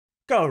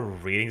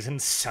Greetings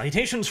and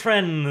salutations,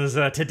 friends!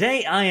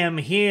 Today I am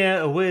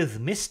here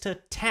with Mr.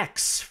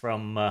 Tex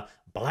from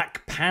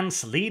Black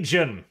Pants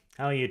Legion.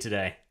 How are you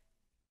today?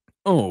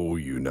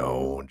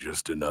 Oh,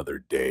 just another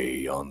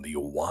day on the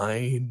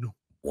wide,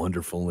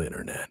 wonderful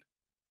internet.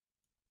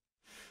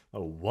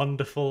 A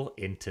wonderful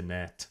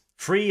internet.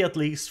 Free at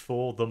least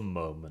for the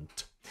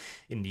moment.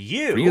 And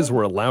Free as you,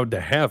 we're allowed to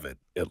have it,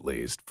 at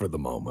least for the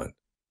moment.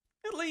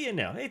 at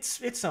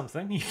least, it's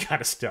something. You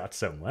gotta start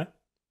somewhere.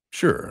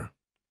 Sure.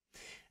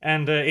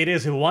 And it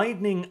is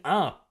widening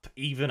up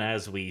even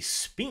as we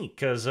speak,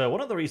 because one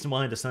of the reasons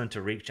why I decided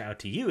to reach out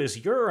to you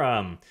is you're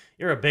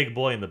a big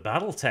boy in the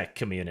Battletech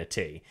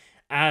community,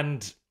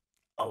 and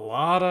a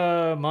lot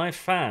of my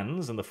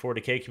fans and the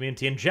 40k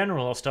community in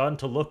general are starting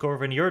to look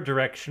over in your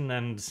direction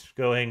and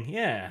going,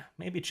 yeah,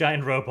 maybe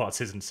giant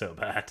robots isn't so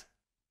bad.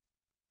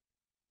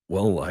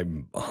 Well,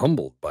 I'm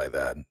humbled by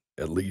that,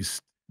 at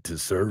least to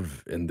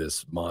serve in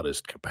this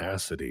modest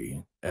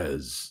capacity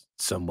as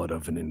somewhat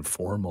of an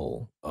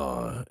informal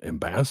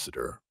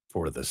ambassador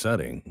for the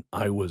setting.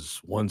 I was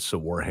once a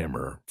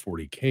Warhammer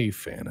 40k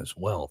fan as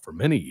well for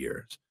many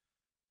years.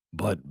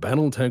 But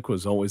Battletech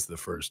was always the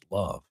first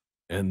love,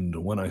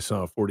 and when I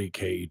saw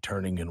 40K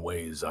turning in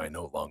ways I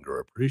no longer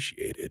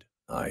appreciated,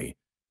 I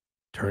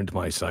turned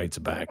my sights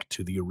back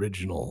to the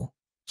original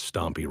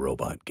Stompy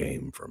Robot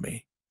game for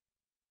me.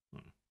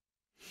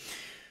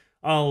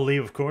 I'll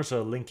leave, of course,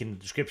 a link in the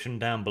description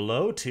down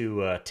below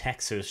to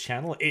Tex's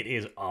channel. It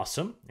is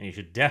awesome, and you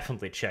should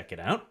definitely check it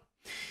out.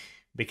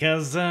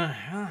 Because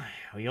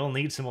we all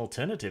need some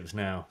alternatives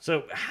now.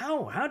 So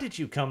how did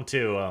you come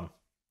to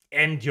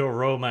end your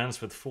romance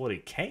with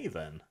 40k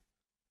then?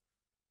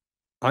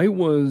 I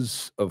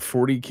was a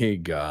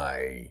 40K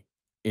guy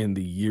in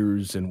the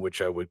years in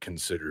which I would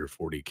consider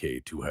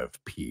 40K to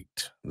have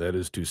peaked. That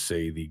is to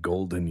say, the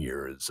golden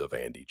years of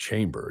Andy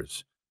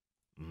Chambers,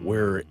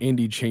 where Mm.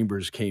 Andy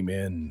Chambers came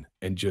in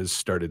and just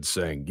started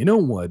saying, you know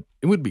what?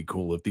 It would be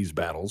cool if these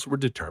battles were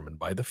determined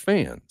by the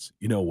fans.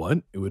 You know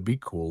what? It would be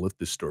cool if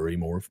the story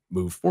more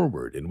moved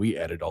forward and we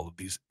added all of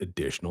these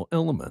additional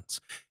elements.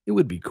 It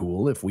would be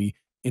cool if we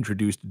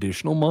introduced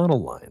additional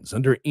model lines.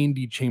 Under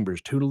Andy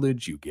Chambers'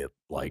 tutelage, you get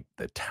like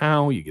the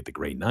Tau, you get the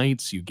Grey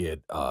Knights, you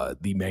get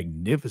the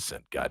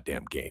magnificent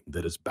goddamn game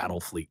that is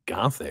Battlefleet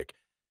Gothic.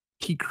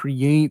 He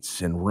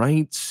creates and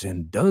writes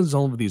and does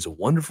all of these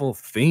wonderful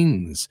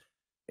things,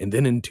 and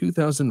then in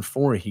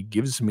 2004, he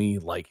gives me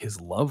like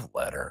his love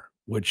letter,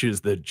 which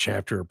is the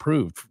chapter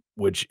approved,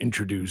 which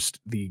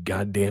introduced the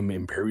goddamn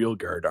Imperial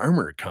Guard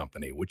Armor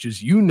Company, which,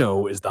 as you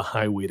know, is the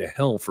highway to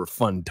hell for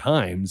fun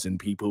times and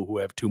people who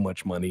have too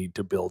much money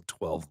to build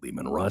 12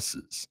 Lehman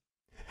Russes.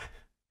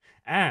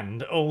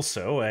 And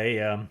also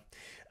a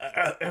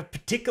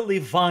particularly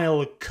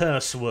vile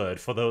curse word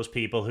for those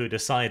people who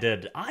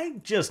decided, I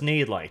just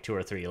need like 2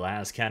 or 3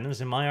 las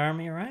cannons in my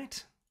army,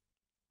 right?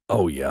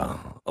 Oh, yeah.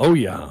 Oh,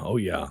 yeah. Oh,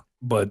 yeah.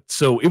 But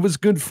so it was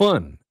good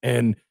fun.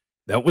 And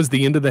that was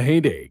the end of the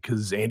heyday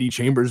because Andy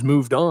Chambers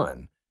moved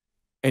on.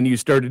 And you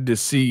started to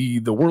see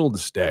the world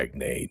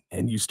stagnate,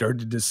 and you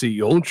started to see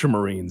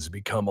ultramarines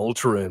become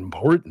ultra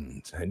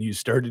important, and you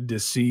started to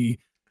see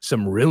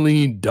some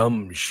really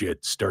dumb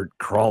shit start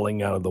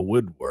crawling out of the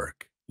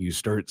woodwork. You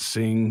start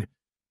seeing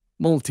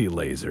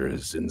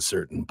multi-lasers in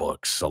certain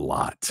books a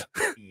lot.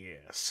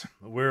 Yes.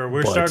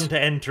 We're starting But to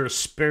enter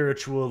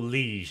spiritual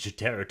liege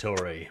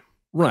territory.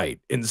 right.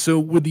 And so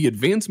with the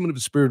advancement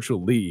of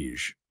spiritual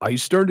liege, I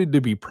started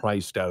to be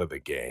priced out of the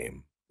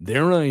game.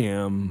 There I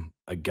am,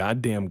 a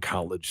goddamn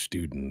college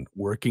student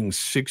working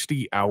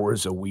 60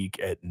 hours a week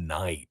at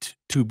night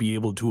to be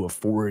able to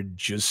afford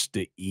just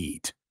to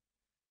eat.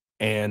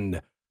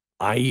 And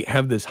I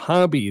have this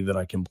hobby that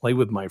I can play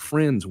with my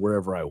friends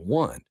wherever I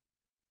want.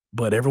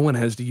 But everyone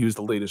has to use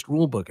the latest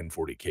rule book in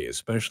 40K,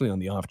 especially on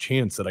the off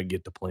chance that I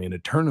get to play in a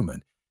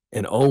tournament.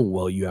 And oh,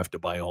 well, you have to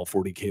buy all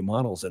 40K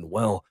models. And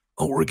well,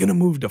 oh, we're going to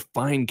move to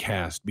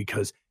Finecast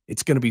because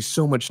it's going to be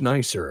so much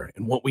nicer.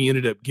 And what we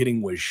ended up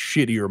getting was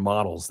shittier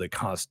models that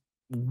cost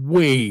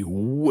way,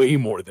 way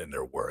more than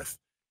they're worth.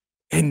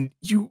 And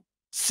you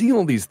see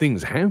all these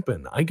things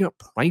happen. I got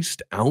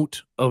priced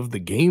out of the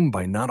game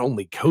by not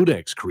only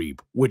codex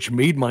creep, which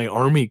made my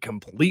army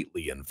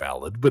completely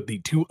invalid, but the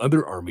two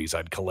other armies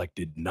I'd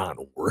collected not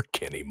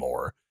work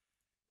anymore.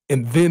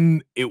 And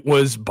then it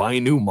was buy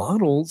new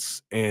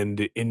models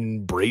and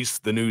embrace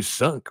the new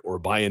suck or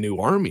buy a new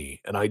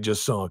army. And I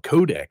just saw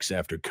codex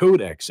after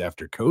codex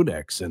after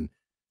codex, and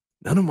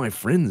none of my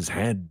friends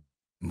had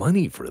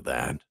money for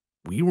that.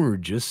 We were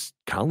just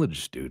college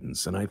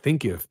students. And I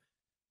think if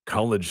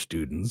college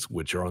students,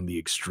 which are on the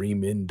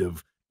extreme end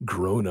of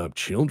grown up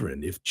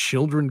children, if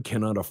children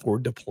cannot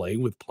afford to play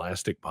with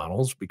plastic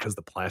models because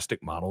the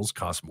plastic models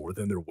cost more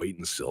than their weight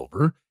in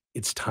silver,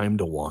 it's time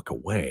to walk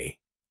away.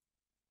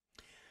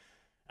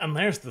 And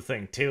there's the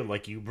thing too,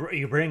 like you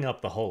bring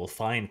up the whole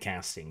fine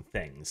casting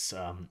things.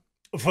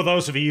 For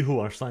those of you who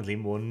are slightly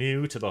more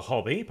new to the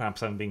hobby,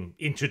 perhaps I'm being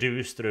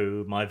introduced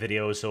through my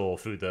videos or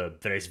through the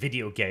various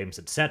video games,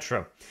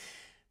 etc.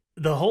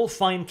 the whole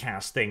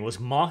Finecast thing was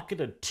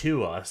marketed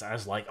to us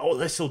as like, oh,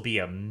 this will be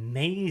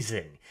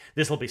amazing.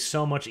 This will be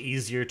so much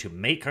easier to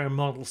make our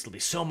models. It'll be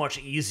so much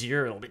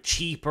easier. It'll be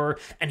cheaper,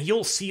 and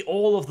you'll see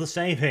all of the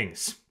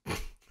savings.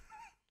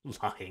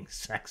 Lying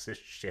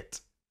sexist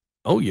shit.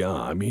 Oh yeah,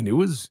 I mean, it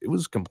was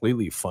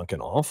completely fucking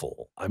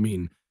awful. I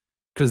mean,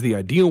 because the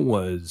idea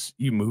was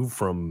you move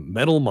from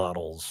metal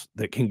models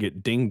that can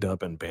get dinged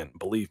up and bent.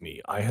 Believe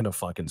me, I had a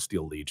fucking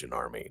Steel Legion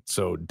army.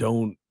 So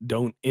don't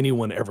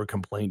anyone ever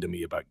complain to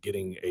me about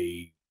getting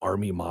a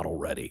army model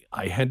ready.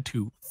 I had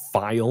to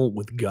file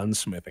with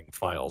gunsmithing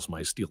files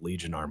my Steel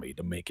Legion army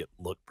to make it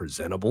look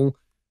presentable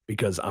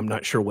because I'm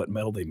not sure what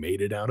metal they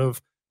made it out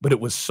of, but it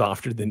was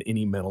softer than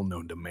any metal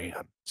known to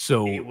man.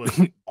 It So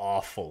was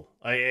awful.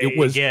 it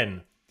was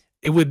Again,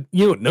 it would,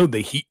 no,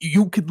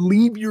 you could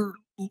leave your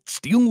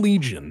Steel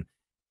Legion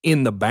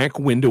in the back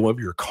window of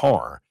your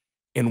car,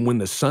 and when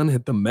the sun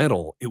hit the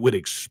metal, it would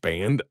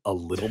expand a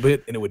little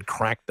bit and it would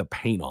crack the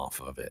paint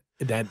off of it.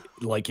 That,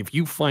 like, if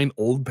you find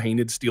old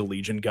painted Steel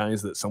Legion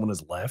guys that someone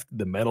has left,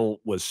 the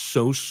metal was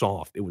so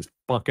soft, it was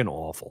fucking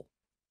awful.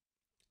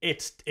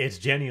 it's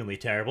genuinely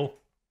terrible.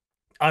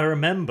 I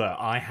remember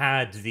I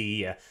had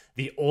the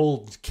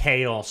old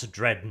Chaos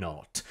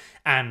Dreadnought,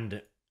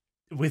 and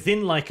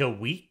within like a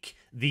week,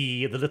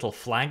 the little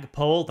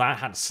flagpole that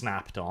had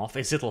snapped off.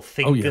 Its little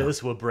Oh, yeah.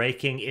 fingers were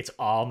breaking. Its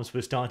arms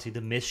were starting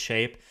to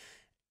misshape.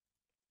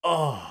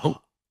 Oh,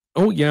 Oh,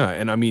 oh, yeah,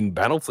 and I mean,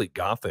 Battlefleet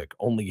Gothic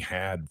only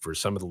had, for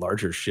some of the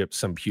larger ships,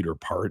 some pewter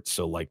parts,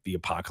 so, like, the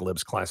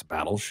Apocalypse class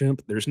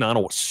battleship, there's not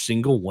a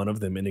single one of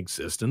them in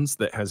existence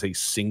that has a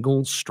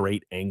single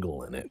straight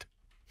angle in it.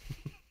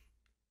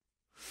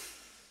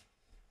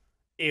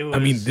 it I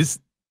mean, was. this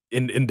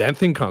and that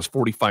thing cost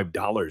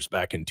 $45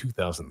 back in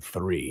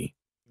 2003.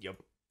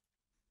 Yep.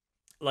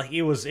 Like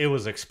it was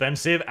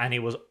expensive and it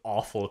was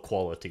awful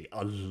quality.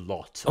 A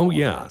lot Oh, of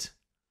yeah. it.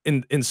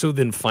 And so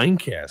then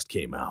Finecast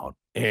came out,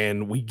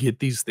 and we get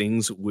these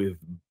things with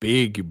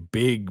big,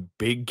 big,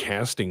 big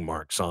casting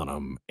marks on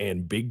them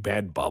and big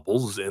bad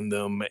bubbles in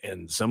them,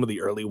 and some of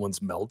the early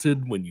ones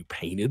melted when you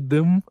painted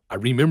them. I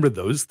remember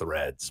those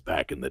threads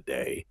back in the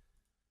day.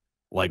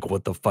 Like,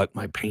 "What the fuck?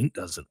 My paint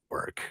doesn't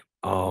work."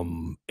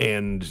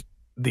 And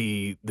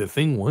the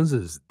thing was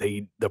is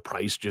the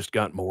price just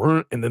got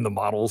more, and then the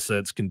model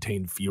sets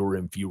contained fewer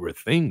and fewer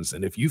things,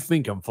 and if you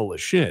think I'm full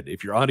of shit,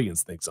 if your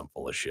audience thinks I'm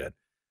full of shit,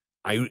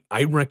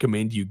 I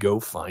recommend you go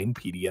find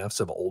PDFs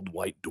of old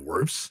white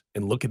dwarfs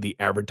and look at the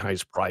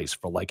advertised price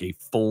for like a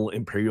full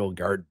Imperial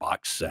Guard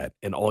box set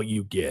and all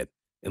you get,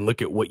 and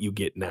look at what you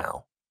get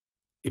now.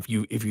 If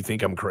you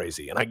think I'm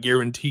crazy, and I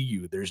guarantee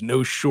you there's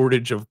no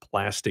shortage of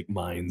plastic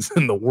mines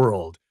in the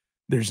world.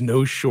 There's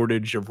no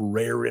shortage of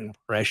rare and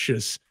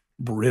precious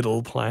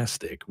brittle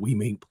plastic. We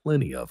make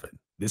plenty of it.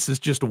 This is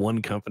just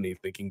one company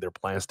thinking their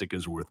plastic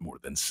is worth more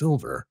than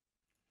silver.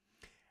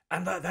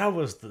 And that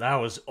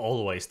was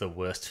always the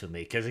worst for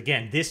me because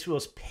again, this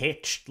was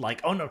pitched like,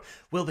 oh no,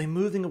 we'll be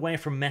moving away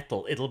from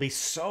metal. It'll be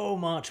so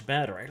much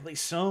better. It'll be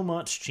so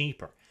much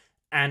cheaper,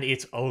 and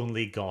it's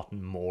only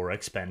gotten more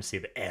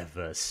expensive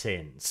ever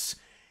since.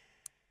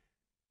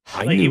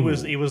 I Like it knew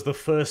was the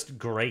first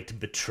great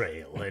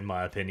betrayal, in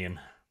my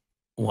opinion.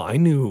 well, I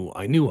knew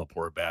a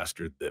poor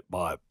bastard that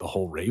bought the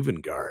whole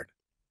Raven Guard,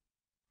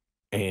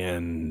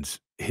 and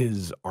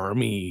his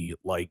army,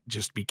 like,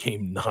 just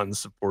became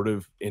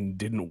non-supportive and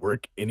didn't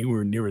work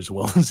anywhere near as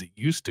well as it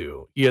used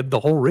to. He had the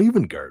whole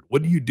Raven Guard.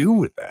 What do you do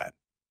with that?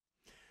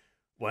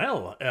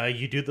 Well,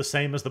 you do the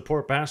same as the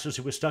poor bastards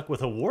who were stuck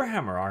with a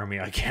Warhammer army,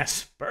 I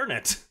guess. Burn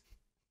it.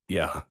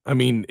 Yeah, I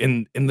mean,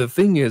 and the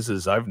thing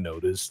is I've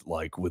noticed,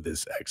 like, with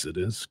this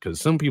Exodus, because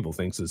some people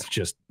thinks it's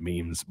just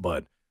memes,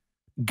 but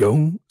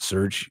go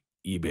search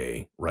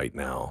eBay right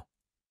now,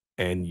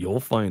 and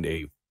you'll find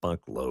a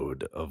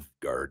fuckload of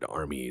guard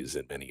armies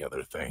and many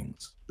other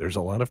things. There's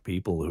a lot of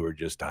people who are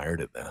just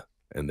tired of that,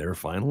 and they're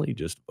finally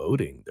just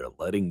voting. They're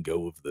letting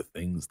go of the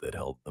things that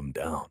held them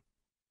down.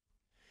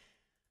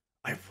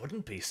 I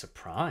wouldn't be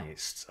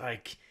surprised.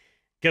 Like,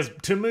 because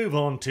to move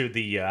on to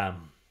the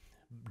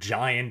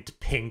giant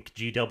pink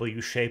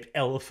GW shaped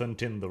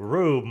elephant in the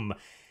room,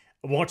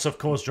 what's of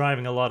course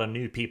driving a lot of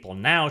new people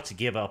now to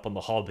give up on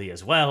the hobby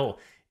as well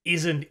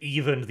isn't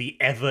even the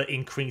ever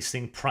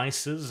increasing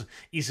prices,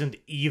 isn't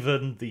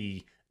even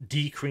the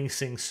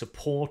decreasing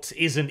support,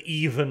 isn't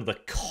even the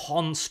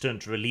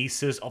constant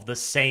releases of the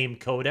same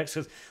codex.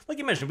 Because, like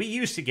you mentioned, we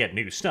used to get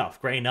new stuff,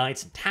 Grey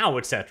Knights and Tau,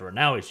 etc.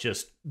 Now it's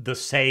just the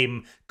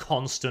same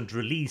constant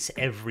release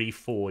every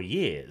 4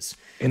 years.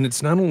 And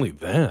it's not only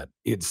that,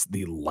 it's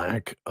the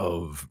lack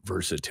of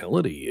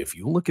versatility. If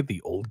you look at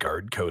the old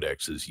guard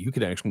codexes, you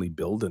could actually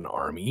build an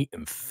army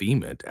and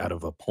theme it out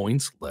of a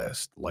points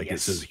list. Like,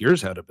 it says, Yes.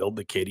 here's how to build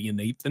the Cadian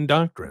Eighth and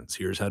Doctrines.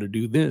 Here's how to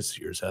do this.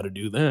 Here's how to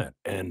do that.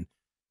 And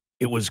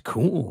it was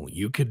cool.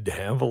 You could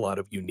have a lot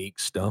of unique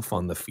stuff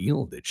on the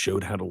field. It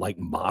showed how to, like,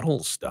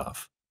 model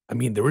stuff. I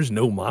mean, there was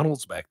no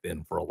models back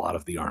then for a lot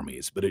of the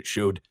armies, but it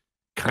showed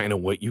kind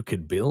of what you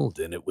could build,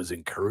 and it was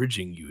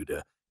encouraging you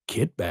to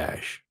kit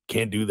bash.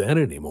 Can't do that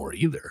anymore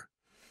either.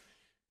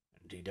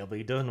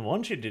 GW doesn't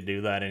want you to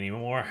do that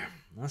anymore.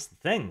 That's the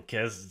thing,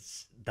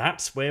 because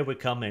that's where we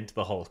come into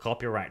the whole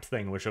copyright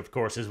thing, which of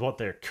course is what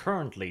they're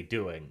currently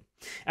doing.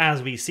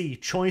 As we see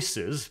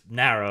choices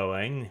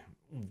narrowing,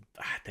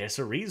 there's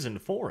a reason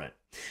for it.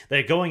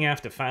 They're going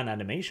after fan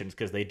animations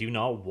because they do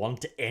not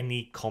want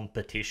any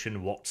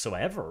competition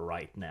whatsoever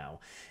right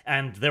now.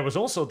 And there was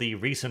also the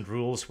recent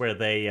rules where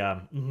they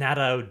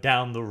narrowed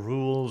down the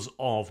rules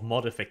of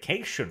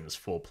modifications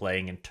for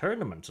playing in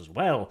tournaments as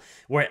well,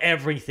 where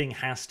everything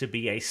has to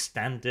be a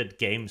standard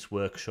Games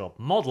Workshop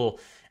model,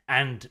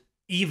 and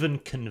even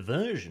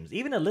conversions,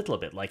 even a little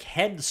bit, like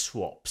head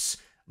swaps,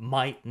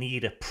 might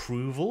need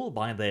approval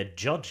by their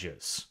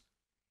judges.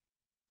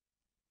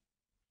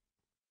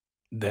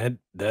 That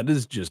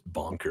is just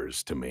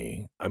bonkers to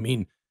me. I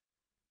mean,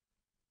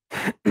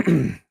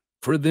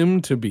 for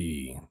them to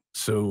be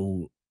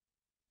so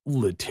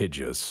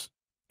litigious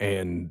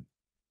and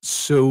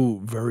so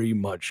very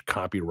much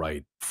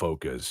copyright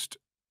focused,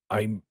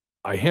 I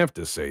I have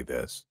to say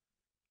this.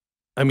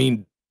 I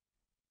mean,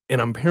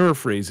 and I'm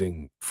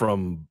paraphrasing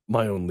from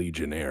my own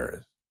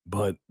Legionnaires,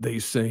 but they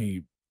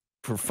say,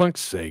 for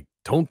fuck's sake,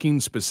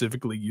 Tolkien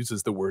specifically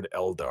uses the word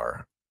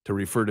Eldar to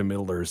refer to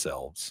Middle-earth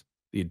elves.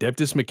 The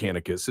Adeptus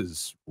Mechanicus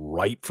is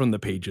right from the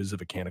pages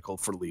of A Canonical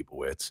for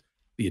Leibowitz.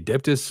 The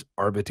Adeptus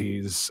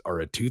Arbites are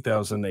a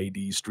 2000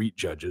 AD street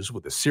judges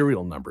with the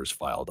serial numbers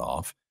filed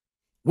off.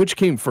 Which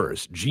came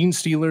first, Gene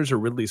Stealers or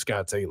Ridley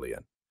Scott's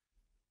Alien?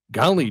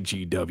 Golly,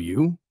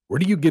 GW, where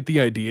do you get the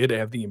idea to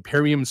have the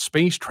Imperium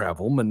space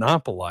travel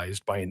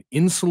monopolized by an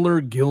insular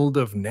guild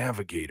of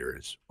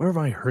navigators? Where have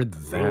I heard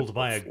that Ruled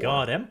by a before?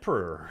 god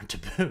emperor, to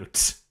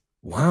boot.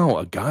 Wow,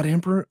 a god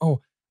emperor?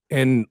 Oh,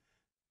 and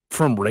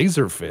from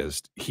Razor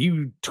Fist,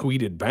 he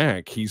tweeted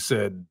back. He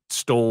said,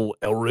 stole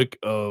Elric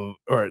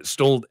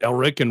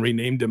and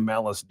renamed him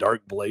Malice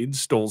Darkblade,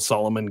 stole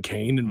Solomon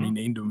Kane and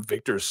renamed him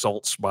Victor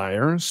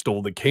Saltspire,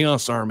 stole the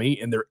Chaos Army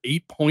and their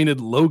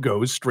 8-pointed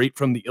logos straight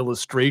from the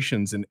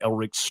illustrations in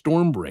Elric's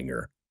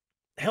Stormbringer.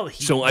 Hell,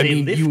 So, I they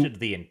mean, lifted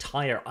the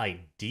entire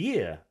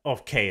idea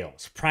of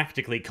chaos,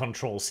 practically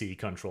Control C,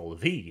 Control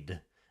V.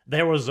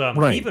 There was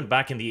right, even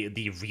back in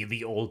the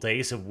really old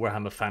days of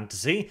Warhammer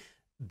Fantasy,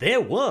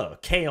 there were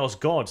chaos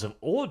gods of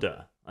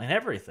order and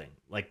everything,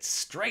 like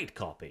straight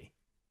copy.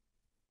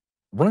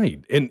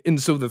 right.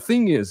 And so the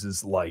thing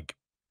is like,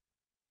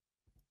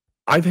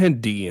 I've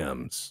had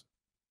DMs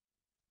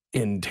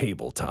in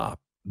tabletop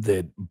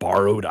that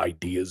borrowed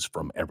ideas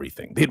from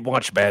everything. They'd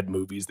watch bad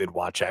movies, they'd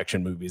watch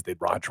action movies, they'd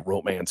watch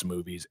romance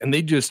movies, and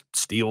they'd just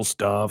steal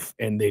stuff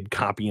and they'd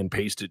copy and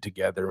paste it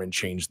together and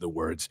change the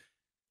words.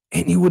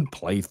 And you would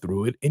play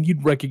through it and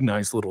you'd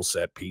recognize little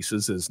set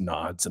pieces as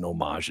nods and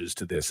homages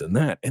to this and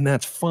that. And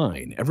that's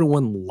fine.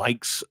 Everyone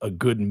likes a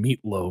good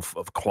meatloaf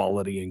of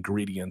quality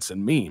ingredients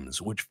and memes,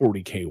 which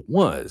 40K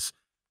was.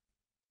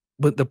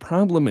 But the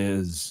problem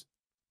is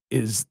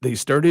they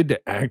started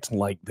to act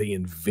like they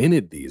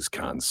invented these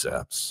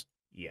concepts.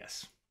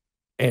 Yes.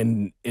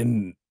 And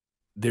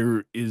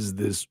there is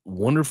this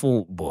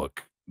wonderful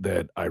book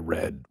that I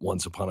read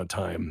once upon a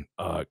time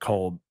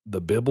called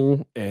The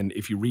Bible. And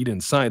if you read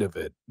inside of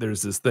it,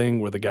 there's this thing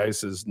where the guy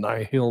says,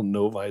 Nihil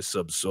novi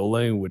sub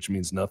sole, which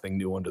means nothing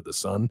new under the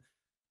sun.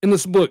 In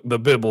this book, The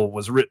Bible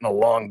was written a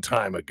long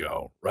time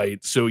ago,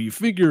 right? So you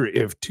figure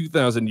if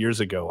 2,000 years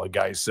ago a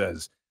guy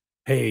says,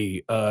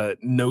 hey,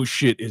 no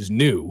shit is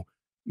new,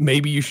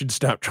 maybe you should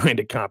stop trying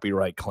to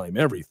copyright claim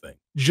everything.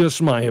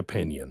 Just my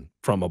opinion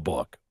from a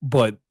book.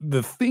 But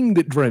the thing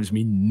that drives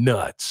me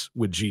nuts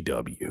with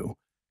GW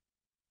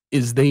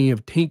is they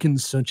have taken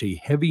such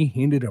a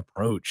heavy-handed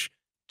approach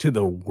to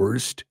the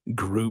worst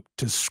group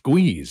to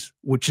squeeze,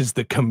 which is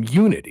the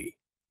community.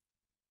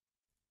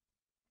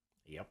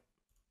 Yep.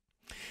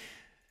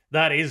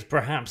 That is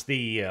perhaps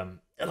the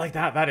like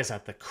that is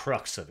at the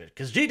crux of it,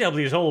 because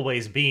GW has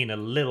always been a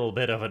little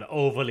bit of an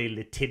overly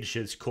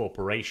litigious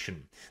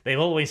corporation. They've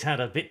always had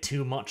a bit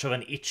too much of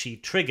an itchy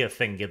trigger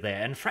finger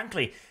there, and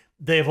frankly,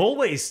 they've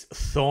always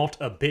thought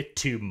a bit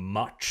too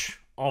much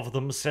of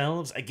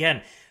themselves.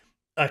 Again,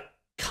 a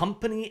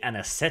company and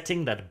a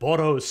setting that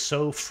borrows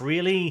so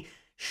freely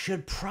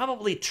should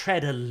probably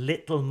tread a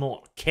little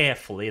more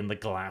carefully in the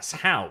glass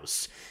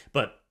house.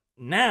 But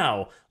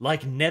now,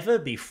 like never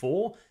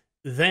before,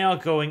 they are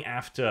going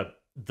after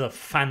the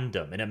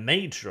fandom in a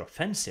major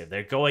offensive.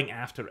 They're going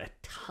after a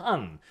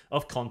ton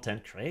of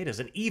content creators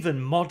and even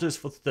modders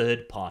for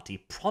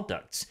third-party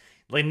products.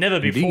 Like never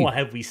before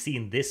have we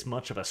seen this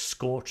much of a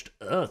scorched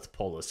earth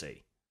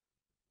policy.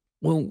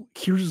 Well,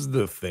 here's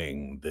the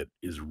thing that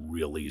is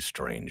really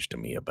strange to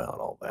me about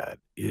all that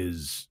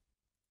is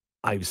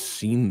I've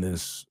seen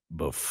this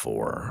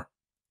before.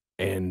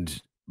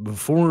 And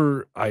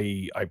before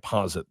I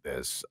posit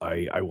this,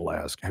 I will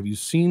ask, have you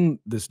seen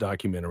this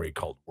documentary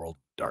called World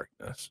of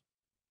Darkness?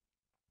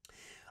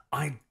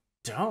 I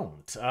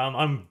don't.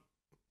 I'm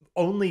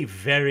only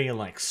very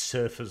like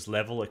surface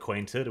level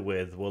acquainted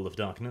with World of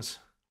Darkness.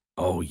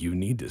 Oh, you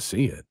need to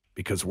see it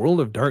because World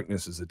of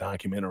Darkness is a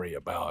documentary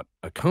about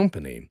a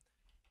company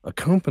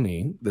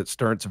that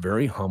starts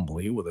very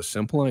humbly with a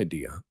simple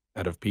idea.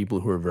 out of people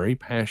who are very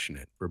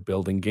passionate for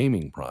building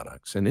gaming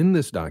products. And in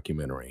this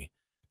documentary,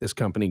 this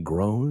company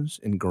grows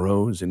and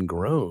grows and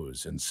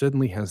grows and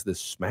suddenly has this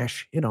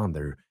smash hit on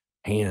their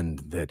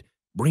hand that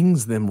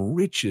brings them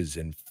riches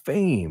and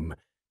fame.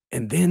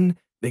 And then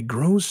they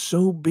grow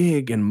so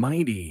big and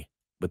mighty,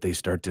 but they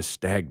start to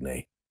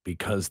stagnate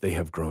because they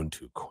have grown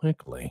too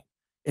quickly.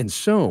 And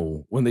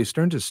so when they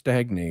start to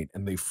stagnate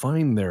and they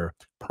find their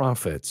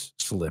profits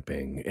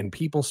slipping and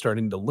people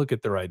starting to look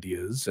at their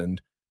ideas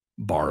and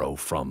borrow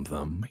from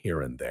them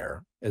here and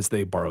there, as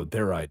they borrowed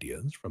their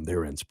ideas from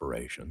their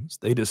inspirations,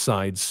 they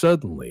decide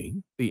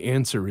suddenly the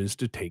answer is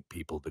to take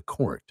people to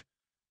court.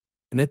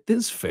 And at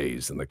this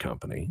phase in the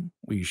company,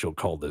 we shall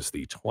call this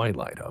the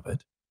twilight of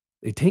it,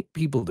 they take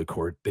people to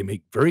court, they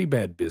make very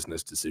bad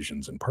business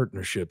decisions and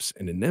partnerships,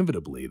 and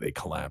inevitably they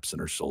collapse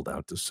and are sold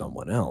out to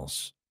someone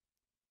else.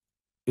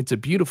 It's a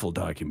beautiful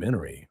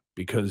documentary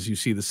because you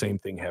see the same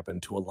thing happen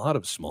to a lot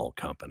of small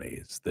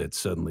companies that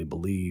suddenly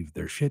believe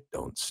their shit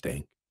don't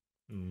stink.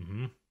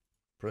 Mm-hmm.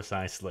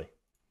 Precisely.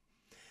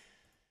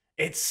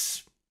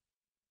 It's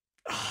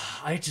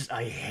I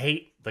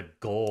hate the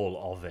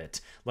goal of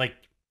it. Like,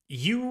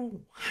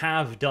 you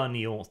have done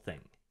your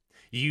thing.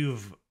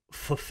 You've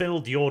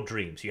fulfilled your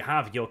dreams. You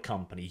have your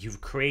company.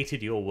 You've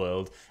created your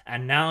world,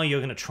 and now you're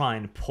going to try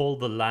and pull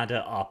the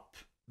ladder up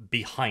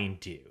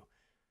behind you.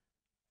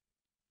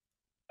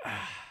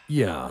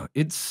 Yeah,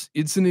 it's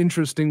an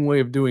interesting way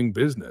of doing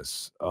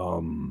business.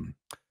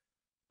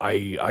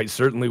 I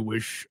certainly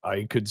wish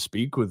I could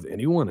speak with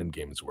anyone in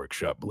Games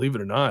Workshop. Believe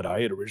it or not,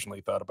 I had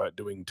originally thought about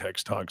doing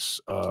Text Talks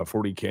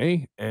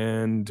 40K,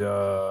 and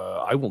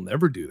I will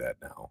never do that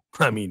now.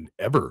 I mean,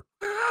 ever.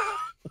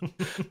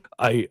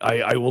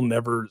 I will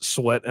never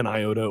sweat an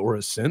iota or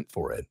a cent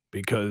for it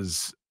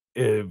because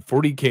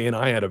 40K and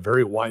I had a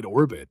very wide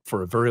orbit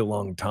for a very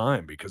long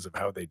time because of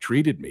how they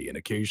treated me, and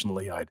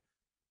occasionally I'd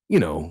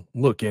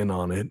look in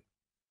on it.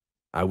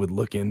 I would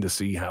look in to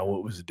see how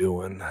it was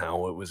doing,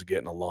 how it was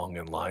getting along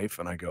in life,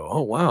 and I go,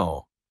 "Oh,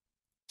 wow.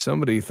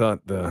 Somebody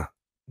thought the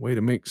way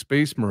to make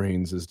Space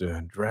Marines is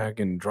to drag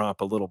and drop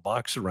a little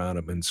box around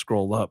them and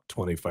scroll up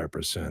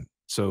 25%.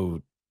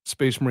 So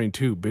Space Marine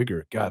 2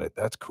 bigger. Got it.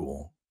 That's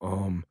cool.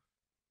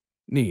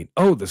 Neat.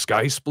 Oh, the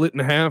sky split in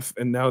half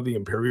and now the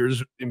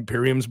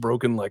Imperium's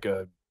broken like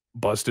a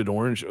busted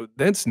orange. Oh,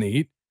 that's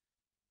neat.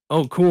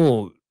 Oh,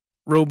 cool.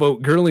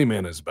 Rowboat Girly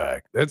Man is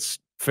back. That's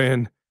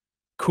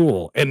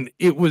cool. And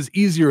it was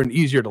easier and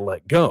easier to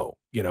let go,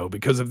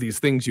 because of these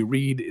things you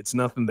read. It's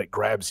nothing that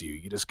grabs you.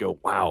 You just go,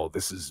 wow,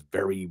 this is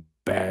very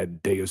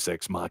bad Deus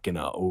Ex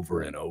Machina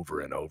over and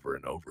over and over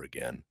and over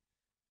again.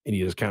 And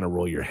you just kind of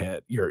roll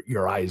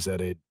your eyes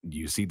at it.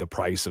 You see the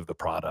price of the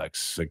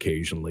products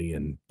occasionally,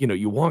 and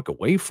you walk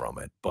away from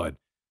it. But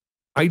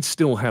I'd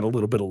still had a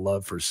little bit of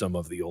love for some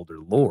of the older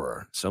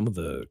lore, some of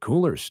the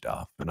cooler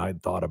stuff, and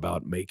I'd thought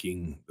about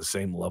making the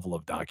same level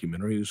of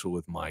documentaries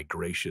with my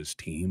gracious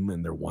team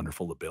and their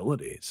wonderful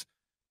abilities.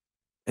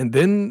 And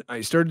then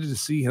I started to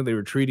see how they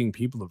were treating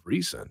people of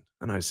recent,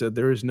 and I said,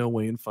 "There is no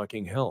way in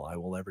fucking hell I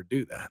will ever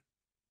do that."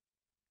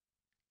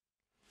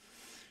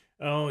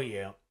 Oh,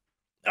 yeah.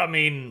 I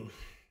mean,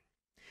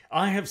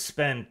 I have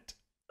spent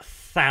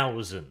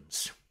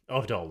thousands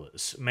of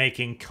dollars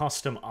making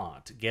custom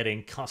art,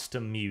 getting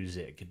custom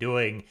music,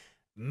 doing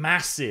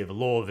massive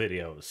lore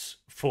videos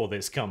for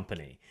this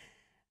company.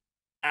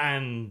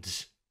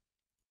 And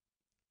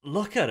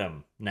look at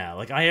them now.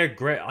 Like, I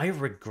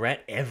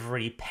regret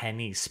every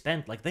penny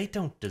spent. Like, they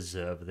don't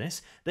deserve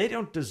this. They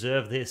don't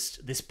deserve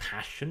this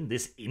passion,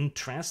 this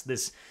interest,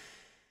 this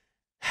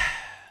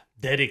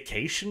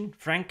dedication,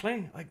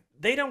 frankly. Like,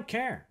 they don't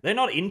care. They're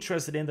not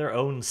interested in their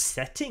own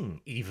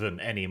setting even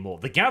anymore.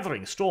 The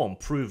Gathering Storm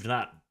proved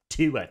that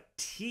to a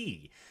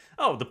T.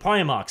 Oh, the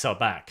Primarchs are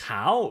back.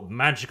 How?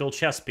 Magical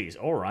chess piece.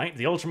 Alright.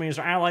 The Ultramarines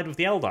are allied with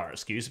the Eldar,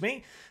 excuse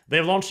me.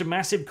 They've launched a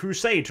massive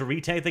crusade to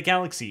retake the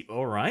galaxy.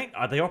 Alright.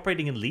 Are they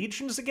operating in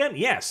legions again?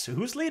 Yes.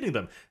 Who's leading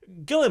them?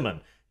 Gilliman.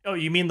 Oh,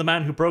 you mean the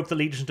man who broke the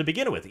legion to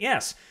begin with?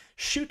 Yes.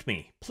 Shoot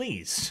me,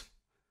 please.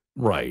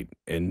 Right.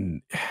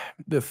 And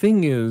the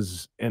thing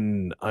is,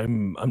 and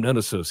I'm not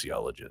a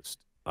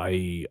sociologist.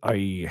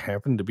 I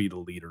happen to be the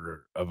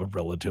leader of a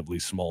relatively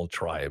small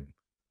tribe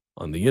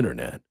on the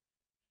internet.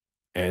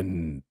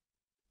 And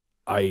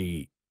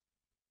I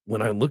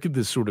when I look at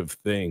this sort of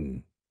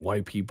thing,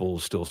 why people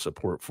still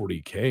support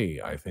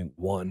 40K, I think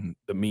one,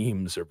 the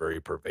memes are very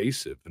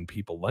pervasive and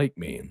people like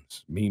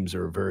memes. Memes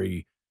are a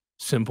very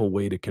simple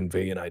way to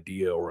convey an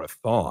idea or a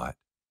thought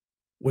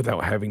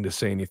without having to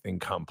say anything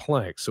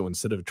complex. So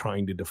instead of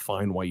trying to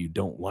define why you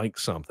don't like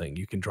something,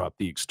 you can drop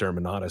the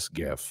exterminatus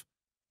gif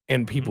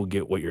and Mhm. people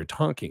get what you're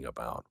talking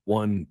about.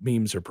 One,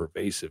 memes are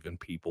pervasive and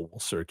people will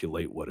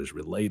circulate what is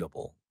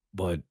relatable.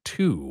 But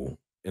two,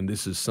 and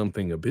this is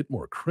something a bit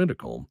more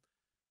critical,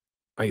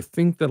 I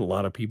think that a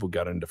lot of people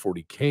got into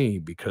 40K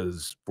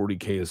because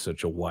 40K is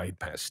such a wide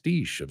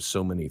pastiche of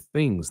so many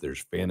things.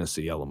 There's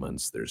fantasy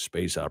elements, there's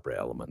space opera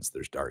elements,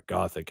 there's dark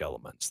gothic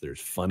elements,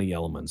 there's funny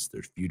elements,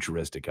 there's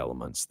futuristic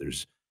elements,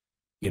 there's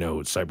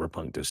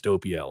cyberpunk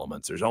dystopia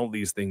elements. There's all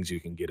these things you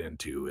can get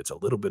into. It's a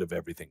little bit of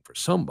everything for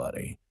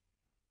somebody,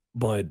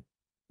 but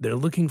they're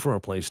looking for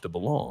a place to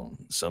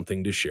belong,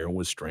 something to share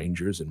with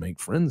strangers and make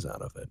friends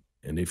out of it.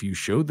 And if you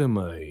show them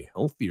a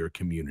healthier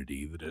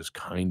community that is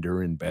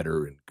kinder and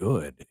better and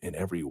good in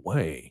every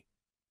way,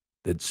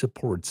 that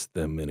supports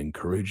them and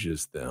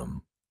encourages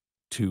them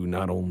to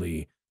not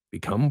only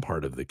become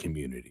part of the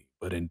community,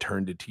 but in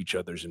turn to teach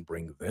others and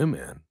bring them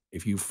in.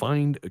 If you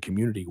find a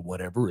community,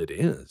 whatever it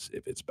is,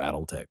 if it's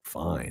Battletech,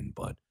 fine,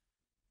 but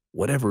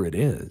whatever it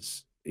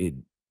is,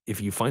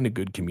 if you find a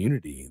good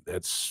community,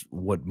 that's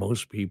what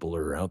most people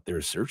are out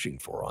there searching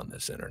for on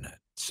this internet.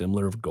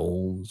 Similar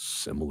goals,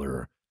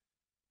 similar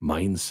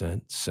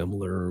mindset,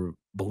 similar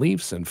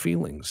beliefs and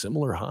feelings,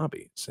 similar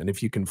hobbies. And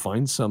if you can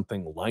find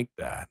something like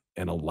that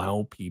and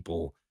allow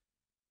people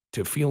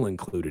to feel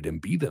included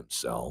and be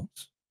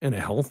themselves in a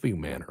healthy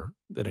manner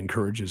that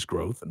encourages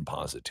growth and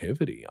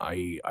positivity,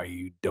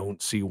 I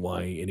don't see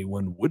why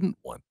anyone wouldn't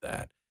want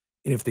that.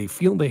 And if they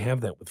feel they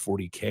have that with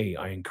 40K,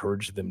 I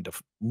encourage them to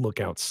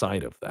look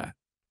outside of that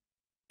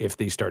if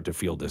they start to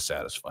feel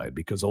dissatisfied,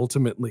 because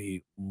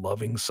ultimately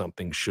loving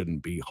something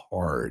shouldn't be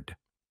hard.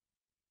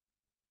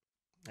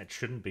 It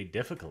shouldn't be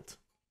difficult.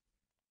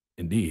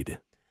 Indeed.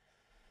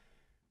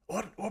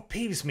 What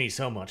peeves me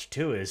so much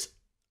too is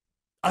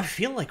I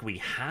feel like we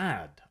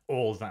had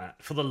all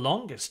that for the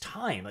longest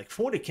time. Like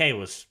 40K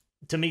was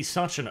to me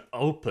such an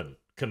open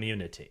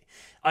community.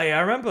 I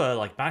remember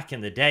like back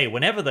in the day,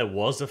 whenever there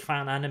was a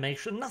fan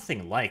animation,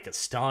 nothing like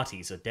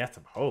Astartes or Death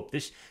of Hope.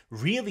 This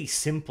really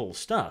simple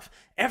stuff.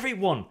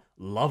 Everyone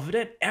loved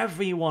it.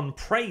 Everyone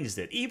praised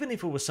it. Even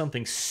if it was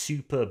something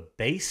super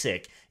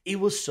basic, it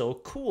was so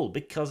cool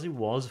because it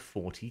was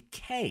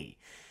 40K.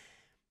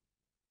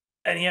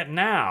 And yet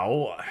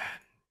now,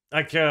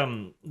 like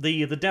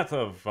the Death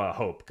of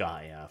Hope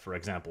guy, for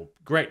example,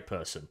 great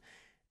person.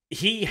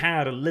 He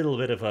had a little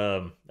bit of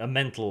a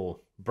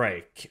mental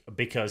break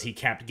because he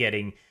kept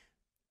getting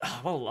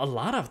well a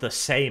lot of the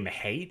same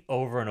hate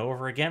over and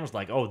over again. It was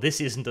like, oh,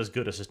 this isn't as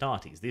good as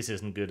Astartes. This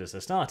isn't good as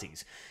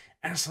Astartes,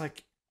 and it's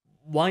like,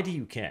 why do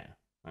you care?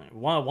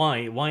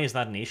 Why is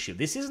that an issue?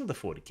 This isn't the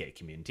 40K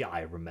community.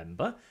 I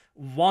remember.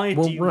 Why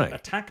do Well, you right.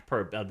 attack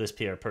this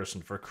peer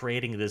person for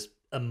creating this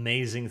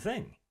amazing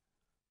thing?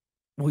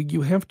 Well,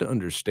 you have to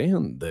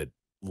understand that,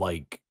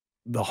 like,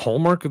 the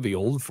hallmark of the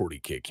old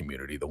 40K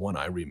community, the one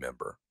I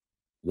remember,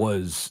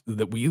 was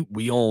that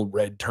we all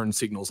read turn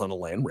signals on a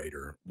Land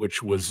Raider,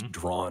 which was Hmm.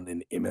 drawn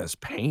in MS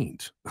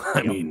Paint.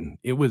 I Yep, mean,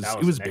 it that was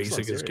it was was an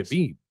excellent basic as could series.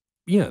 be.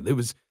 Yeah, there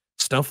was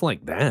stuff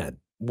like that.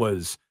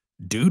 Was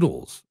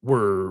doodles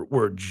were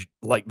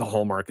like the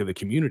hallmark of the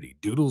community.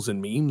 Doodles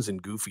and memes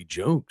and goofy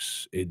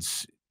jokes. It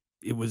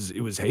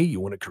was hey, you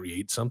want to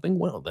create something?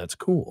 Well, that's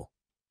cool.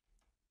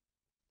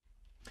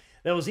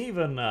 There was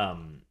even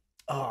oh,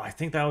 I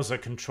think that was a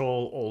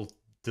Control Alt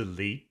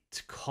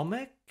Delete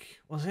comic,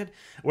 was it?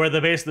 Where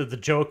the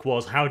joke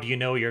was, how do you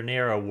know you're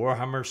near a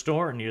Warhammer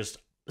store and you just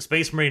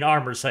Space Marine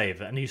armor save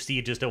and you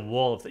see just a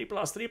wall of 3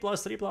 plus 3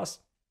 plus 3 plus.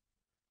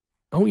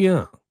 Oh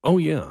yeah. Oh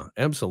yeah,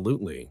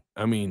 absolutely.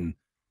 I mean,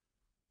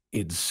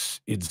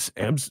 it's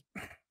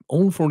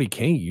old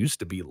 40K used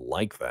to be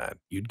like that.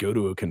 You'd go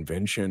to a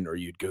convention or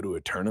you'd go to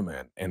a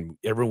tournament and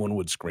everyone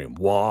would scream,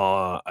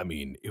 "Wah!" I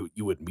mean,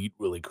 you would meet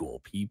really cool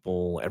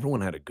people.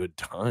 Everyone had a good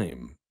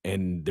time.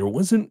 And there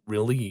wasn't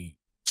really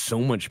so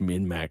much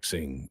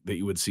min-maxing that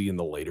you would see in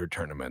the later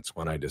tournaments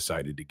when I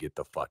decided to get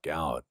the fuck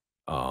out.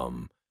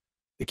 Um,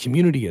 the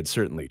community had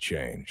certainly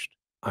changed.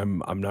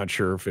 I'm not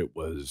sure if it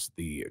was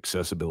the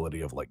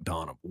accessibility of like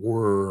Dawn of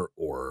War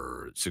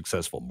or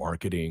successful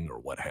marketing or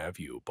what have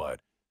you, but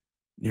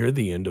near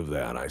the end of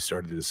that, I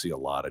started to see a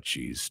lot of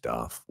cheese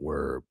stuff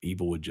where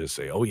people would just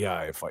say, "Oh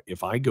yeah,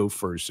 if I go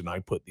first and I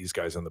put these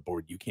guys on the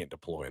board, you can't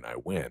deploy and I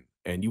win."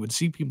 And you would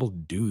see people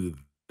do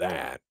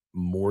that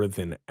more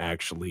than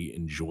actually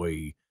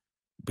enjoy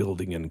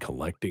building and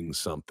collecting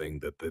something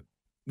that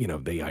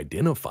they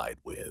identified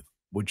with,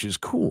 which is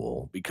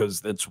cool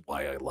because that's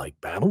why I like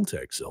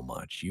BattleTech so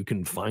much. You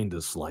can find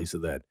a slice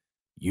of that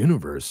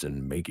universe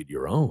and make it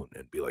your own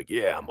and be like,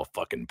 "Yeah, I'm a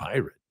fucking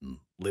pirate," and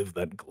live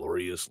that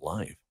glorious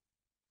life.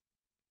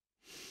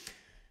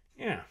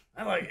 Yeah,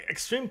 I like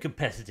extreme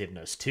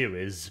competitiveness too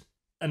is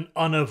an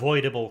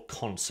unavoidable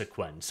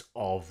consequence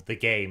of the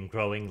game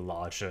growing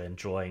larger and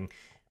drawing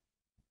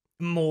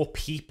more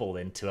people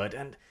into it,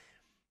 and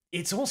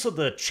it's also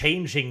the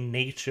changing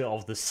nature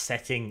of the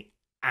setting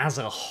as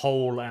a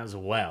whole as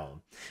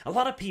well. A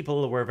lot of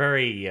people were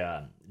very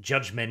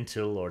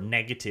judgmental or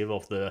negative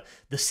of the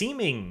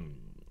seeming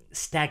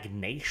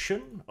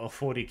stagnation of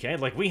 40K.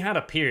 Like we had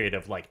a period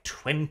of like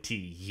 20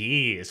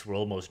 years where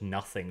almost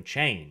nothing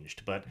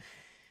changed, but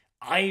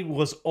I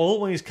was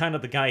always kind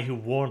of the guy who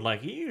warned,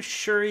 like, are you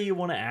sure you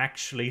want to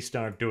actually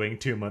start doing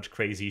too much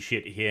crazy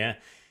shit here?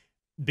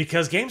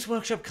 Because Games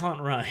Workshop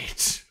can't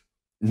write.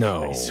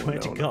 I No, swear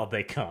to no, no. God,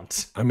 they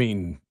can't. I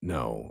mean,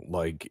 no.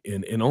 Like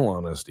in all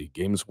honesty,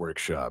 Games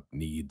Workshop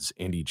needs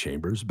Andy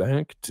Chambers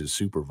back to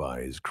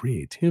supervise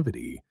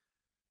creativity,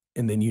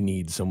 and then you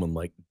need someone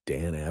like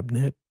Dan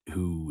Abnett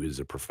who is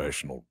a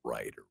professional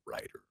writer.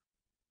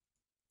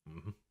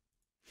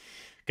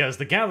 Because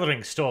the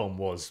Gathering Storm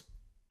was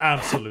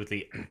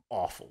absolutely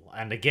awful,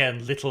 and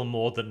again, little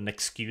more than an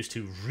excuse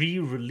to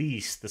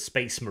re-release the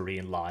Space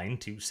Marine line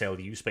to sell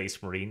you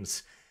Space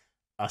Marines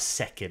a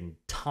second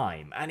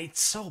time, and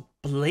it's so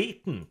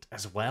blatant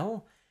as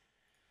well.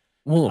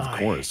 Well, of I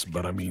hate course, the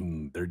but I Gathering Storm.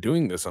 mean, they're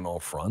doing this on all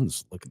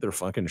fronts. Look at their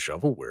fucking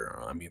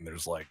shovelware. I mean,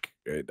 there's like,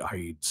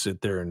 I sit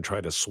there and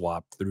try to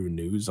swap through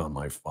news on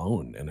my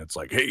phone, and it's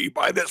like, hey,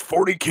 buy this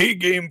 40K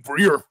game for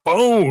your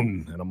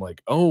phone. And I'm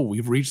like, oh,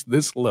 we've reached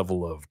this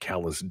level of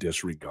callous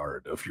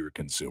disregard of your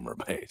consumer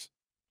base.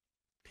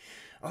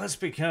 Well, that's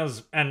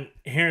because, and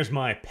here's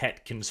my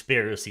pet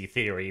conspiracy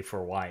theory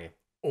for why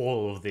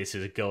all of this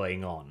is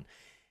going on.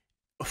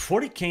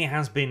 40K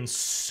has been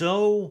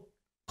so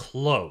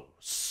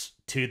close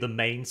to the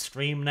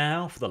mainstream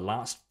now for the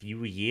last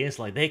few years.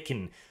 Like they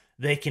can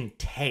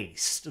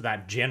taste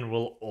that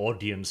general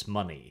audience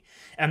money.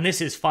 And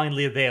this is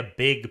finally their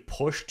big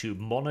push to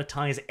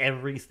monetize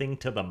everything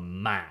to the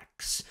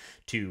max.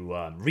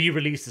 To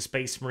re-release the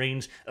Space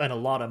Marines, earn a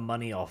lot of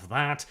money off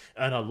that,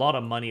 earn a lot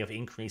of money of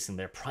increasing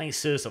their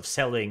prices, of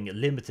selling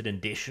limited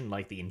edition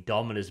like the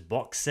Indominus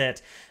box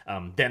set,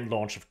 then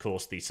launch, of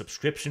course, the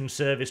subscription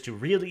service to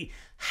really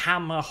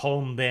hammer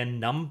home their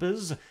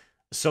numbers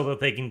so that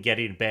they can get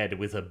in bed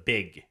with a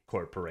big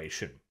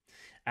corporation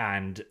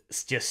and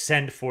just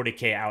send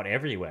 40K out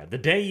everywhere. The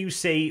day you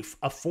say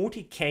a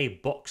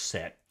 40K box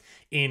set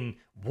in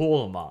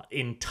Walmart,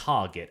 in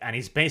Target, and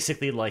it's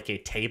basically like a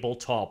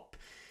tabletop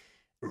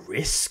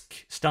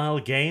Risk style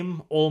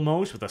game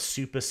almost with a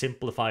super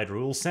simplified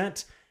rule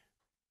set,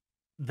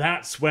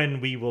 that's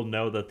when we will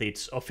know that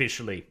it's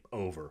officially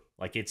over.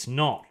 Like, it's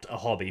not a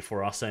hobby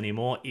for us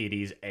anymore. It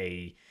is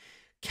a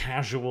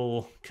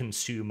casual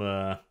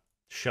consumer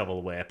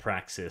shovelware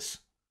praxis.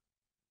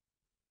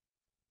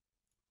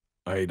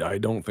 I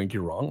don't think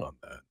you're wrong on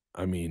that.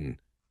 I mean,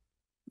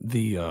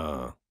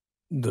 the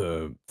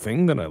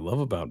thing that I love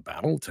about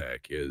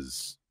Battletech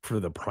is for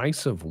the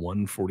price of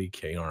one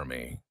 40K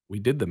army, we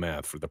did the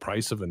math. For the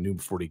price of a new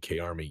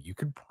 40K army, you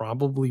could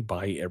probably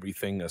buy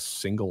everything a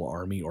single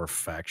army or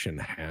faction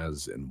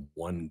has in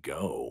one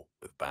go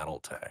with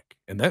Battletech.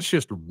 And that's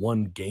just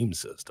one game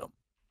system.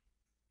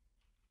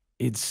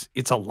 It's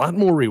a lot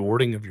more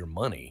rewarding of your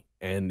money,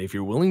 and if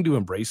you're willing to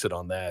embrace it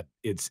on that,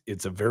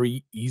 it's a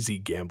very easy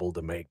gamble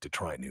to make to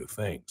try new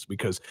things,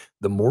 because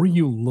the more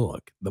you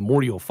look, the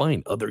more you'll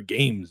find other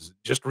games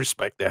just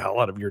respect the hell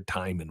out of your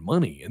time and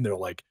money, and they're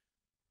like,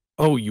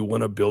 "Oh, you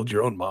wanna build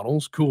your own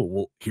models? Cool,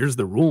 well, here's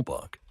the rule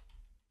book."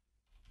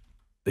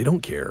 They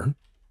don't care.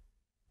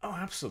 Oh,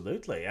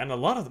 absolutely. And a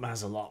lot of them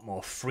has a lot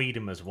more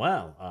freedom as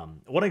well.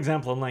 One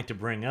example I'd like to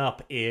bring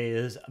up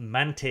is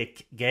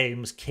Mantic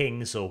Games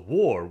Kings of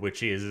War,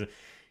 which is,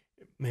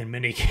 in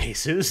many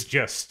cases,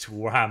 just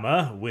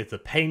Warhammer with a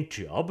paint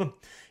job.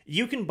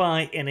 You can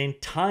buy an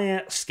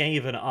entire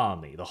Skaven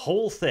army, the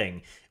whole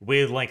thing,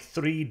 with like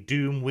 3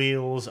 Doom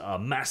wheels, a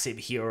massive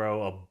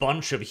hero, a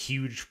bunch of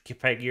huge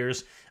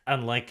figures,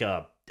 and like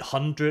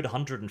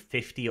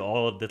 150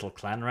 odd little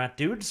clan rat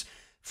dudes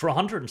for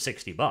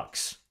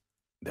 $160.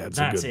 That's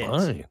a That's good it.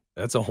 buy.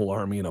 That's a whole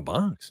army in a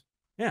box.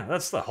 Yeah,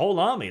 that's the whole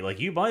army.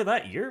 Like, you buy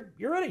that, you're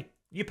ready.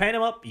 You paint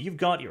them up, you've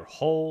got your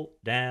whole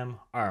damn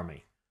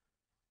army.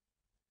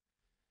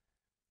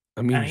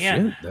 I mean, And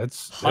again, shit,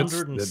 that's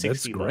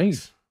 160 great.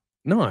 bucks.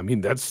 No, I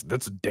mean, that's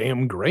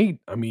damn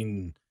great. I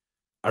mean,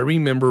 I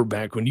remember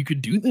back when you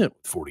could do that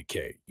with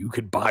 40K. You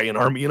could buy an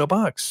army in a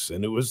box,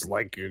 and it was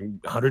like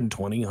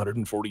 120,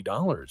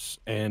 $140.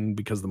 And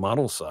because the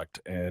model sucked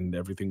and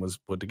everything was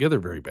put together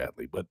very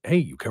badly. But hey,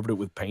 you covered it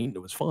with paint. It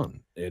was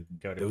fun.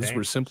 Go to Those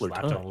were paint, simpler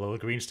slapped on times. a little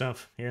green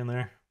stuff here and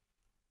there.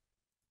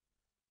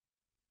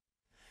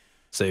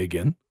 Say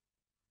again.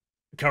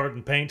 Covered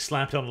in paint,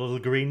 slapped on a little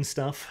green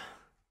stuff.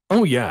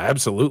 Oh, yeah,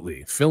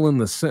 absolutely. Fill in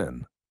the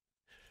sin.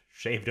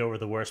 Shaved over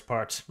the worst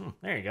parts.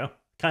 There you go.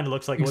 Kind of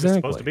looks like what it's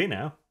supposed to Exactly. be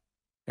now.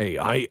 Hey,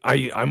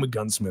 I'm a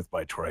gunsmith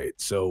by trade.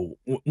 So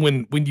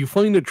when you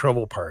find a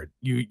trouble part,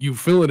 you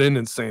fill it in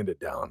and sand it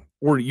down,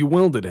 or you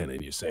weld it in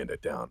and you sand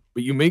it down,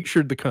 but you make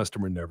sure the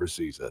customer never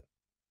sees it.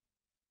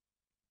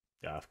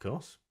 Yeah, of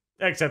course.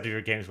 Except if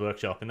you're Games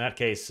Workshop. In that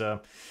case,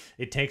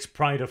 it takes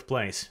pride of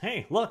place.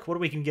 Hey, look, what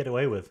we can get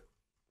away with.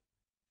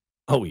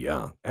 Oh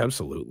yeah,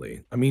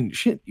 absolutely. I mean,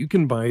 shit, you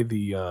can buy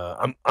the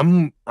I'm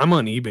on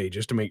eBay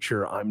just to make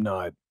sure I'm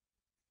not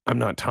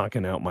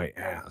talking out my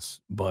ass,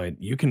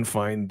 but you can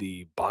find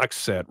the box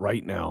set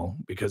right now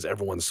because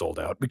everyone's sold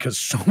out because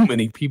so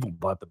many people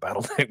bought the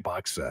Battletech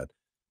box set.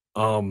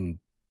 Um,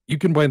 you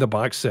can buy the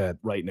box set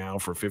right now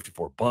for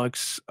 54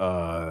 bucks.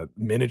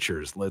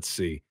 Miniatures, let's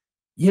see.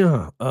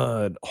 Yeah,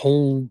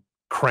 whole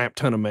crap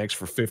ton of mechs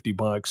for 50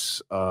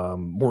 bucks.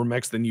 More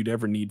mechs than you'd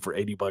ever need for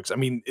 80 bucks. I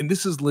mean, and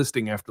this is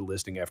listing after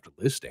listing after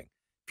listing.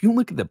 If you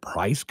look at the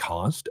price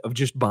cost of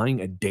just buying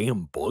a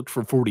damn book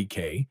for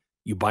 40K,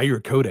 you buy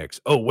your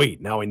codex. Oh, wait,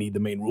 now I need the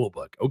main rule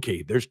book.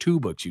 Okay, there's 2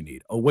 books you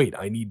need. Oh, wait,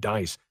 I need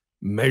dice,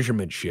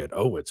 measurement shit.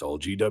 Oh, it's all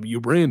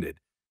GW branded.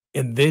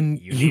 And then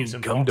You need you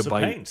some come to pots of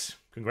buy, paint.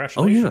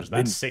 oh yeah, Congratulations, that's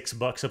then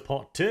 $6 a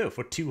pot too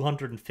for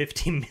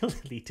 250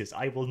 milliliters.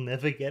 I will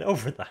never get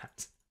over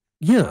that.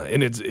 yeah,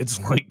 and it's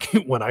like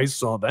when I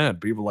saw that,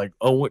 people were like,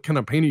 "Oh, what kind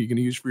of paint are you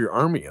gonna use for your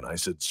army?" And I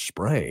said,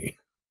 "Spray."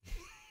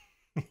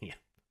 Yeah.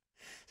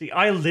 See,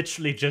 I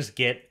literally just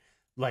get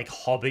like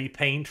hobby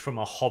paint from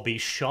a hobby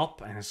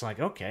shop, and it's like,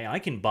 okay, I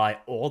can buy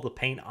all the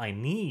paint I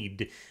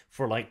need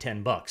for like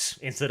 $10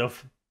 instead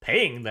of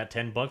paying that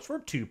 $10 for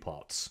two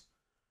pots.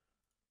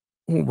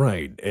 Well,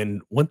 right,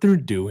 and what they're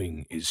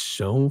doing is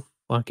so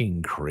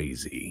fucking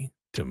crazy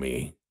to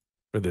me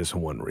for this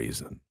one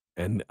reason,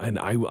 and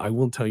I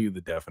will tell you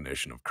the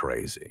definition of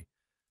crazy.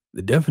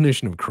 The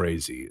definition of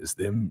crazy is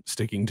them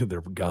sticking to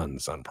their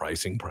guns on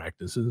pricing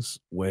practices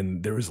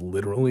when there is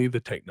literally the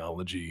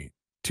technology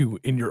to,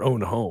 in your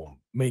own home,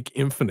 make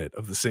infinite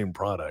of the same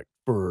product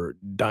for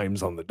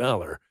dimes on the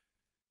dollar.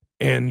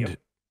 And Yep.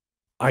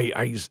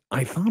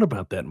 I thought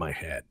about that in my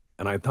head,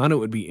 and I thought it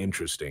would be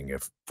interesting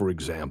if, for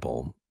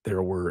example,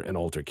 there were an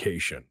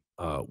altercation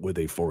with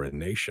a foreign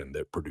nation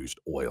that produced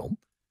oil,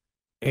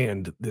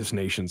 and this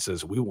nation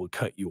says, "We will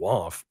cut you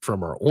off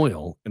from our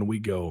oil," and we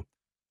go,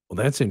 well,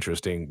 that's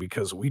interesting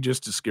because we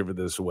just discovered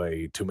this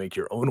way to make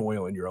your own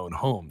oil in your own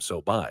home,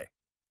 so buy.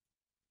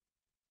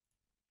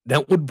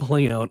 That would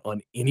play out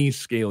on any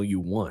scale you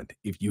want.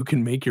 If you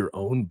can make your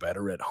own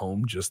better at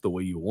home just the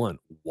way you want,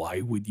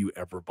 why would you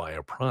ever buy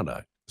a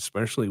product,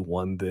 especially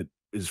one that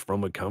is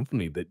from a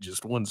company that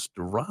just wants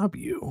to rob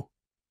you?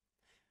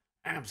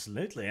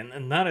 Absolutely.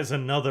 And that is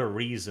another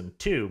reason,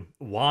 too,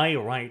 why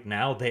right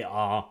now they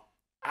are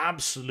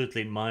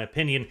absolutely, in my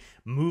opinion,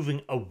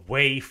 moving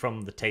away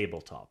from the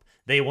tabletop.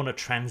 They want to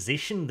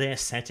transition their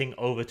setting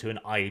over to an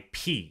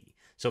IP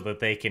so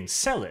that they can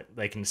sell it.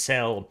 They can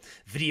sell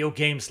video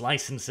games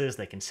licenses,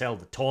 they can sell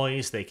the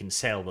toys, they can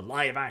sell the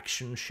live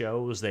action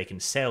shows, they can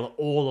sell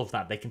all of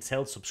that. They can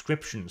sell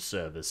subscription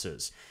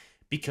services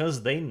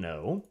because they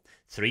know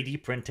 3D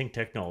printing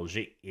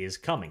technology is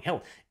coming.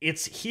 Hell,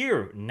 it's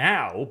here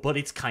now, but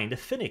it's kind of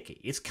finicky.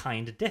 It's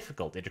kind of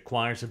difficult. It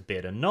requires a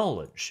bit of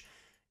knowledge.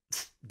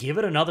 Give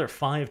it another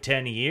 5,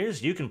 10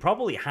 years, you can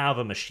probably have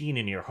a machine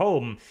in your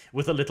home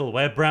with a little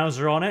web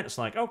browser on it. It's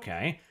like,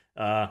 okay,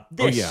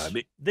 Oh, yeah.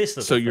 this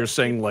So little you're thing.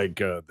 saying like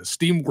the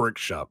Steam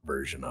Workshop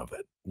version of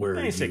it, where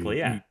Basically,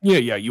 yeah. yeah,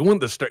 yeah, you want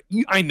the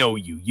I know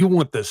you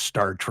want the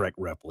Star Trek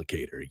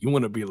replicator. You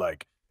want to be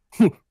like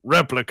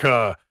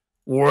replica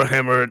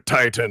Warhammer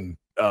Titan,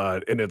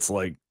 and it's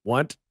like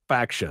what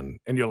faction,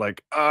 and you're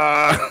like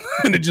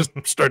and it just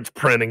starts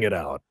printing it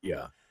out.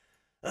 Yeah.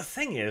 The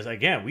thing is,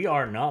 again, we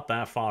are not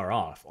that far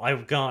off.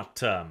 I've got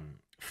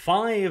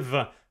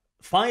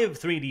five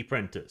 3D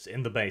printers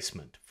in the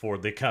basement for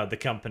the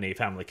company,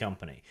 family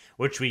company,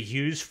 which we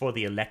use for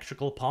the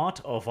electrical part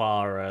of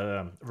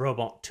our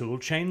robot tool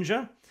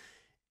changer.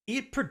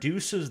 It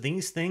produces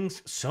these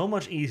things so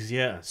much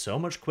easier and so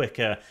much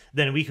quicker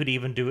than we could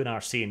even do in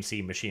our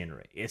CNC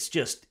machinery. It's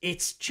just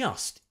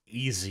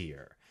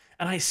easier.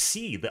 And I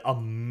see the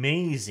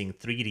amazing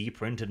 3D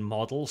printed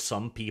models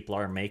some people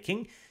are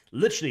making.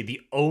 Literally,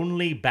 the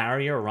only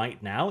barrier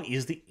right now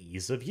is the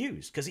ease of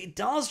use, because it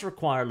does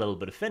require a little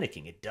bit of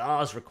finicking. It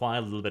does require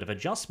a little bit of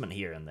adjustment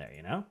here and there,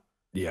 you know?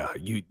 Yeah,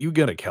 you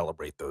got to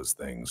calibrate those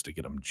things to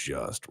get them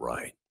just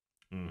right.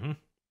 Hmm.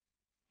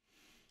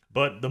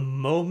 But the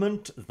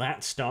moment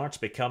that starts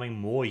becoming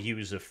more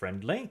user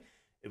friendly,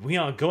 we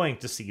are going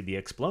to see the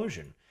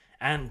explosion.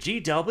 And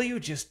GW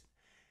just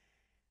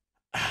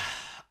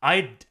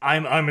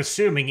I'm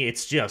assuming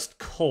it's just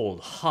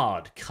cold,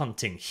 hard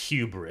cunting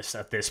hubris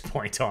at this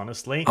point,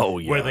 honestly, Oh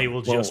where yeah. they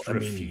will Well, just I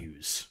mean,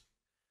 refuse.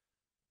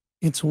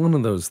 it's one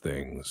of those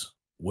things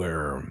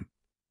where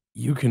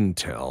you can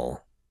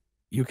tell,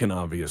 you can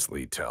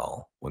obviously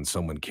tell when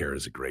someone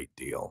cares a great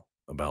deal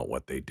about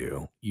what they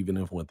do, even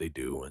if what they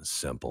do is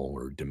simple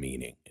or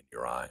demeaning in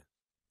your eye.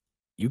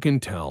 You can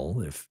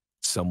tell if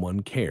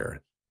someone cares.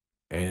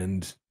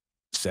 And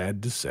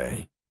sad to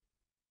say,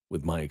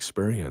 with my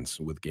experience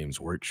with Games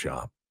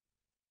Workshop,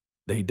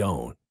 they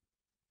don't.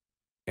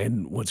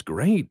 And what's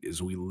great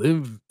is we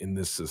live in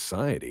this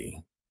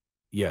society.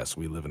 Yes,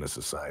 we live in a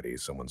society.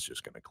 Someone's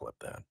just going to clip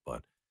that.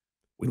 But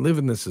we live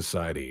in this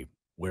society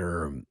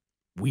where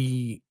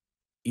we,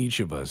 each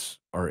of us,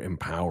 are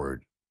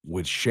empowered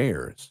with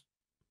shares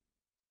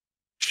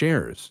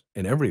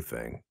in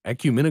everything,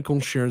 ecumenical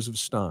shares of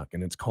stock,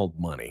 and it's called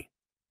money.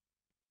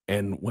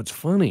 And what's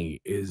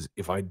funny is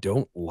if I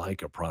don't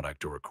like a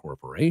product or a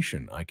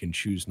corporation, I can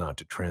choose not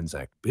to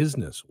transact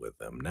business with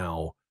them.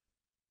 Now,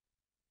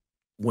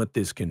 what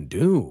this can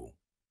do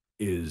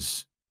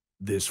is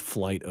this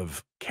flight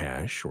of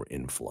cash or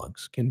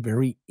influx can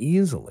very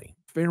easily,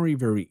 very,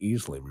 very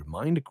easily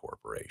remind a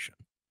corporation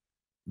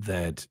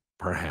that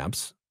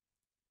perhaps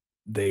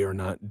they are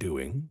not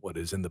doing what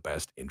is in the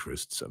best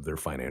interests of their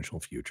financial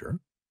future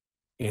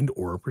and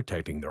or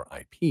protecting their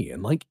IP.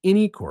 And like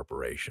any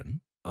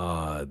corporation,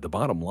 the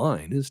bottom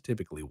line is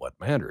typically what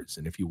matters.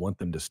 And if you want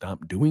them to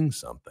stop doing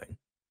something,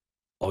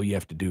 all you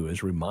have to do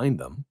is remind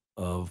them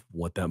of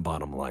what that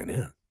bottom line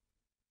is.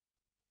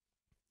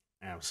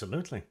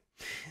 Absolutely.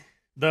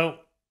 Though,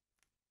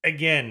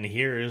 again,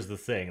 here is the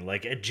thing.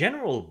 Like, a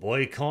general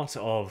boycott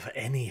of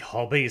any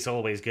hobby is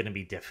always going to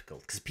be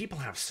difficult because people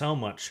have so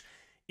much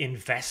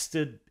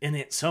invested in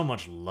it, so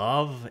much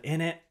love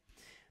in it.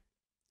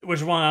 Which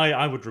is why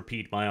I would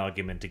repeat my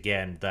argument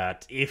again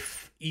that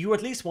if you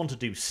at least want to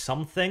do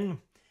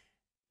something,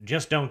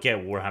 just don't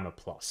get Warhammer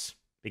Plus.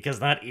 Because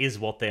that is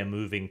what they're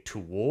moving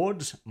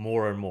towards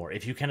more and more.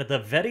 If you can at the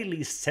very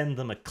least send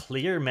them a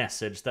clear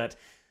message that,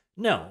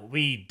 no,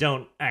 we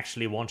don't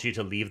actually want you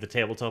to leave the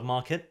tabletop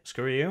market,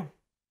 screw you.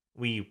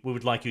 We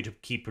would like you to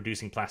keep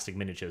producing plastic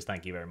miniatures,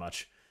 thank you very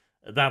much.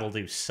 That'll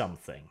do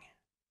something.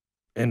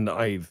 And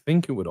I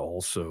think it would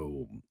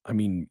also, I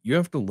mean, you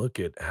have to look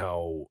at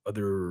how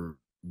other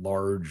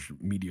large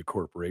media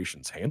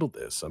corporations handle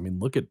this. I mean,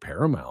 look at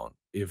Paramount.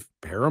 If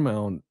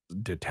Paramount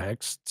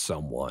detects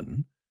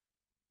someone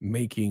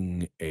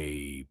making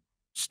a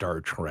Star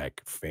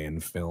Trek fan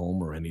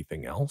film or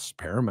anything else,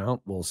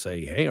 Paramount will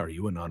say, "Hey, are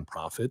you a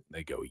nonprofit?"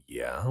 They go,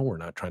 "Yeah, we're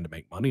not trying to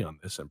make money on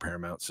this." And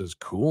Paramount says,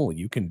 "Cool,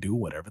 you can do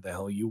whatever the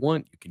hell you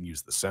want. You can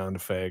use the sound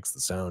effects, the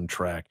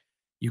soundtrack.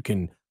 You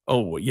can,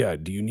 oh, yeah,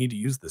 do you need to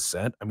use the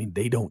set?" I mean,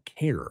 they don't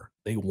care.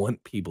 They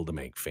want people to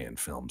make fan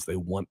films. They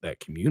want that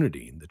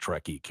community, the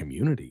Trekkie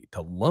community,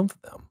 to love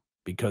them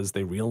because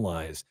they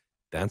realize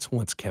that's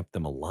what's kept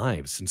them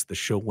alive since the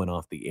show went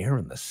off the air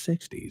in the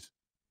 60s.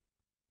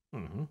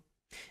 Hmm.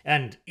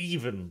 And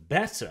even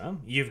better,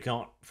 you've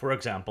got, for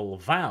example,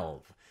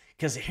 Valve.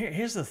 Because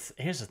here's the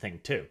thing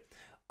too.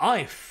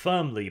 I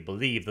firmly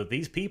believe that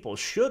these people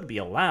should be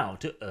allowed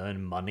to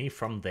earn money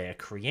from their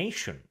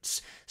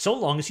creations, so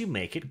long as you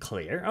make it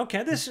clear.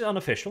 Okay, this is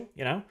unofficial,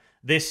 you know.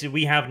 This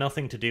we have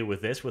nothing to do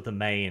with this with the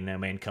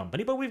main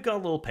company, but we've got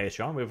a little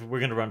Patreon. We're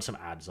going to run some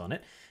ads on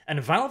it,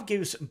 and Valve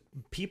gives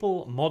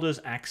people modders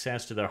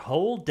access to their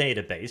whole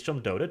database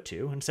from Dota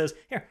 2 and says,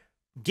 "Here,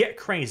 get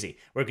crazy.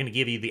 We're going to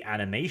give you the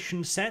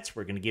animation sets.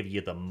 We're going to give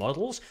you the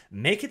models.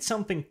 Make it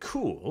something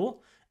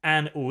cool,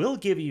 and we'll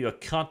give you a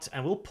cut,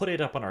 and we'll put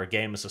it up on our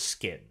game as a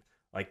skin."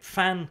 Like,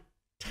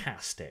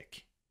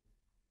 fantastic.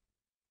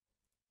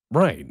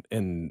 Right,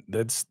 and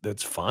that's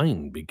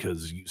fine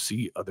because you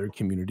see other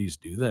communities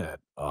do that.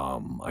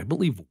 I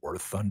believe War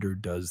Thunder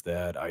does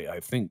that. I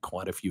think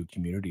quite a few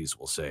communities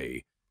will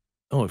say,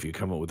 "Oh, if you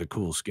come up with a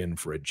cool skin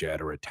for a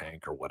jet or a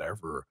tank or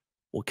whatever,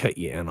 we'll cut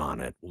you in on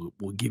it.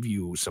 We'll give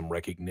you some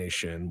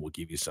recognition. We'll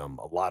give you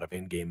a lot of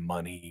in-game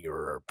money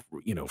or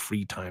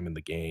free time in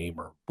the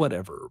game or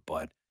whatever."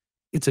 But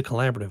it's a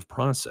collaborative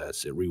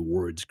process. It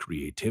rewards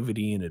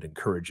creativity and it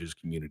encourages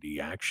community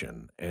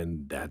action,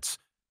 and that's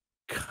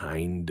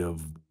kind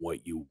of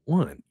what you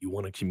want. You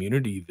want a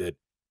community that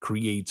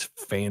creates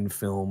fan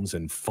films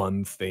and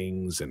fun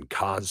things and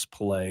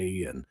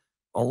cosplay and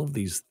all of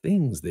these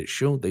things that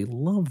show they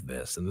love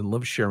this and they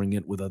love sharing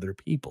it with other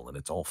people and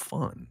it's all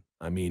fun.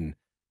 I mean,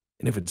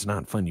 and if it's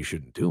not fun, you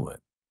shouldn't do it.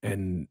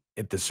 And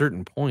at the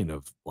certain point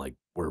of like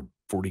where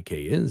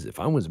 40K is, if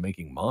I was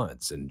making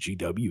mods and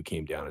GW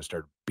came down and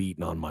started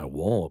beating on my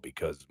wall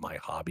because my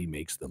hobby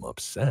makes them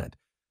upset,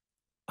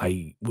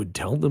 I would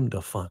tell them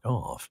to fuck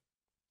off.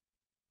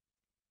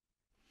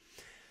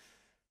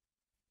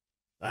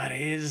 That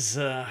is,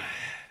 uh,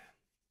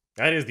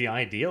 that is the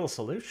ideal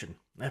solution.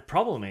 The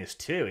problem is,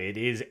 too,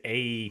 it's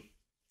a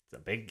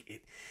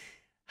big.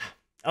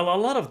 A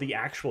lot of the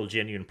actual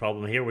genuine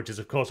problem here, which is,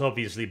 of course,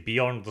 obviously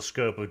beyond the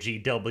scope of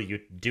GW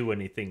to do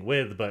anything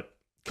with, but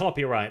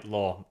copyright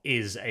law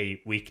is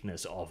a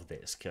weakness of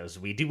this, because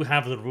we do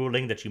have the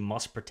ruling that you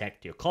must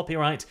protect your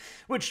copyright,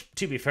 which,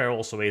 to be fair,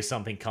 also is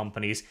something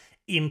companies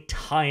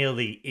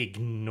entirely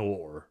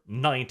ignore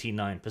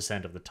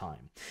 99% of the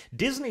time.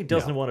 Disney Yeah.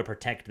 doesn't want to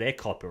protect their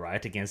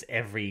copyright against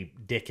every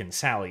Dick and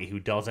Sally who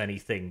does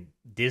anything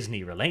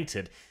Disney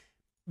related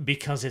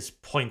because it's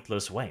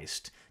pointless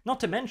waste.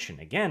 Not to mention,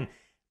 again,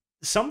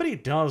 somebody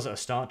does a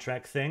Star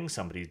Trek thing,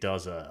 somebody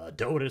does a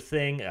Dota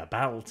thing, a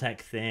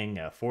Battletech thing,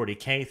 a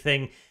 40K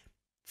thing,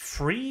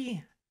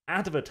 free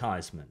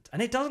advertisement,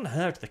 and it doesn't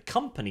hurt the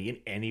company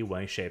in any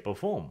way, shape, or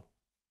form.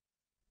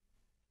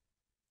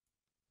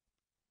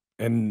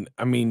 And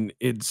I mean,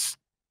 it's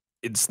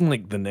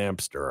like the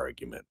Napster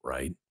argument,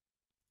 right?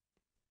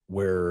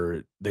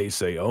 Where they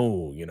say,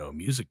 "Oh,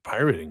 music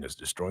pirating is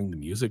destroying the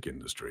music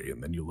industry."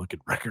 And then you look at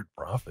record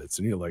profits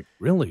and you're like,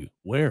 "Really?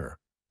 Where?"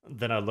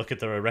 Then I look at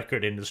the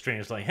record industry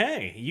and it's like,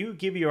 hey, you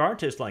give your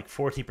artist like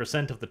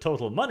 40% of the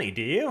total money,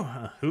 do you?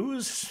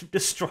 Who's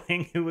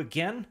destroying who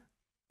again?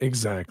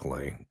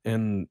 Exactly.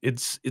 And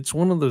it's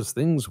one of those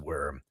things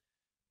where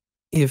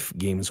if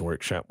Games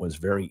Workshop was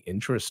very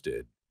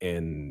interested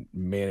in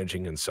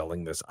managing and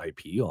selling this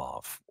IP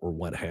off or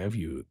what have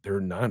you, they're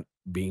not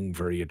being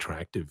very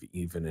attractive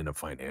even in a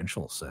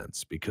financial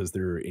sense because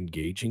they're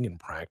engaging in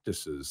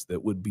practices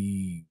that would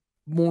be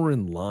more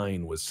in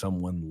line with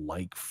someone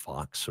like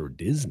Fox or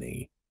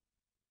Disney.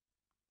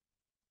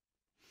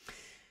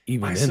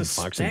 Even I then,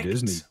 Fox and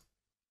Disney, suspect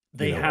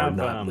they are have,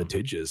 not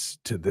litigious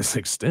to this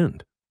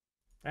extent.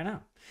 I know.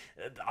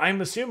 I'm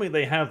assuming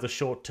they have the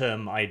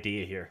short-term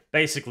idea here.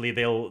 Basically,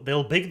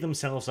 they'll big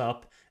themselves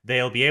up,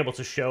 They'll be able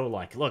to show,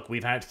 like, look,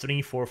 we've had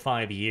 3, 4,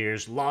 5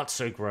 years, lots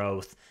of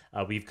growth.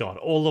 We've got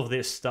all of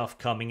this stuff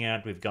coming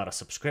out. We've got a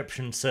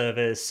subscription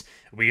service.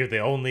 We're the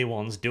only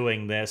ones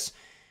doing this.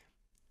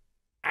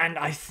 And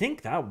I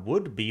think that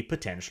would be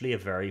potentially a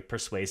very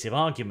persuasive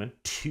argument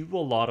to a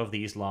lot of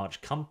these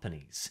large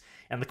companies.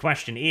 And the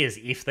question is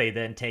if they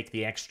then take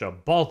the extra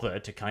bother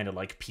to kind of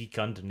like peek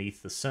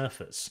underneath the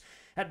surface.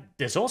 And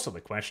there's also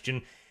the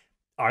question,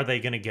 are they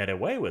going to get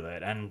away with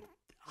it? And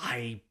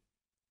I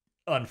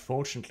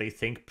unfortunately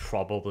think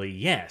probably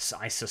yes.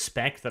 I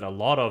suspect that a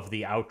lot of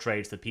the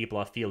outrage that people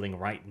are feeling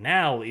right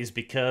now is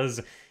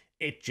because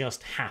it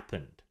just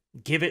happened.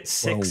 Give it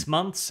Well, 6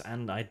 months,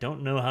 and I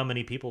don't know how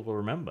many people will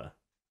remember.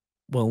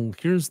 well,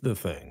 here's the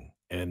thing,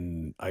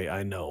 and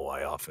I know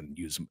I often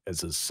use 'em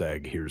as a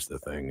seg. Here's the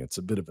thing. It's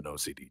a bit of an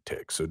OCD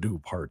tick, so do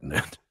pardon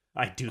it.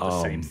 I do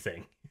the same Um,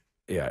 thing.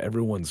 yeah,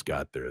 everyone's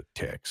got their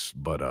ticks,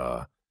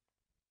 but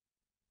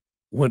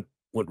what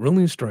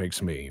really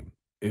strikes me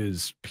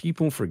is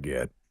people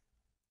forget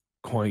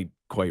quite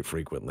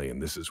frequently, and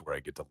this is where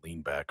I get to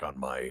lean back on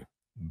my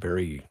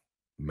very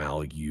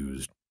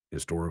malused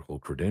historical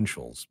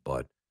credentials.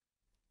 But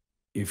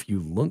if you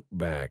look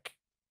back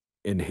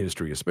in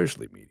history,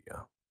 especially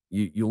media,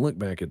 you look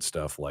back at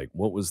stuff like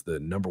what was the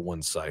number one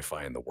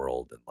sci-fi in the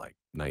world in like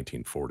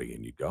 1940,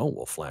 and you go, oh,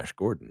 well, Flash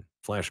Gordon.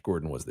 Flash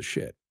Gordon was the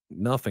shit.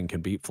 Nothing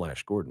can beat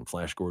Flash Gordon.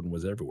 Flash Gordon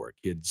was everywhere.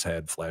 Kids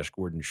had Flash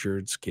Gordon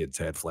shirts, kids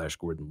had Flash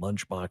Gordon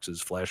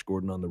lunchboxes, Flash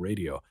Gordon on the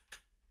radio.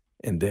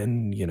 And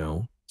then,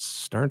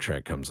 Star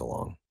Trek comes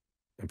along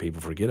and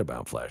people forget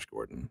about Flash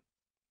Gordon.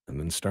 And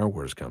then Star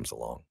Wars comes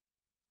along.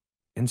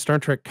 And Star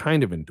Trek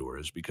kind of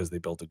endures because they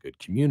built a good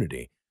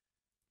community.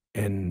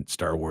 And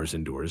Star Wars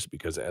endures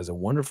because it has a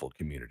wonderful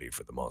community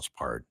for the most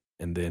part.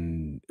 And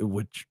then,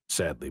 which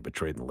sadly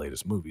betrayed in the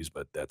latest movies,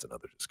 but that's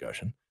another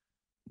discussion.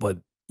 But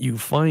you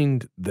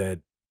find that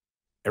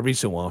every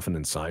so often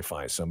in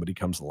sci-fi, somebody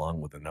comes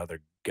along with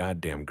another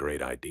goddamn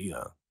great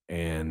idea,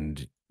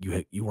 and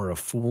you are a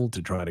fool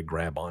to try to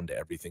grab onto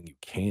everything you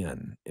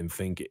can and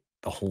think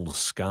the whole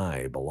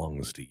sky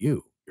belongs to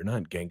you. You're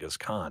not Genghis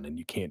Khan, and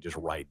you can't just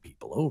ride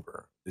people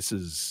over. This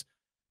is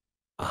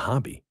a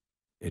hobby.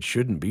 It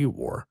shouldn't be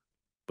war,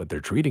 but they're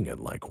treating it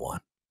like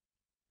one.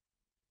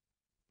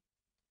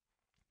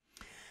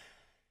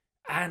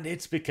 And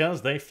it's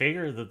because they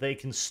figure that they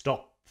can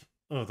stop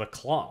the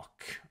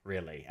clock,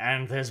 really.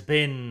 And there's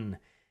been.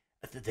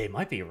 They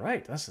might be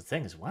right. That's the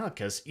thing as well,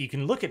 because you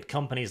can look at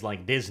companies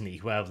like Disney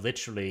who have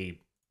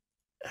literally,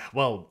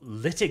 well,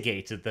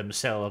 litigated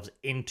themselves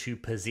into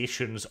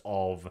positions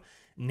of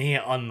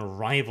near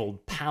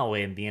unrivaled power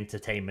in the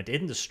entertainment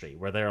industry,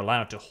 where they're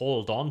allowed to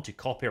hold on to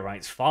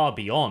copyrights far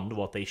beyond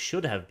what they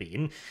should have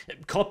been.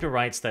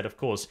 Copyrights that, of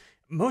course,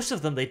 most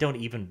of them they don't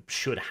even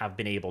should have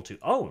been able to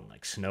own,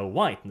 like Snow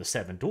White and the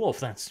Seven Dwarfs.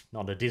 That's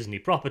not a Disney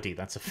property,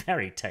 that's a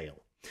fairy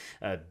tale.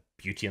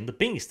 Beauty and the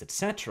Beast,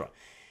 etc.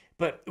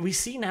 But we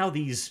see now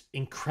these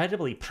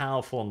incredibly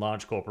powerful and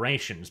large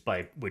corporations,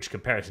 by which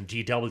comparison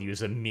GW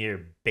is a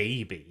mere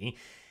baby,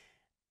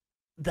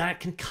 that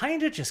can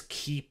kind of just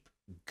keep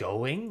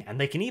going, and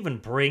they can even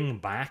bring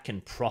back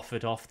and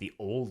profit off the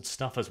old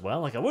stuff as well.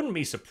 Like, I wouldn't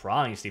be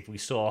surprised if we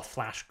saw a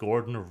Flash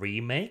Gordon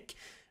remake,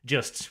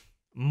 just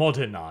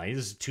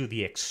modernized to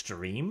the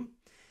extreme.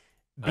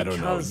 I don't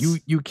know.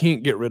 Because, You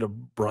can't get rid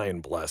of Brian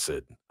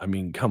Blessed. I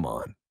mean, come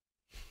on.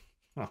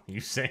 well,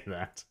 you say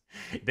that.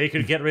 They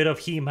could get rid of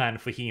He-Man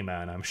for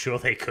He-Man. I'm sure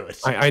they could.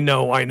 I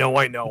know.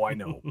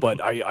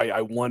 But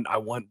I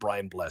want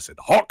Brian Blessed.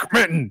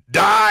 Hawkman,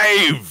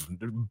 dive!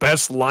 The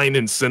best line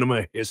in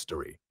cinema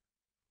history.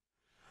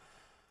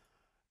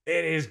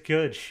 It is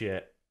good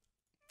shit.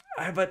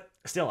 But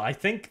still, I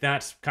think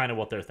that's kind of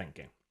what they're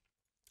thinking.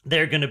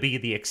 They're going to be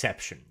the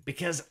exception,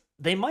 because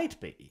they might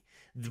be.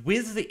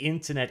 With the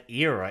internet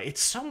era,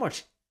 it's so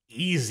much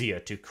easier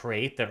to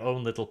create their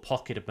own little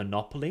pocket of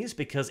monopolies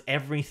because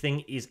everything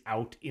is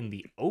out in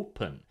the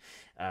open.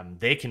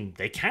 They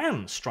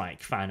can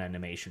strike fan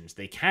animations.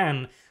 They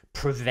can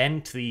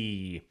prevent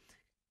the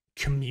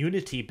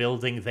community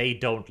building they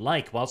don't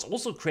like, whilst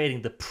also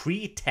creating the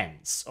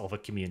pretense of a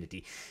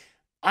community.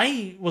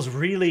 I was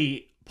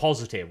really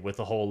positive with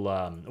the whole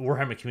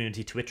Warhammer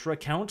community Twitter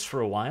account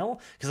for a while,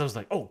 because I was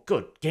like, oh,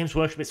 good, Games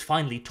Workshop is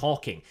finally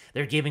talking.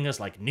 They're giving us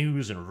like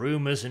news and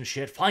rumors and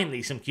shit,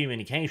 finally some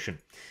communication.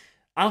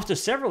 After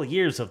several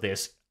years of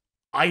this,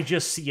 I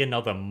just see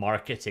another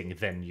marketing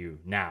venue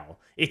now.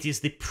 It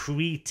is the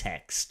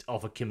pretext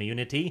of a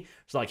community.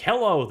 It's like,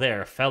 hello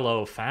there,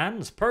 fellow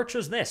fans,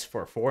 purchase this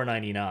for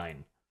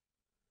 $4.99.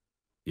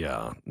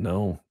 Yeah,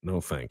 no,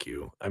 thank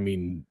you. I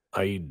mean,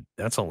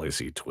 that's all I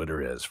see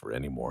Twitter as for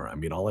anymore. I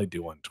mean, all I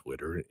do on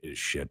Twitter is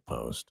shit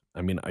post.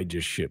 I mean, I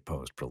just shit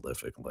post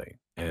prolifically.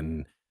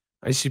 And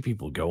I see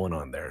people going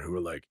on there who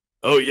are like,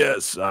 "Oh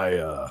yes,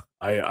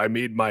 I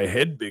made my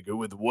head bigger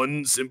with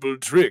one simple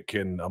trick."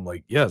 And I'm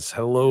like, "Yes,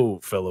 hello,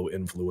 fellow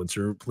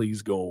influencer,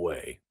 please go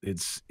away."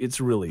 It's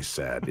really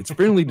sad. It's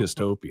fairly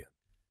dystopian.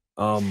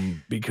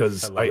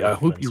 Because Fellow I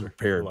hope you're influencer. I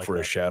prepared like for a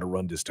that.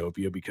 Shadowrun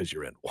dystopia because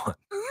you're in one.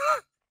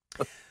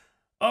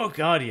 Oh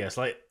god, yes.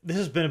 Like this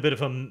has been a bit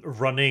of a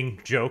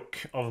running joke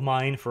of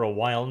mine for a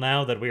while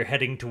now that we're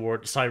heading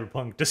toward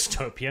cyberpunk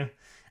dystopia.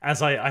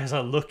 As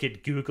I look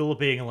at Google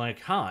being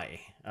like,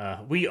 "Hi,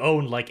 we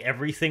own like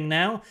everything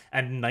now,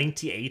 and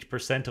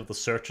 98% of the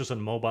searches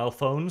on mobile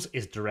phones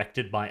is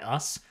directed by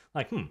us."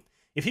 Like,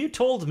 if you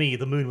told me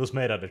the moon was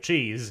made out of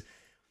cheese,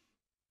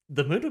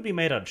 the moon would be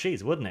made out of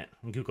cheese, wouldn't it?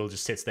 And Google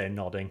just sits there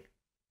nodding.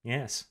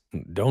 Yes.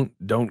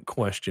 Don't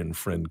question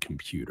friend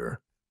computer.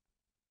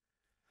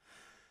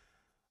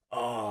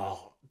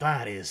 Oh,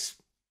 that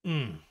is.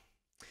 Mm.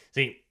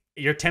 See,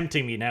 you're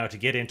tempting me now to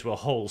get into a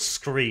whole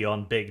scree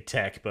on big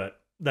tech,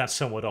 but that's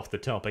somewhat off the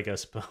topic, I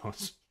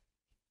suppose.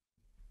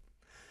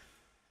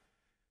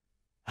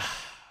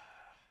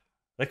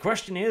 The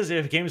question is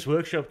if Games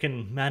Workshop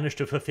can manage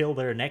to fulfill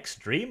their next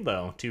dream,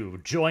 though, to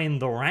join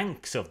the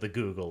ranks of the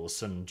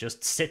Googles and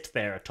just sit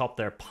there atop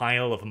their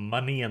pile of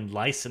money and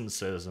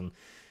licenses and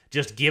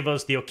just give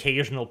us the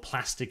occasional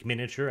plastic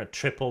miniature at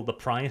triple the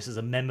price as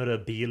a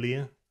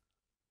memorabilia.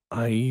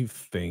 I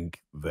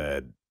think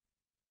that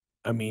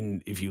I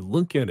mean, if you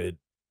look at it,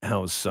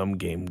 how some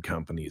game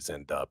companies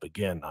end up,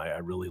 again, I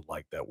really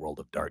like that World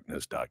of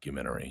Darkness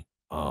documentary.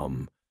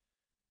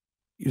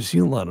 You see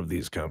a lot of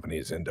these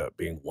companies end up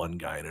being one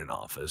guy in an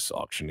office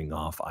auctioning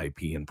off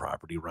IP and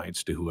property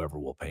rights to whoever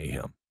will pay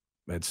him.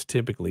 That's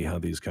typically how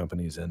these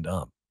companies end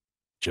up.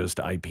 Just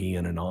IP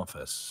in an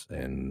office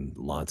and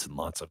lots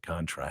of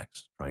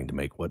contracts, trying to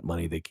make what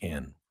money they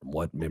can from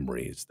what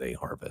memories they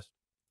harvest.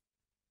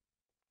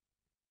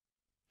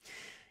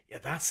 Yeah,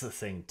 that's the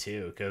thing,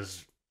 too,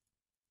 because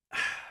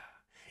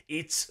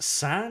it's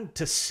sad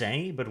to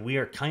say, but we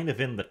are kind of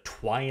in the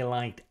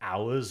twilight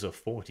hours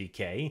of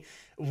 40k.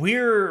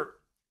 We're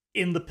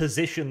in the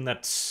position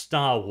that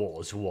Star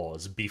Wars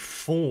was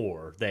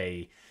before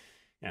they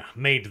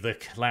made the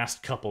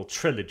last couple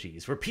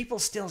trilogies, where people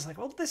still like,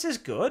 well, this is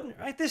good,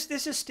 right?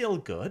 This is still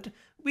good.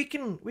 We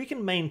can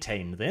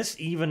maintain this,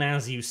 even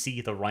as you see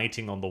the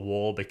writing on the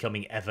wall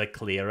becoming ever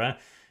clearer,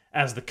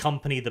 as the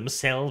company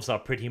themselves are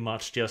pretty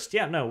much just,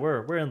 yeah, no,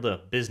 we're in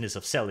the business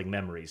of selling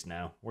memories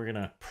now. We're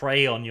gonna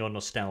prey on your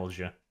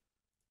nostalgia.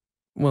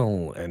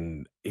 Well,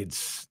 and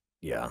it's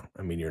yeah,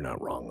 I mean you're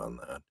not wrong on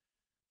that.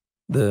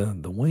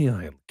 The way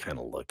I kind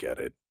of look at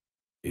it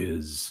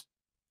is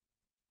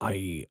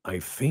I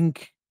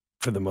think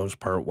for the most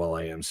part, while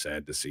I am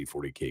sad to see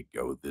 40K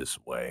go this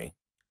way,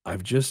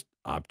 I've just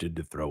opted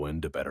to throw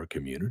into better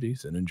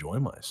communities and enjoy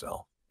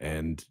myself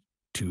and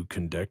to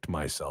conduct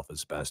myself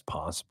as best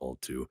possible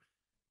to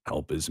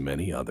help as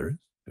many others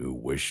who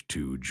wish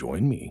to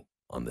join me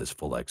on this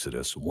full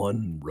exodus.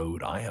 One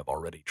road I have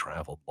already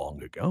traveled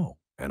long ago,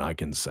 and I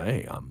can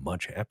say I'm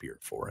much happier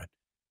for it.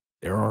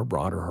 There are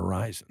broader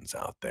horizons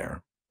out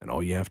there, and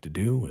all you have to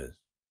do is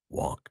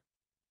walk.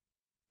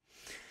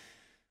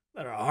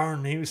 There are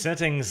new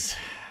settings,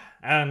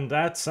 and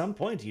at some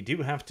point you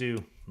do have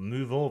to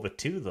move over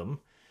to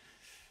them.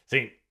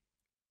 See,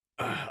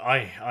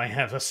 I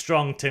have a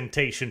strong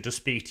temptation to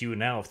speak to you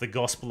now of the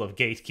gospel of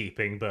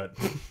gatekeeping, but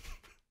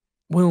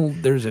Well,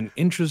 there's an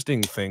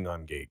interesting thing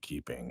on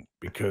gatekeeping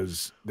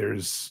because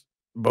there's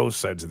both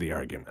sides of the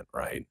argument,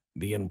 right?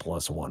 The N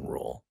plus one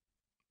rule.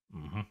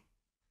 Mhm.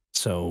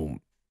 So,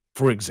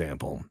 for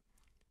example,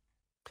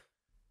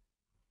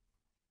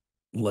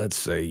 let's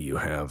say you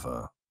have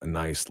a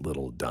nice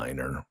little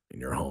diner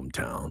in your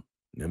hometown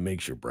and it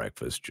makes your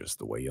breakfast just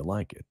the way you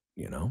like it,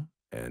 you know?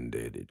 And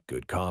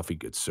good coffee,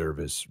 good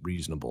service,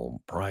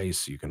 reasonable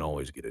price. You can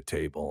always get a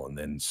table. And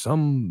then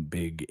some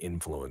big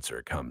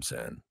influencer comes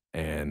in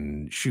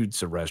and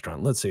shoots a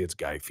restaurant. Let's say it's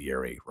Guy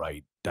Fieri,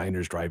 right?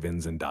 Diners,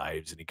 drive-ins, and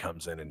dives. And he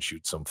comes in and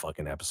shoots some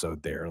fucking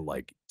episode there,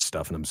 like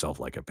stuffing himself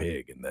like a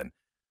pig. And then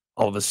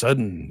all of a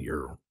sudden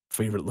your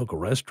favorite local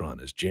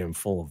restaurant is jammed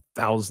full of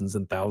thousands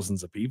and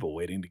thousands of people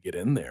waiting to get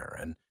in there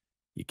and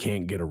you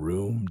can't get a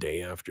room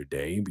day after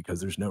day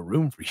because there's no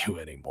room for you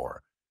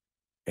anymore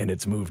and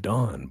it's moved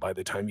on. By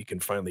the time you can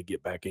finally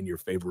get back in your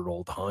favorite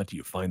old haunt,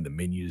 you find the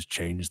menus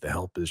changed, the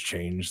help has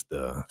changed,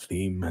 the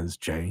theme has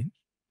changed,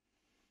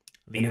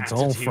 The and it's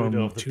all attitude from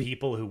of the two.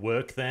 people who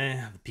work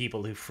there, the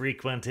people who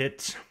frequent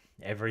it,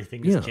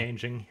 everything is Yeah,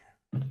 changing.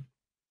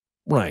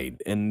 right,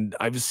 and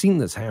I've seen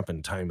this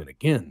happen time and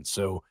again,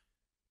 so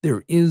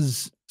there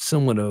is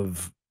somewhat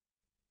of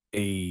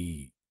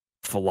a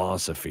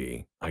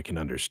philosophy I can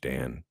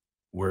understand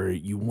where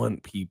you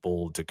want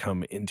people to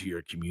come into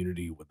your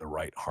community with the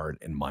right heart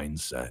and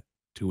mindset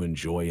to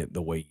enjoy it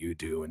the way you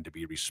do and to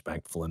be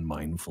respectful and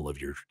mindful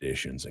of your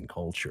traditions and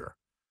culture,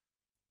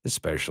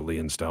 especially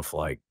in stuff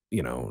like,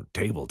 you know,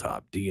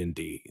 tabletop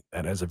D&D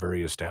that has a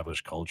very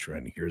established culture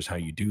and here's how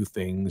you do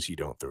things. You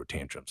don't throw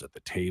tantrums at the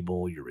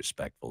table. You're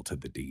respectful to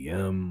the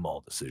DM.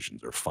 All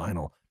decisions are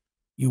final.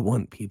 You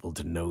want people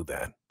to know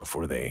that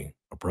before they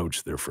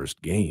approach their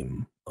first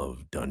game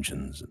of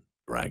Dungeons and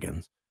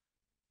Dragons.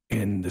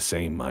 And the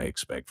same I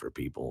expect for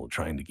people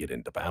trying to get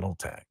into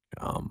Battletech.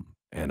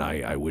 And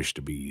I wish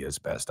to be, as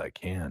best I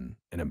can,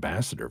 an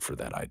ambassador for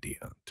that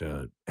idea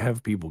to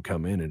have people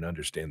come in and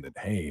understand that,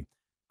 hey,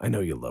 I know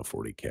you love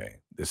 40K.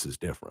 This is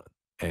different.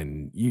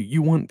 And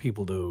you want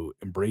people to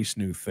embrace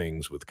new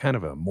things with kind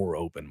of a more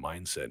open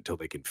mindset until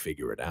they can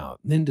figure it out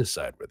and then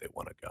decide where they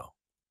wanna go.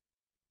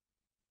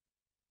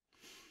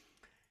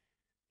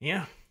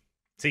 Yeah.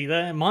 See,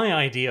 my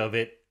idea of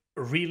it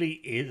really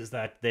is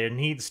that there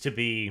needs to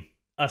be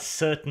a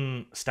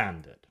certain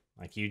standard.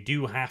 Like you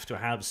do have to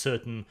have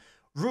certain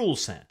rule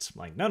sets.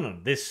 Like no,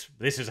 this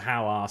is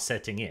how our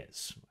setting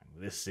is.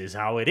 This is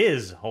how it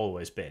is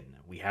always been.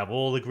 We have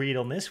all agreed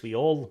on this. We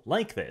all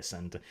like this,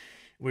 and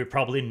we're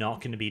probably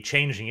not going to be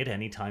changing it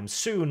anytime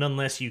soon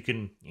unless you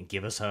can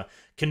give us a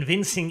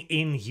convincing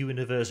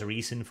in-universe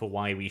reason for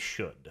why we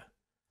should.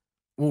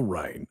 Well,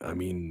 right. I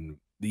mean,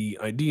 the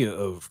idea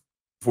of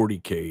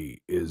 40K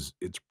is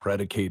it's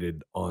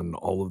predicated on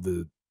all of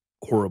the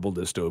horrible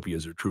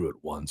dystopias are true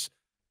at once,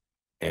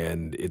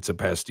 and it's a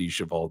pastiche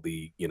of all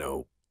the,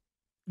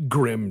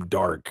 grim,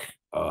 dark,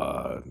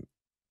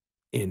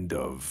 end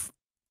of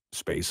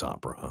space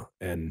opera,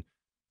 and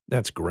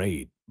that's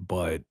great,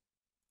 but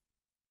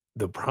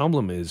the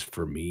problem is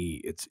for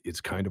me,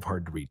 it's kind of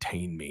hard to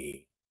retain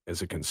me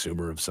as a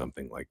consumer of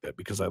something like that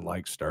because I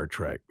like Star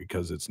Trek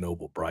because it's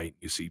noble, bright,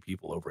 you see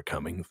people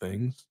overcoming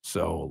things,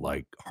 so,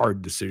 like,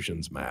 hard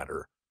decisions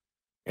matter,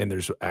 and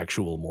there's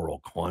actual moral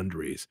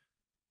quandaries.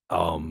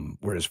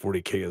 Whereas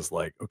 40K is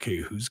like, okay,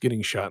 who's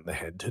getting shot in the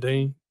head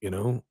today?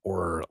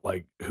 Or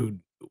like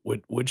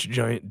which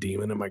giant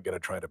demon am I gonna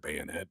try to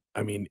bayonet?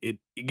 I mean, it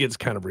gets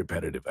kind of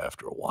repetitive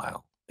after a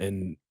while,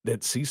 and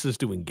that ceases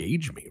to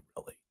engage me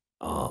really.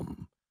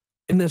 Um,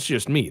 and that's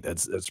just me.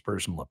 That's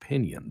personal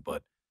opinion.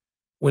 But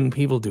when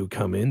people do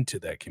come into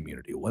that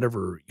community,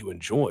 whatever you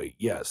enjoy,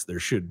 yes, there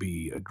should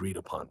be agreed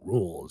upon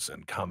rules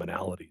and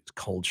commonalities,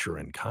 culture,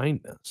 and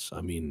kindness.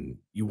 I mean,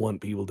 you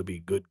want people to be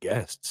good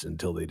guests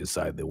until they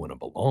decide they want to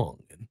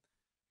belong. And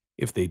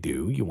if they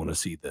do, you want to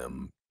see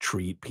them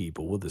treat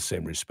people with the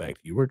same respect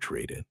you were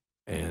treated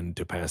and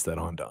to pass that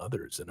on to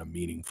others in a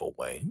meaningful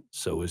way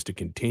so as to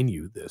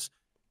continue this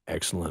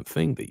excellent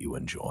thing that you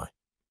enjoy.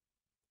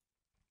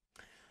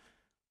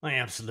 I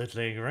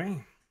absolutely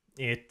agree.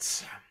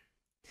 It's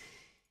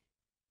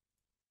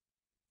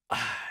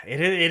it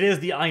is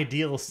the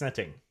ideal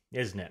setting,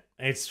 isn't it?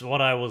 It's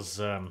what I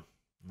was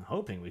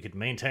hoping we could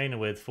maintain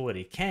with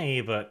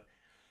 40K, but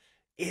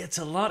it's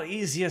a lot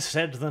easier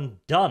said than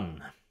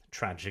done,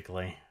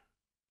 tragically.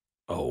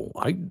 Oh,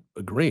 I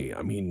agree.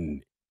 I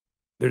mean,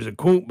 there's a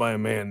quote by a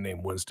man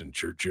named Winston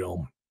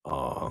Churchill.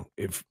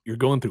 If you're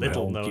going through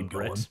Little hell, known keep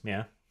going. Brit,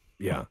 yeah.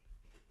 Yeah.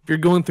 If you're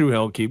going through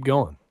hell, keep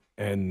going.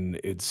 And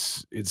it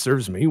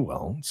serves me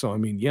well. So I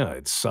mean, yeah,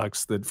 it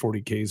sucks that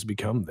 40K's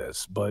become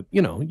this, but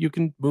you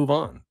can move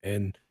on.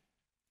 And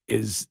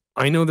is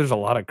I know there's a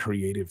lot of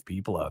creative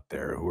people out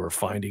there who are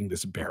finding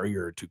this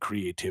barrier to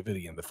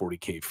creativity in the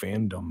 40K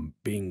fandom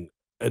being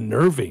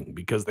unnerving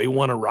because they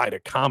want to write a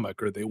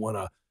comic or they want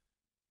to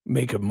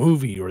make a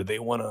movie or they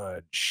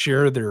wanna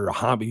share their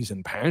hobbies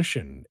and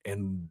passion,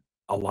 and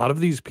a lot of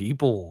these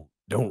people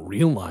don't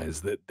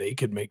realize that they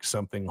could make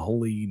something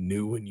wholly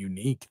new and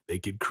unique. They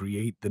could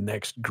create the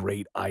next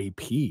great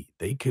IP.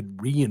 They could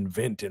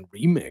reinvent and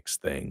remix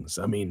things.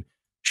 I mean,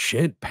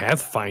 shit,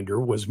 Pathfinder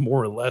was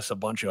more or less a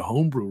bunch of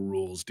homebrew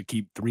rules to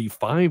keep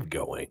 3.5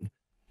 going,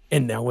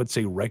 and now it's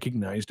a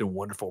recognized and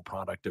wonderful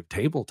product of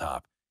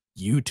tabletop.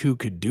 You too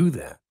could do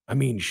that. I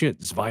mean, shit,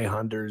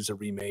 Zweihander's a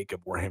remake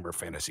of Warhammer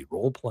Fantasy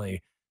Roleplay.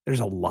 There's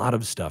a lot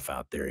of stuff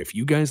out there. If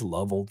you guys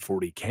love old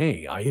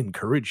 40K, I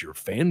encourage your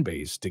fan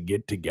base to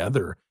get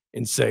together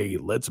and say,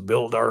 let's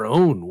build our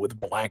own with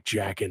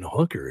blackjack and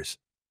hookers.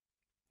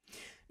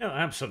 No,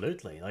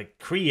 absolutely. Like,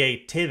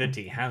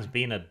 creativity has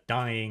been a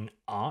dying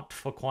art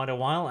for quite a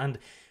while, and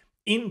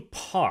in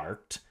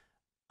part,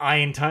 I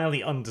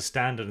entirely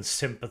understand and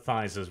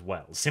sympathize as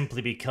well,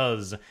 simply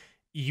because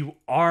you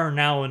are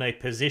now in a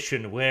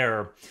position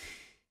where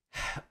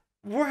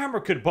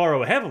Warhammer could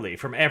borrow heavily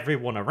from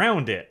everyone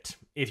around it.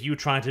 If you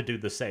try to do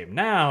the same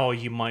now,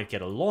 you might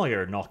get a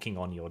lawyer knocking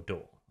on your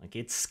door. Like,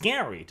 it's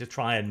scary to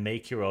try and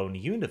make your own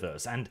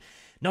universe, and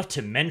not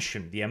to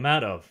mention the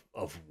amount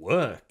of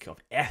work, of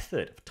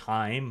effort, of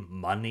time,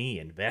 money,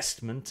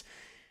 investment.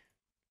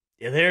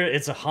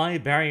 It's a high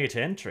barrier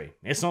to entry.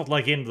 It's not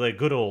like in the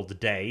good old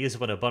days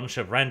when a bunch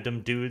of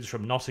random dudes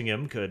from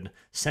Nottingham could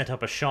set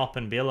up a shop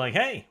and be like,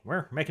 hey,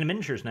 we're making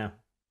miniatures now.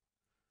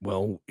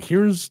 Well,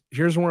 here's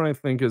where I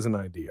think is an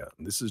idea.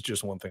 This is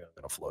just one thing I'm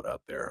gonna float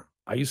out there.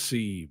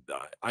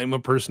 I'm a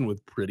person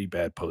with pretty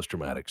bad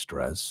post-traumatic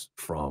stress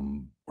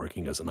from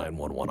working as a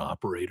 911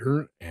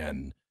 operator,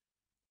 and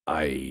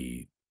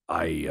I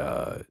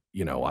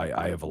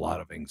I have a lot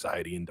of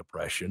anxiety and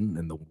depression,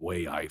 and the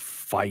way I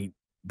fight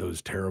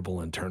those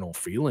terrible internal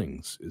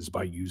feelings is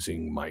by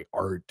using my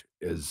art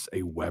as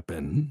a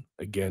weapon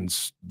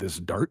against this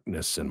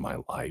darkness in my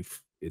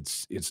life.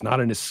 It's not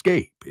an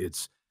escape.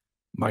 It's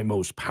my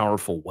most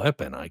powerful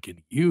weapon I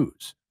can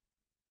use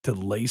to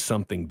lay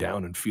something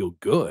down and feel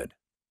good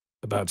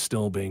about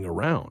still being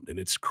around, and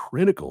it's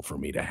critical for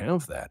me to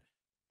have that.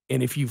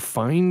 And if you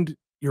find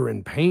you're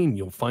in pain,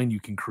 you'll find you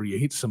can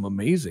create some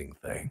amazing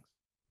things.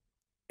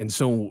 And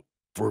so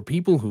For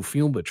people who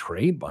feel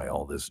betrayed by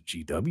all this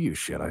GW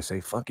shit, I say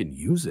fucking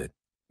use it.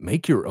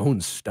 Make your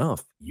own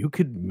stuff. You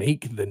could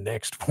make the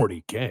next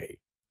 40K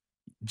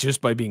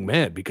just by being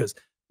mad because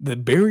the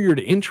barrier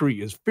to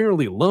entry is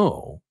fairly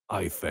low,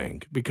 I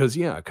think. Because,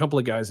 yeah, a couple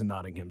of guys in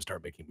Nottingham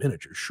start making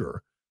miniatures,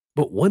 sure.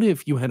 But what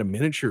if you had a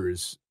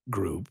miniatures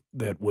group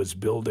that was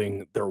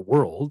building their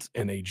world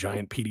in a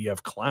giant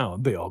PDF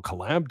cloud they all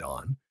collabed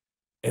on?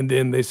 And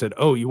then they said,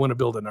 "Oh, you wanna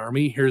build an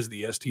army? Here's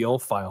the STL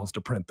files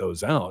to print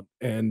those out,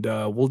 and,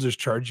 we'll just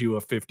charge you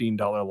a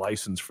 $15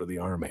 license for the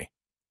army."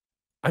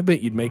 I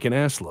bet you'd Mhm. make an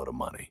assload of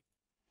money.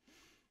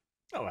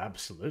 Oh,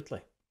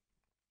 absolutely.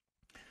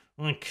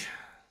 Like,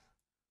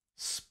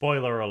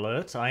 spoiler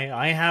alert,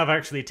 I have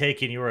actually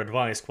taken your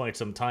advice quite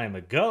some time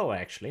ago,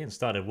 actually, and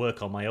started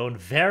work on my own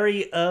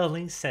very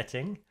early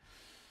setting.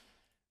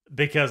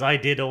 Because I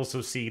did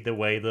also see the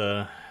way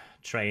the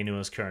train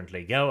was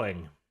currently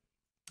going.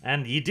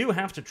 And you do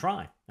have to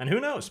try. And who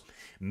knows?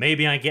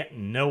 Maybe I get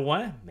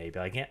nowhere, maybe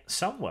I get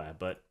somewhere,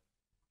 but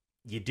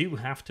you do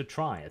have to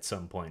try at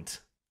some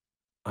point.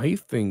 I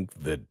think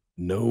that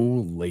no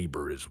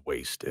labor is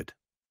wasted,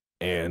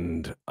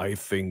 and I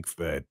think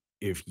that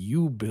if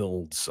you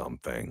build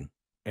something,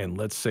 and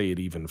let's say it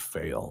even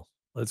fails,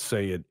 let's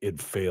say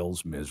it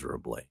fails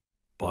miserably,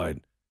 but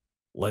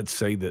let's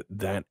say that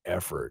that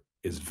effort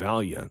is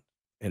valiant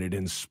and it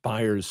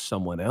inspires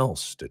someone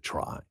else to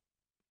try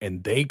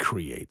and they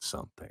create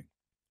something.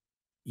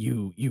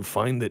 You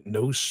find that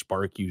no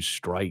spark you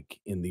strike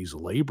in these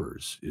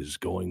labors is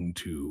going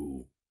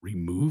to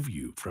remove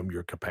you from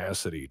your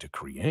capacity to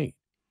create,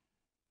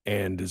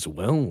 and as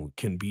well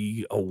can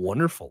be a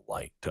wonderful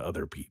light to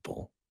other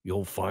people.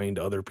 You'll find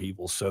other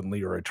people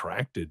suddenly are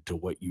attracted to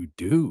what you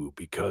do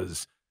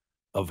because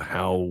of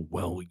how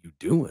well you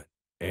do it.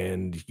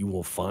 And you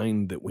will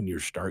find that when you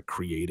start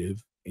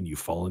creative and you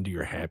fall into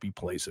your happy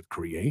place of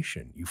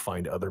creation, you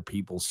find other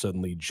people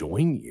suddenly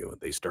join you.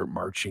 They start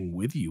marching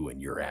with you in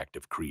your act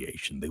of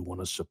creation. They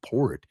want to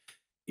support,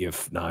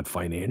 if not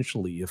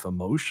financially, if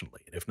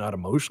emotionally. And if not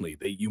emotionally,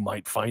 you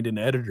might find an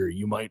editor,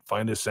 you might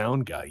find a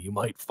sound guy, you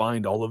might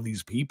find all of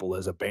these people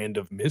as a band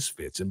of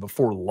misfits. And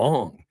before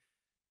long,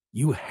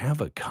 you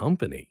have a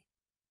company.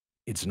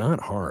 It's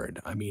not hard.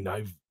 I mean,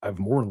 I've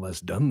more or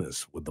less done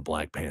this with the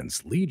Black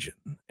Pants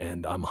Legion,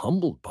 and I'm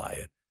humbled by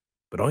it.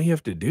 But all you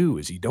have to do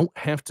is you don't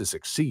have to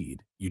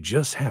succeed. You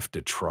just have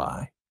to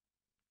try.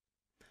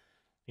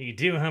 You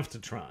do have to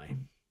try.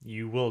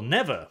 You will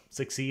never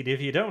succeed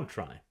if you don't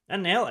try.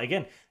 And now,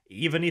 again,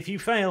 even if you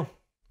fail,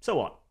 so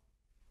what?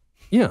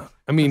 Yeah.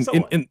 I mean, So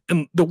in what?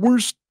 in the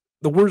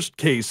worst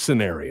case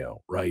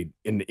scenario, right,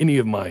 in any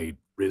of my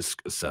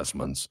risk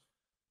assessments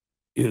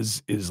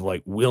is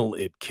like, will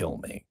it kill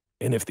me?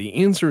 And if the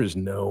answer is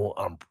no,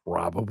 I'm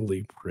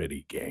probably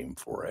pretty game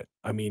for it.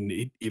 I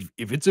mean, if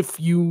it's a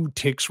few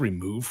ticks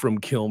removed from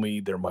kill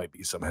me, there might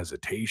be some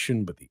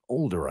hesitation, but the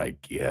older I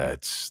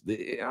get,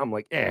 I'm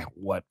like,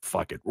 what?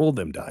 Fuck it. Roll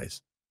them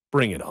dice.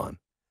 Bring it on.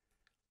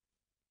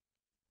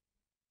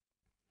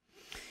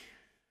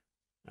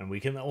 And we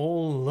can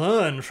all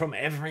learn from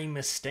every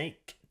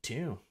mistake,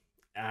 too.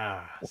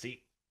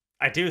 See,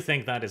 I do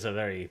think that is a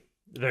very,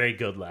 very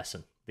good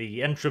lesson.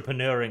 The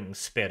entrepreneuring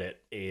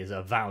spirit is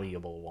a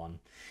valuable one,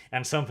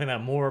 and something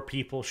that more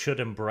people should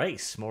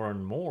embrace more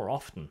and more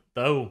often.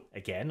 Though,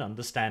 again,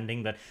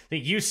 understanding that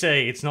you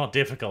say it's not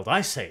difficult,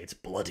 I say it's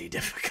bloody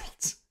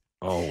difficult.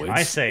 Oh, I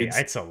it's say it's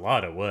it's a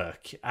lot of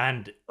work,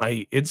 and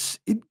it it's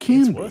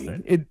can worth be.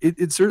 it.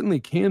 It certainly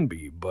can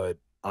be, but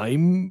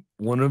I'm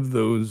one of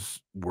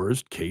those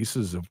worst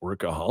cases of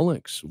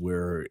workaholics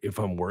where if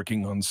I'm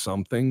working on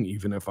something,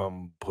 even if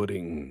I'm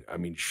putting I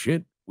mean,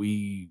 shit,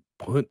 we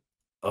put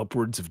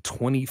upwards of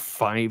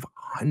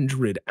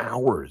 2,500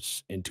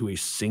 hours into a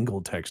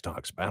single Text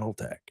Talks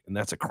Battletech, and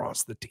that's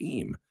across the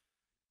team.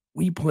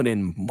 We put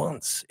in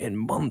months and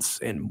months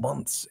and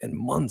months and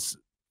months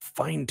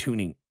fine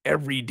tuning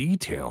every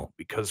detail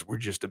because we're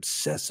just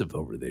obsessive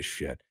over this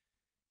shit.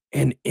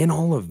 And in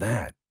all of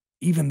that,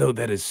 even though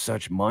that is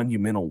such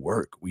monumental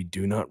work, we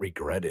do not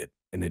regret it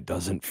and it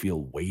doesn't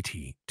feel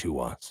weighty to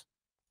us.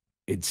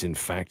 It's in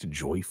fact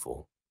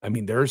joyful. I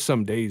mean, there are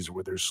some days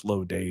where there's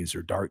slow days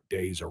or dark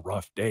days or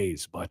rough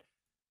days, but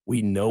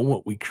we know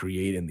what we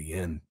create in the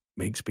end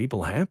makes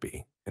people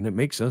happy and it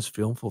makes us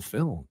feel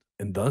fulfilled.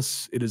 And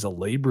thus, it is a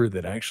labor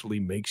that actually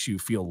makes you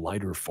feel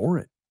lighter for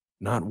it,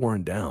 not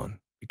worn down.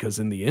 Because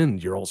in the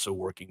end, you're also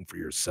working for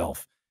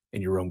yourself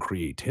and your own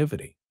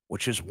creativity,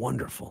 which is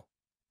wonderful.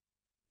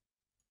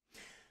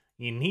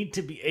 You need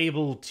to be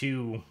able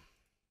to,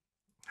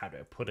 how do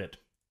I put it?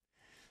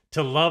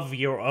 To love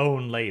your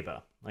own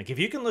labor. Like, if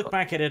you can look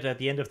back at it at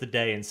the end of the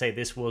day and say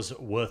this was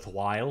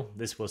worthwhile,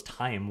 this was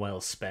time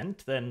well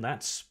spent, then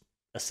that's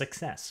a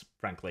success,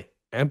 frankly.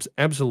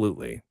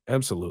 Absolutely,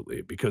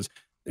 absolutely, because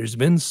there's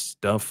been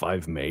stuff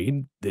I've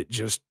made that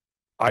just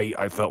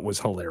I thought was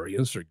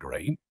hilarious or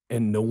great,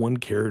 and no one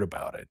cared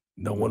about it.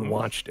 No one Hmm.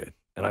 watched it,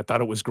 and I thought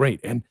it was great,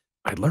 and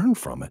I learned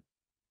from it.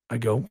 I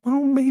go,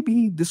 "Well,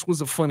 maybe this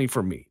was a funny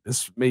for me.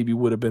 This maybe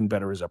would have been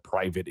better as a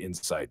private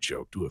inside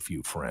joke to a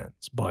few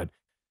friends." But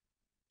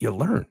you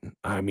learn.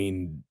 I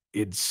mean,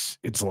 it's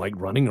like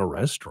running a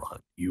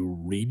restaurant. You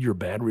read your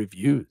bad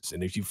reviews,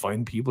 and if you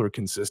find people are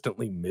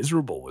consistently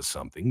miserable with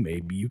something,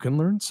 maybe you can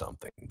learn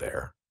something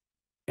there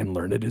and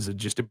learn it as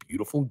just a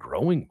beautiful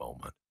growing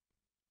moment.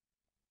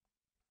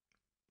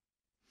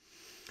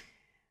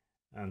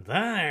 And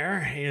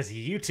there is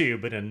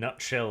YouTube in a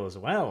nutshell as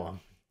well.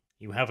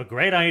 You have a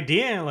great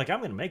idea, like, I'm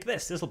going to make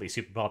this. This will be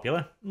super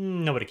popular.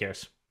 Nobody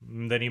cares.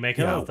 Then you make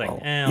Yeah, another thing.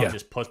 well, I'll yeah.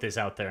 just put this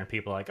out there, and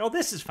people are like, oh,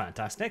 this is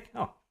fantastic.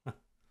 Oh,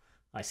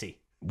 I see.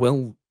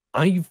 Well,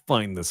 I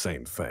find the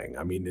same thing.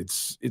 I mean,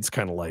 it's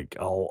kind of like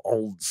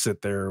I'll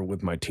sit there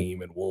with my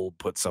team and we'll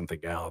put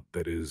something out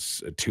that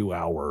is a 2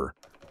 hour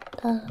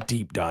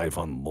deep dive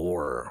on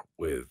lore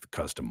with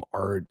custom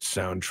art,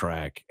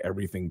 soundtrack,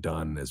 everything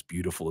done as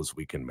beautiful as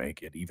we can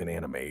make it, even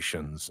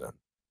animations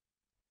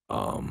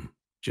and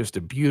just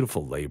a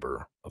beautiful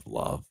labor of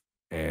love.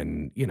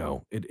 And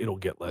it'll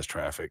get less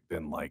traffic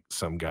than like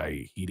some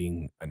guy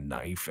heating a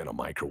knife in a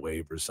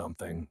microwave or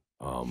something.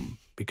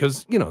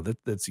 Because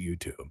that's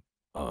YouTube.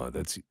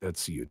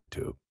 That's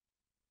YouTube.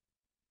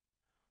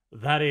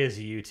 That is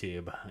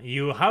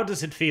YouTube. How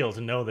does it feel to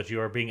know that you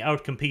are being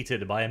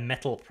outcompeted by a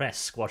metal press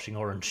squashing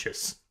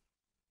oranges?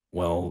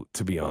 Well,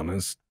 to be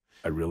honest,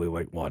 I really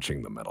like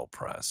watching the metal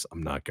press.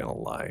 I'm not gonna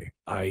lie.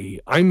 I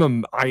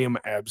am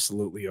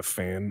absolutely a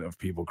fan of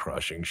people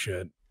crushing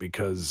shit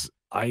because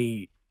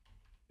I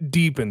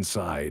deep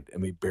inside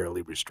am a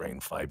barely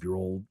restrained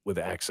 5-year-old with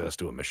access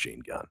to a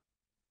machine gun.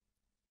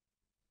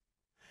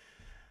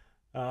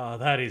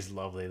 That is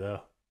lovely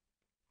though.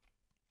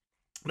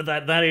 But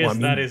that Well, I is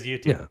that mean, is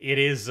YouTube. yeah. It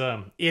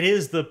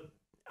is the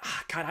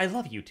God, I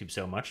love YouTube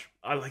so much.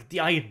 I like the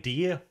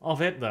idea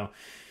of it though.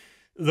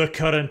 The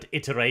current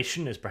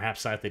iteration is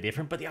perhaps slightly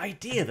different, but the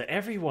idea that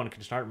everyone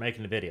can start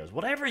making videos,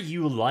 whatever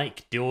you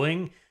like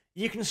doing,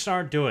 you can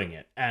start doing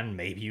it. And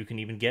maybe you can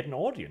even get an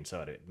audience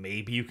out of it.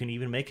 Maybe you can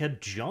even make a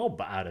job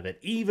out of it.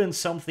 Even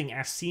something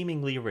as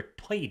seemingly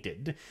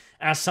retarded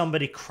as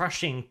somebody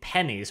crushing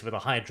pennies with a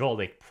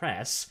hydraulic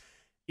press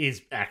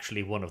is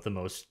actually one of the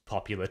most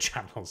popular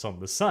channels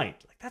on the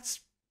site. Like, that's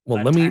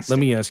Well, let me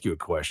fantastic. ask you a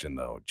question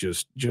though,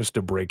 just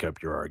to break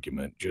up your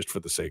argument, just for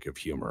the sake of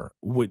humor.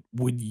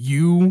 Would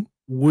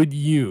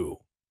you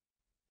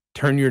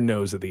turn your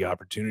nose at the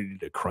opportunity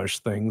to crush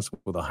things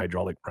with a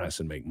hydraulic press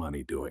and make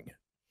money doing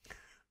it?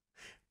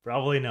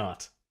 Probably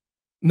not.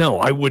 No,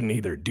 I wouldn't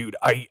either, dude.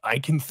 I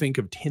can think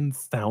of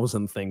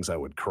 10,000 things I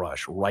would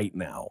crush right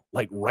now,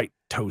 like right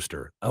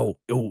toaster. Oh,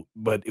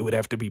 but it would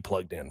have to be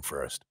plugged in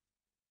first.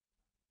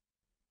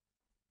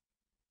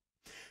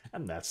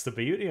 And that's the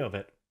beauty of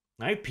it.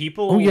 Right? Oh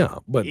People, yeah,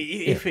 but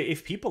yeah.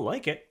 if people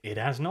like it, it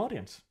has an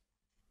audience.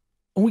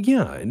 Oh,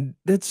 yeah, and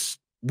that's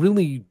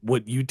really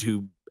what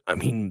YouTube I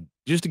mean,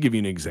 just to give you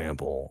an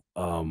example,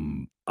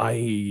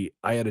 I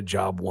had a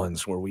job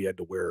once where we had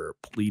to wear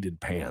pleated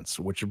pants,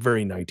 which are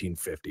very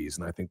 1950s,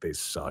 and I think they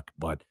suck,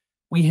 but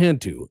we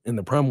had to, and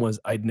the problem was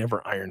I'd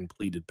never ironed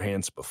pleated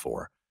pants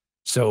before.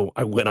 So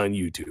I went on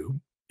YouTube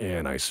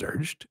and I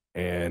searched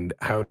and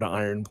how to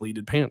iron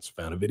pleated pants,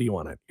 found a video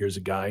on it. Here's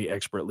a guy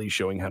expertly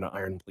showing how to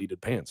iron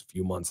pleated pants. A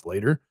few months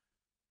later,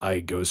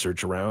 I go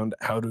search around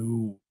how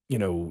to,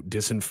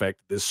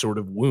 disinfect this sort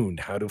of wound,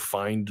 how to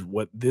find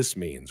what this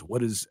means,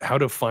 how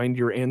to find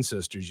your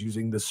ancestors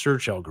using the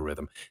search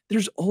algorithm.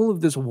 There's all of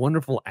this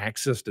wonderful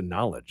access to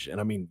knowledge. And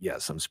I mean,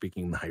 yes, I'm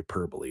speaking in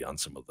hyperbole on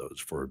some of those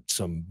for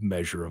some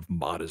measure of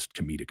modest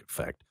comedic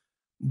effect.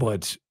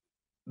 But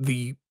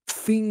the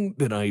thing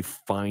that I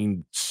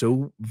find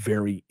so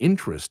very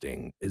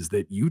interesting is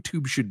that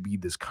YouTube should be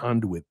this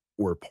conduit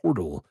or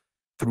portal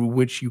through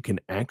which you can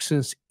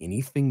access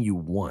anything you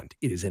want.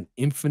 It is an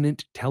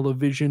infinite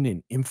television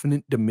in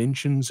infinite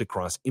dimensions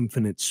across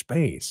infinite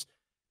space.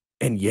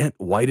 And yet,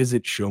 why does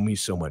it show me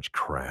so much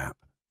crap?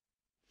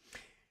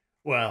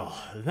 Well,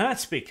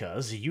 that's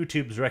because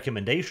YouTube's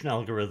recommendation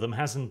algorithm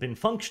hasn't been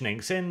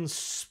functioning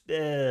since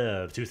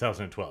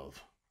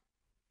 2012.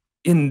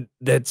 And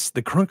that's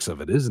the crux of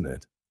it, isn't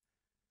it?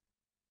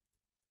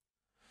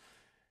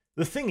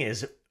 The thing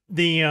is,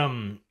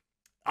 the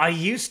I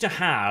used to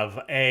have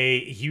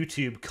a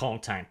YouTube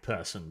contact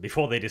person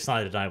before they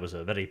decided I was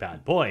a very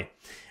bad boy,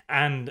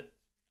 and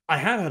I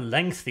had a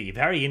lengthy,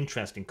 very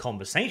interesting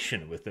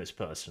conversation with this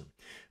person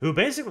who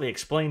basically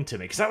explained to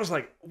me, because I was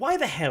like, why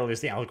the hell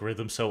is the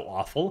algorithm so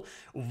awful?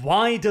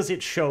 Why does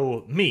it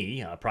show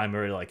me,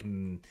 primarily like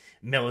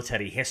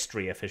military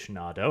history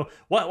aficionado,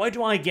 why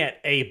do I get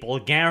a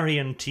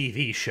Bulgarian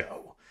TV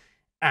show?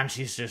 And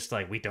she's just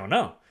like, we don't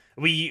know.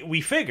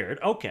 We figured,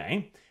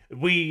 okay,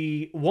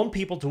 we want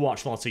people to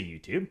watch lots of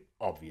YouTube.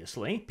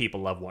 Obviously, people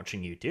love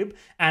watching YouTube,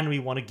 and we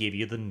want to give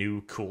you the new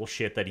cool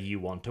shit that you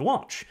want to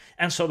watch.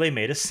 And so they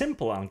made a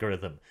simple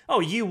algorithm. Oh,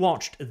 you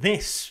watched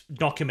this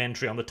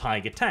documentary on the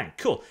Tiger tank.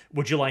 Cool.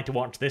 Would you like to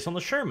watch this on the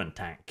Sherman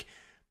tank?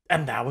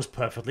 And that was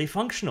perfectly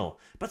functional.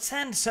 But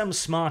then some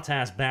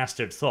smart-ass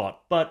bastard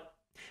thought, but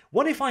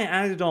what if I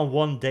added on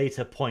one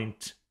data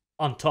point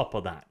on top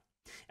of that?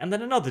 and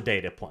then another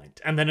data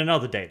point, and then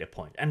another data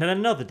point, and then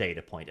another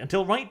data point,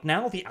 until right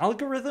now the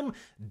algorithm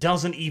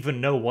doesn't even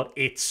know what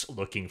it's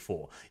looking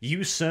for.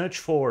 You search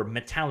for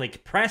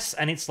metallic press,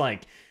 and it's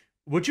like,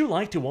 would you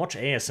like to watch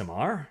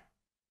ASMR?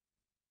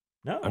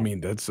 No. I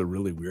mean, that's a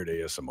really weird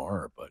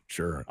ASMR, but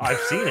sure. I've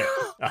seen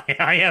it.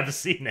 I have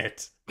seen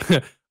it.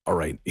 All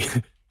right.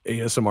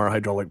 ASMR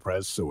hydraulic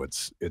press, so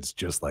it's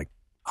just like,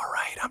 all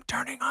right, I'm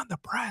turning on the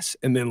press,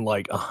 and then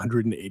like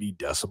 180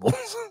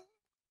 decibels.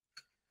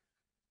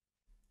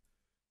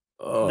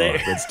 Oh,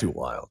 that's too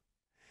wild.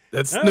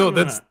 That's no,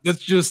 that's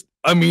just,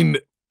 I mean,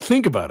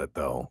 think about it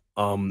though.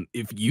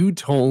 If you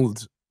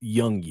told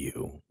young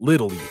you,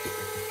 little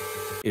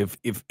you,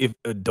 if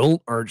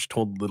adult Arch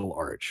told little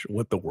Arch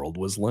what the world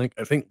was like,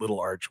 I think little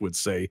Arch would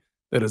say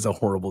that is a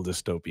horrible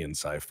dystopian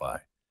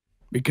sci-fi.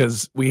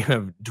 Because we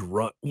have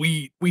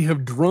we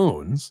have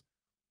drones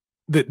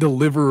that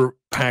deliver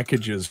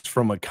packages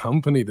from a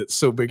company that's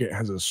so big it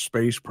has a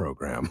space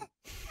program.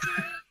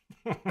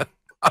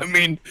 I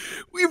mean,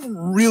 we've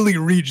really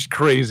reached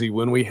crazy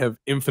when we have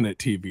infinite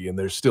TV and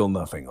there's still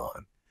nothing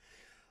on.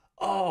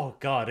 Oh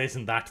God,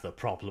 isn't that the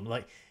problem?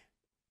 Like,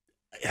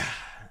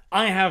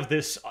 I have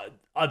this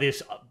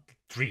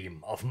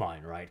dream of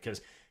mine, right?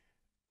 Because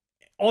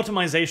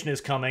automation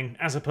is coming.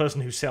 As a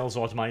person who sells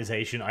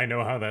automation, I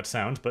know how that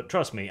sounds, but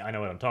trust me, I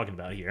know what I'm talking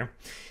about here.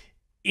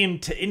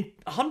 In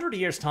 100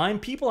 years' time,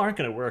 people aren't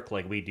going to work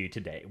like we do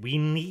today. We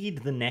need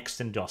the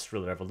next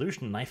industrial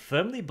revolution, and I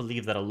firmly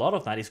believe that a lot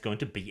of that is going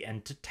to be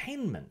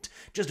entertainment.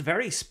 Just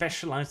very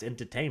specialized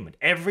entertainment.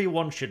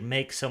 Everyone should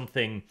make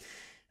something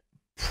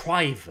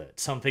private,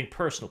 something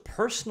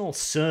personal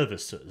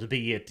services,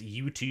 be it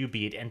YouTube,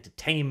 be it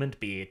entertainment,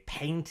 be it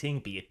painting,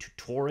 be it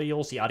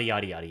tutorials, yada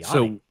yada yada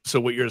yada. So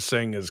what you're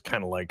saying is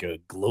kind of like a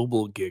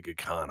global gig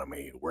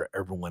economy where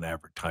everyone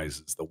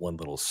advertises the one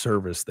little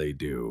service they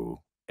do,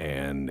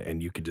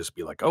 and you could just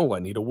be like, oh, I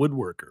need a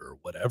woodworker or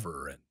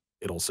whatever, and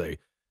it'll say,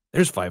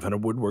 there's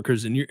 500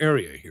 woodworkers in your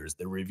area. Here's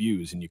the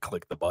reviews, and you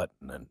click the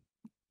button, and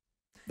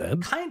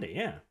then Kinda,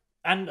 yeah.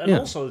 And yeah.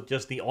 also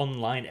just the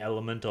online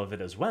element of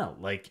it as well.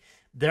 Like,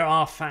 there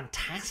are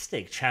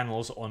fantastic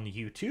channels on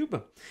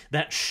YouTube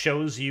that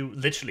shows you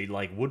literally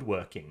like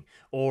woodworking.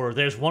 Or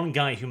there's one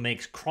guy who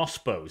makes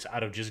crossbows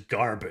out of just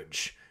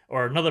garbage.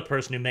 Or another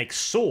person who makes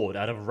sword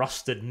out of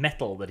rusted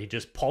metal that he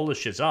just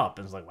polishes up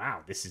and is like,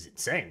 wow, this is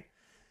insane.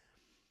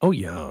 Oh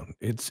yeah,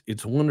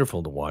 it's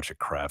wonderful to watch a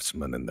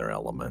craftsman in their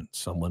element,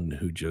 someone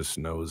who just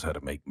knows how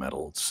to make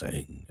metal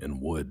sing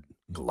and wood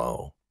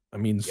glow. I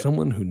mean, Yep.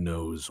 someone who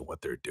knows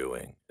what they're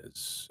doing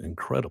is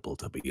incredible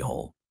to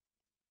behold.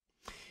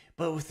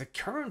 But with the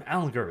current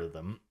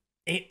algorithm,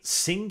 it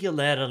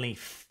singularly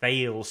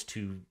fails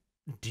to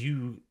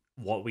do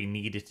what we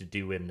need it to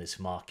do in this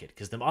market.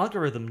 Because the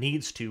algorithm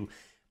needs to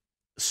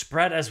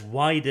spread as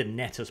wide a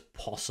net as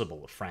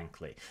possible,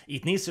 frankly.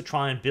 It needs to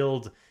try and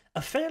build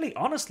a fairly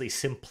honestly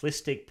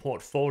simplistic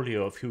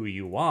portfolio of who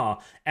you are,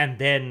 and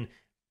then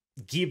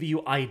give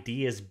you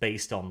ideas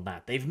based on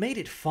that. They've made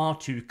it far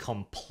too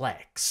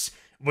complex,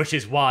 which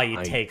is why it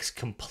I takes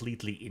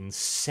completely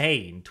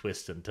insane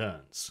twists and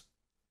turns.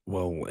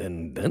 Well,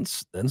 and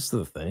that's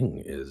the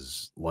thing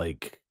is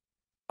like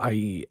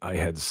I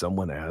had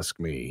someone ask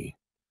me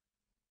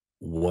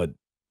what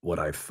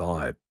I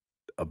thought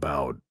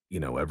about,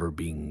 ever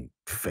being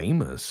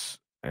famous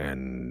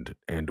and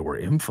or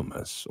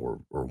infamous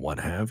or what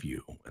have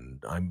you.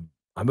 And I'm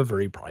a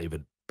very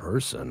private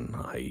person.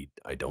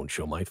 I don't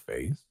show my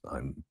face.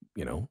 I'm,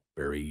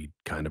 very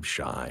kind of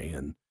shy,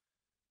 and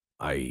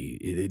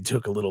it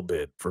took a little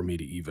bit for me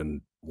to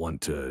even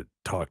want to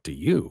talk to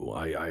you.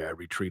 I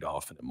retreat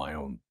off into my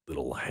own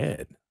little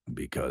head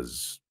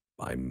because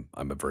I'm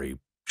a very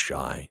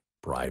shy,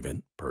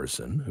 private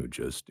person who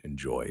just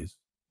enjoys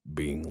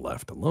being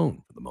left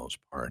alone for the most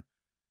part.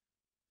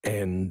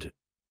 And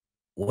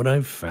what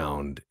I've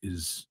found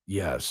is,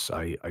 yes,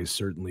 I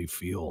certainly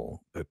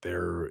feel that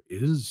there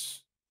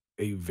is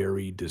a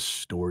very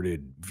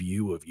distorted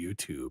view of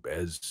YouTube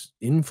as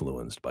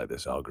influenced by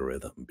this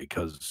algorithm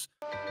because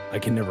I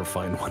can never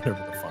find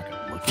whatever the fuck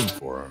I'm looking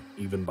for,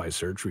 even by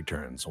search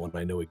returns, when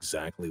I know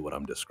exactly what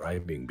I'm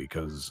describing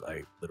because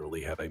I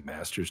literally have a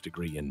master's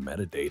degree in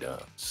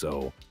metadata.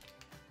 So,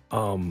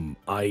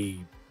 I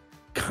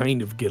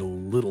kind of get a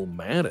little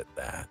mad at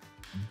that,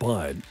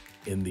 but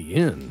in the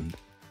end,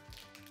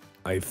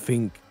 I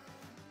think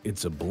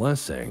it's a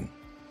blessing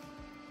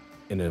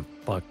in a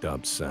fucked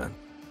up sense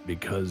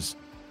because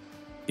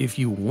if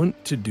you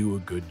want to do a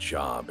good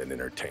job in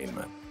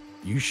entertainment,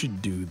 you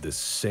should do the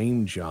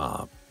same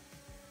job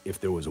if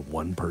there was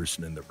one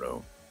person in the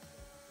room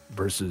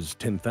versus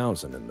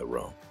 10,000 in the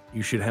room.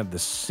 You should have the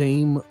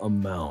same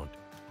amount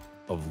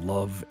of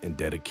love and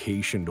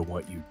dedication to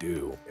what you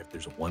do if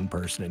there's one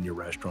person in your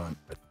restaurant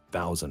or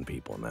 1,000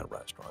 people in that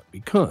restaurant.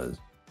 Because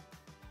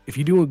if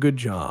you do a good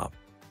job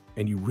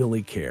and you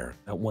really care,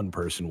 that one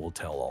person will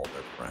tell all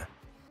their friends.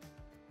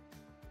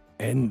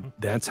 And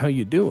that's how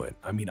you do it.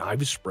 I mean,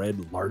 I've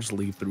spread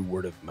largely through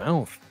word of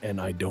mouth, and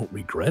I don't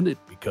regret it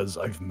because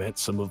I've met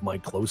some of my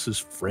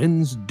closest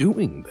friends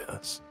doing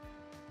this.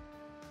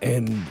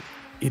 And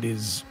it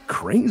is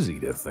crazy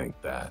to think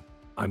that.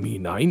 I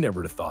mean, I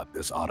never thought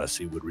this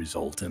odyssey would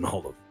result in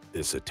all of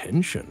this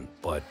attention,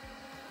 but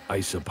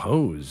I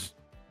suppose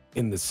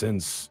in the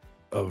sense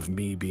of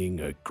me being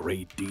a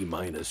great D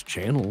minus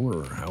channel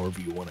or however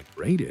you want to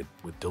grade it,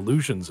 with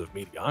delusions of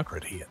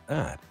mediocrity at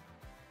that,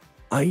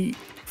 I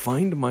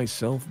find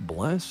myself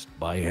blessed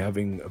by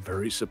having a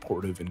very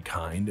supportive and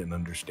kind and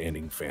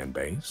understanding fan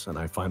base, and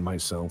I find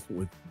myself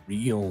with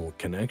real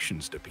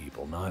connections to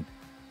people, not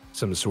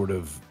some sort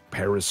of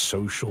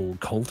parasocial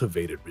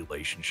cultivated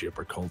relationship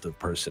or cult of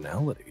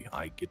personality.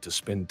 I get to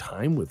spend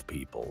time with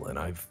people, and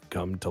I've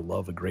come to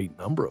love a great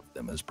number of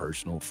them as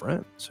personal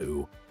friends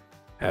who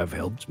have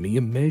helped me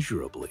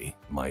immeasurably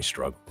in my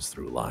struggles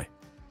through life.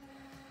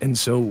 And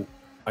so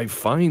I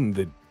find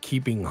that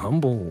keeping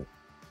humble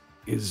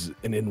is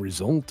an end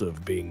result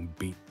of being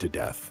beat to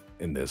death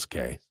in this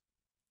case.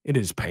 It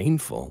is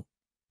painful,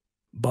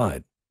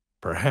 but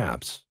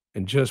perhaps,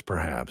 and just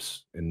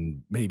perhaps,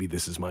 and maybe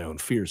this is my own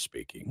fear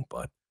speaking,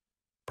 but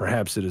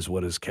perhaps it is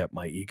what has kept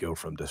my ego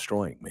from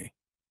destroying me.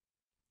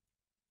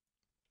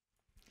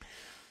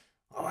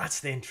 Well, that's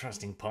the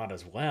interesting part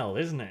as well,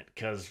 isn't it?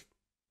 Because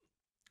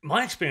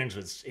my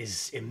experience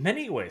is in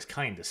many ways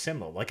kind of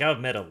similar. Like I've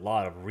met a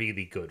lot of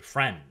really good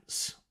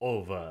friends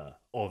over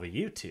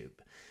YouTube,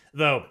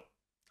 though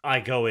I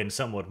go in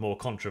somewhat more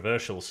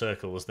controversial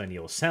circles than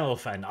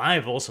yourself, and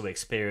I've also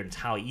experienced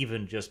how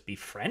even just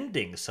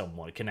befriending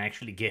someone can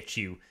actually get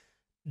you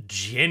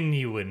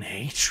genuine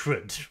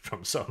hatred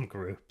from some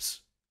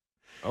groups.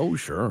 Oh,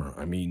 sure.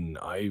 I mean,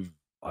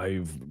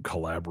 I've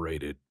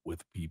collaborated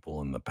with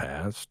people in the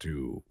past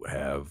who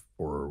have,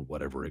 for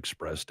whatever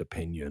expressed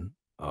opinion,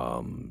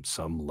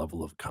 some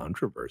level of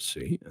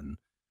controversy, and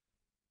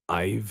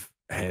I've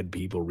had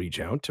people reach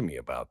out to me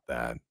about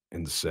that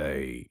and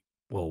say,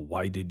 "Well,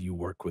 why did you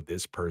work with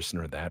this person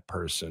or that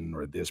person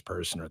or this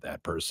person or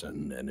that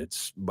person?" And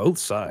it's both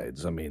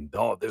sides. I mean,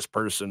 oh, this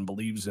person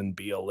believes in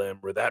BLM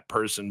or that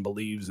person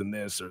believes in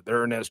this or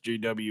they're an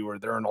SJW or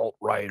they're an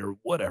alt-right or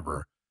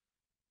whatever.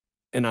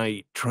 And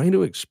I try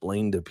to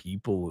explain to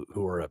people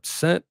who are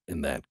upset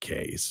in that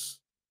case,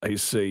 I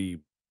say,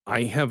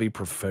 I have a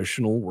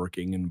professional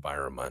working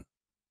environment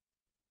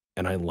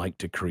and I like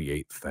to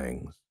create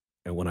things.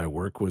 And when I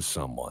work with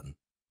someone,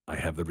 I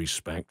have the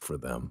respect for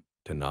them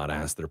to not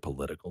ask their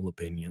political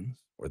opinions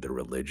or their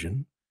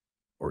religion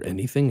or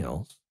anything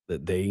else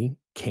that they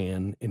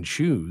can and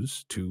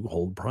choose to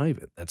hold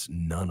private. That's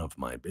none of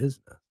my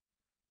business.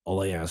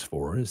 All I ask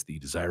for is the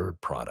desired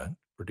product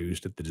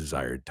produced at the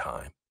desired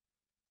time.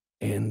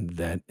 And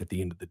that at the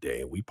end of the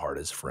day, we part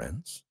as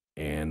friends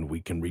and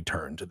we can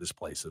return to this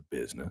place of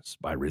business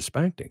by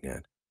respecting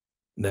it.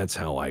 That's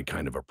how I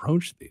kind of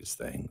approach these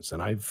things.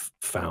 And I've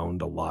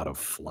found a lot of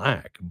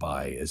flack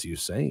by, as you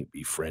say,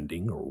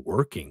 befriending or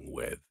working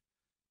with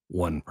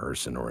one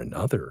person or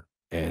another.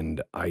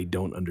 And I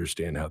don't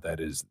understand how that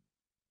is,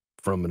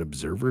 from an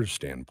observer's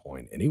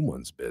standpoint,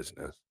 anyone's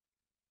business,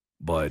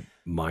 but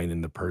mine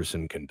and the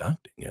person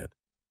conducting it.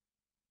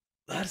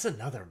 That's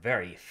another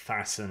very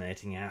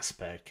fascinating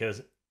aspect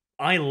because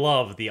I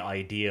love the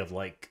idea of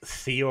like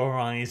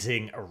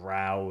theorizing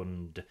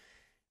around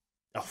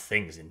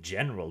things in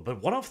general.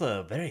 But one of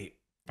the very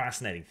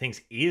fascinating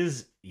things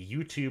is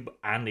YouTube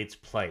and its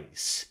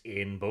place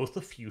in both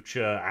the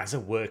future as a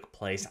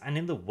workplace and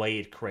in the way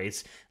it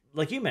creates,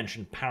 like you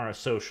mentioned,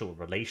 parasocial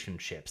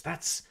relationships.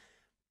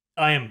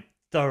 I am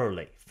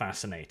thoroughly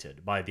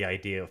fascinated by the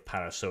idea of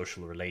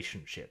parasocial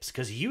relationships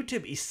because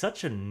YouTube is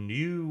such a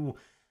new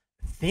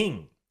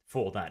thing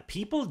for that.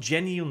 People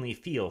genuinely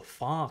feel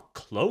far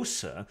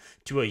closer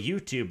to a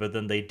YouTuber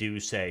than they do,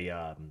 say,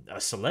 a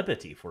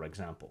celebrity, for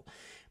example.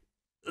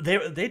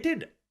 They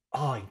did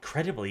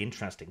incredibly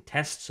interesting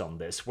tests on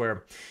this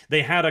where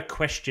they had a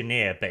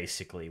questionnaire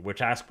basically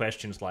which asked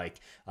questions like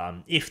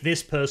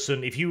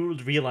if you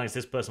realize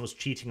this person was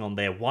cheating on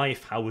their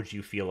wife, how would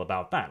you feel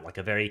about that? Like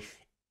a very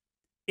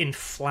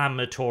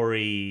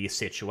inflammatory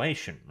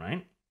situation,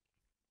 right?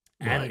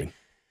 And Right.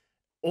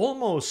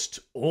 almost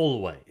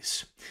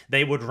always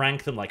they would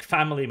rank them like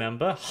family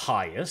member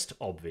highest,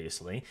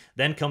 obviously,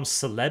 then comes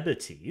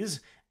celebrities,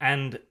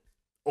 and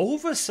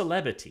over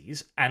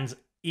celebrities and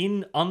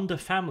in under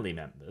family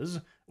members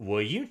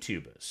were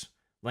YouTubers.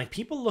 Like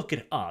people look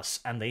at us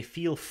and they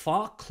feel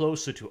far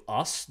closer to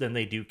us than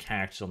they do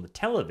characters on the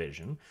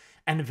television,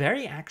 and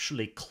very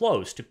actually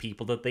close to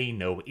people that they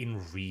know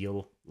in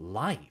real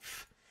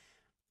life.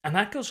 And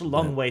that goes a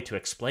long That way to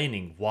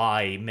explaining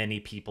why many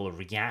people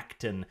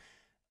react in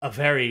a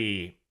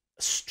very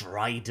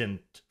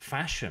strident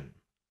fashion.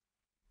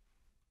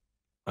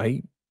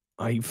 I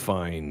I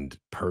find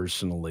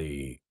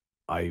personally,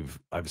 I've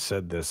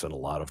said this in a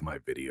lot of my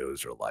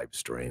videos or live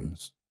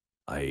streams.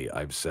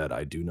 I've said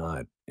I do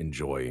not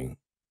enjoy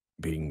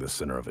being the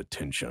center of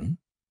attention.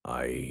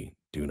 I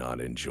do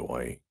not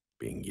enjoy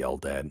being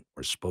yelled at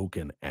or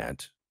spoken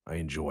at. I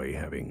enjoy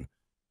having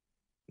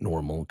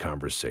normal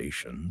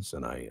conversations,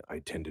 and I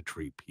tend to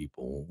treat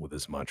people with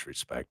as much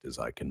respect as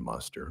I can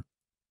muster.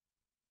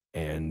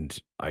 And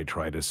I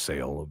try to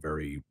sail a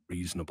very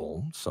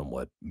reasonable,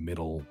 somewhat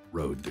middle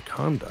road to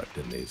conduct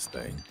in these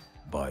things.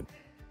 But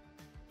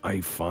I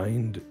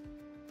find,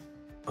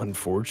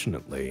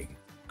 unfortunately,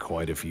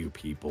 quite a few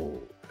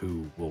people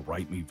who will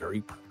write me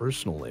very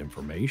personal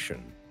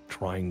information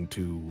trying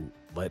to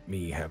let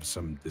me have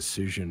some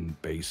decision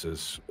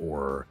basis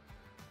or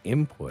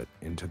input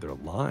into their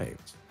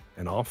lives.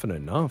 And often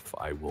enough,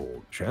 I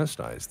will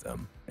chastise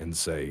them and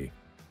say,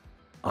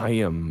 I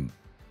am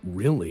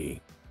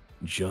really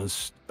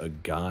just a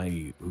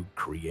guy who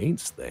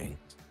creates things,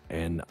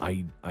 and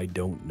I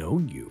don't know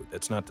you.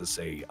 That's not to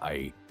say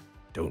I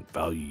don't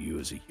value you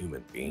as a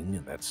human being,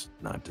 and that's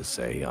not to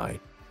say I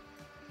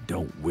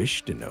don't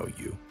wish to know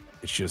you.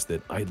 It's just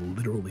that I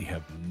literally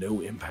have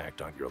no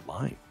impact on your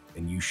life,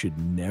 and you should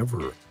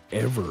never,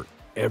 ever,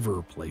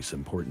 ever place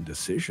important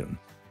decision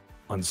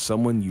on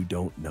someone you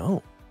don't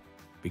know,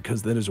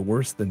 because that is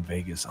worse than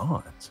Vegas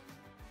odds.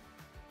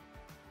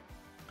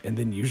 And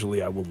then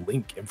usually I will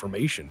link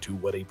information to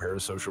what a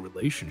parasocial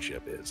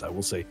relationship is. I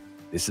will say,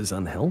 this is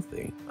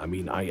unhealthy. I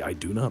mean, I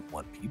do not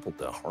want people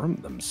to harm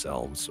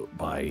themselves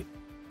by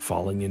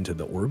falling into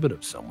the orbit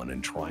of someone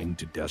and trying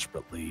to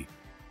desperately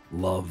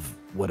love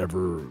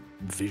whatever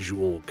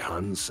visual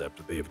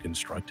concept they have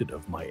constructed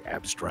of my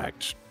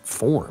abstract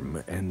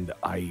form. And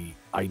I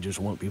just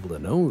want people to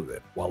know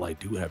that while I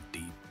do have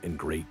deep and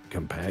great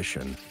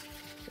compassion,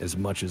 as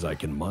much as I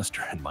can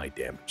muster in my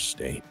damaged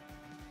state,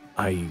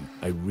 I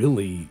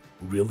really,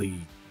 really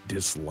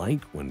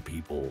dislike when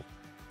people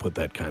put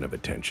that kind of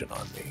attention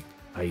on me.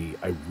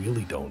 I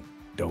really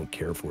don't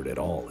care for it at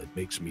all. It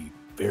makes me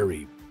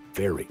very,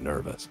 very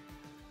nervous.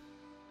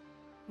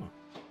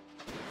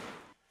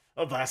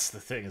 Oh, that's the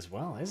thing as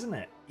well, isn't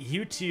it?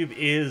 YouTube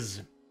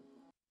is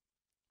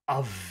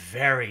a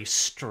very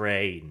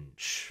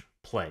strange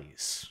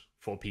place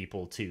for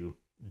people to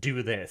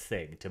do their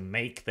thing, to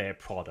make their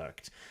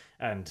product.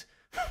 And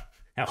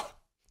hell,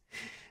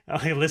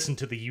 I listen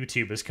to the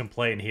YouTubers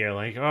complain here,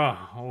 like,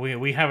 oh,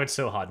 we have it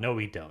so hard. No,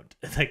 we don't.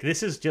 Like,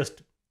 this is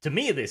just, to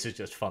me, this is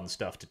just fun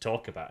stuff to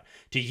talk about.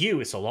 To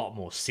you, it's a lot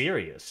more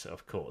serious,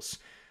 of course.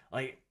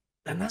 Like,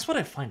 and that's what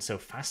I find so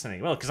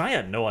fascinating. Well, because I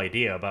had no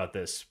idea about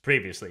this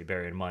previously,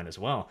 bear in mind as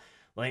well.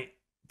 Like,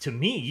 to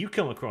me, you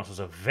come across as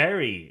a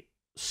very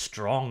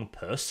strong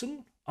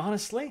person,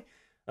 honestly.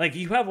 Like,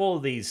 you have all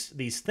these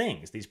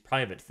things, these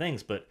private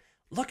things, but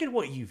look at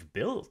what you've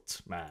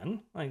built,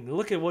 man. Like,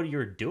 look at what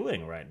you're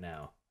doing right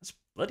now. That's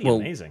bloody Well,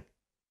 amazing.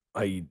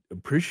 I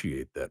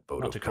appreciate that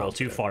vote Not to of crawl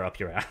too confidence. far up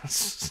your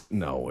ass.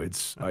 No,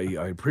 it's I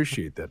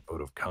appreciate that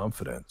vote of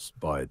confidence,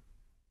 but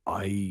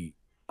I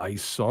I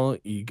saw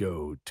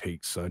ego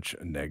take such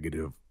a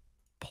negative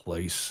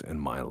place in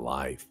my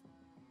life.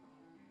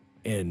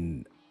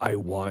 And I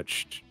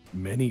watched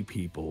many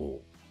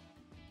people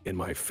in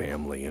my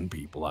family and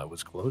people I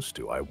was close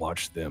to. I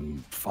watched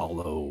them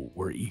follow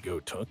where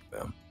ego took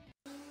them.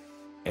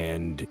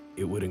 And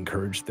it would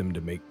encourage them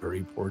to make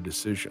very poor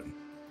decisions.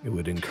 It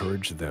would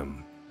encourage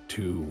them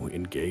to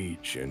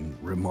engage in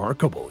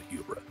remarkable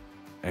hubris.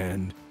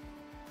 And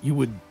you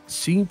would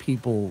see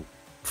people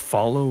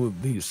follow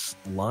this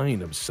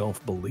line of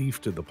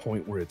self-belief to the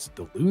point where it's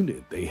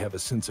diluted. They have a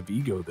sense of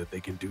ego that they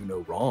can do no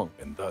wrong,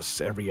 and thus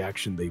every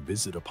action they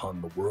visit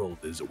upon the world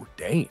is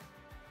ordained.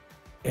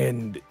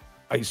 And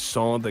I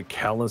saw the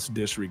callous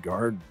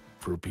disregard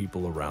for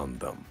people around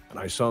them. And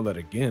I saw that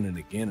again and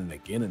again and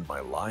again in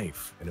my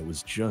life. And it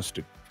was just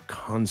a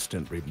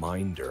constant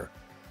reminder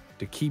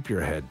to keep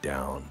your head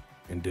down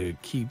and to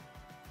keep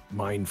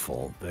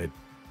mindful that,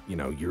 you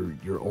know,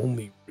 you're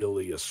only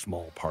really a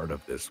small part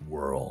of this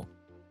world.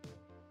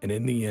 And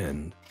in the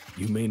end,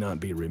 you may not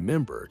be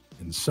remembered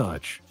and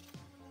such.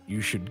 You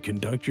should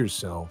conduct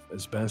yourself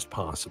as best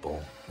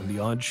possible, and the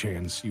odd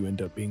chance you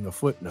end up being a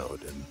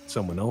footnote in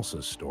someone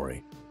else's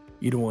story.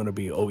 You don't want to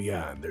be, oh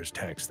yeah, and there's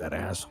Tex, that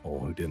asshole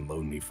who didn't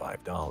loan me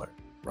 $5,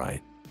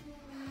 right?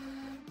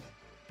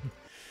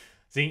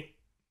 See,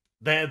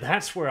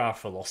 that's where our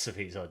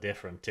philosophies are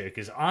different too,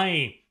 because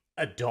I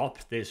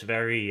adopt this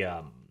very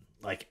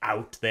like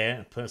out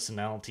there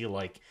personality.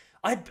 Like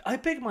I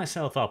big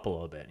myself up a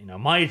little bit. You know,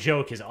 my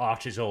joke is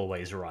art is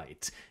always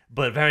right,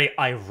 but very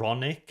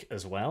ironic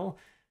as well,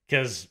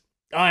 because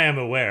I am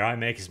aware I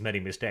make as many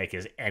mistakes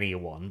as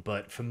anyone,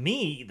 but for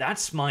me,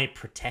 that's my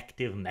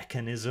protective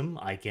mechanism,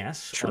 I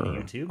guess, on Sure.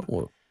 YouTube.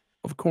 Well,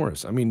 of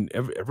course. I mean,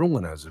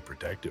 everyone has a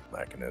protective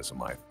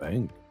mechanism, I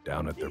think,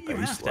 down at their You have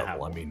base to have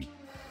level. I one. mean,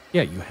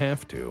 yeah, you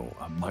have to.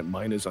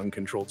 Mine is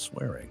uncontrolled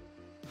swearing.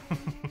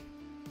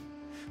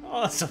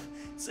 Oh,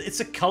 it's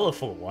a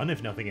colorful one,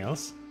 if nothing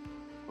else.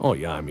 Oh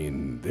yeah, I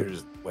mean,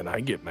 there's when I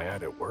get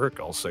mad at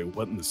work, I'll say,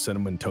 "What in the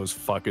cinnamon toast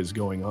fuck is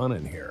going on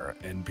in here?"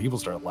 And people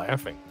start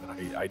laughing.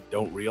 And I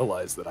don't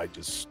realize that I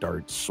just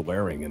start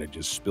swearing, and it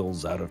just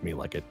spills out of me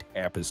like a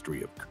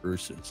tapestry of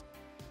curses.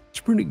 It's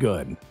pretty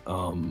good.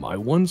 I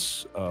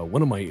once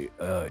one of my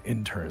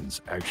interns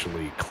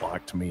actually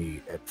clocked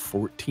me at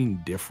 14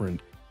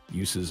 different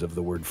uses of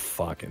the word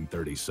 "fuck" in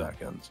 30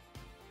 seconds.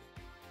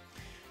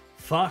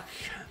 Fuck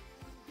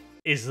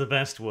is the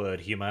best word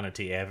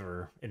humanity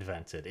ever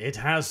invented. It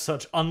has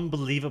such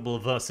unbelievable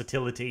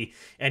versatility,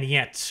 and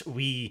yet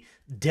we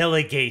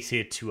delegate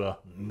it to a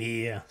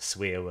mere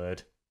swear word.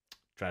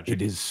 It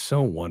Tragic. is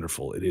so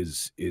wonderful.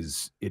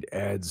 It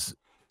adds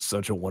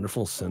such a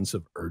wonderful sense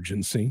of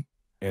urgency,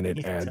 and it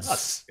It adds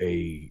does.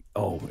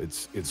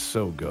 it's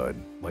so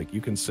good. Like, you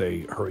can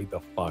say hurry the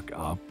fuck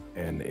up,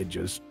 and it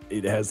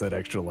has that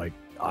extra, like,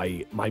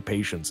 I my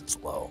patience is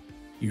low.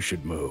 You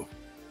should move.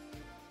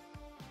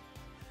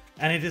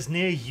 And it is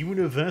near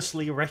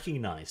universally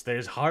recognized. There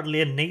is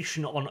hardly a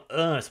nation on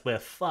earth where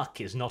fuck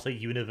is not a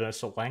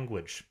universal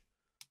language.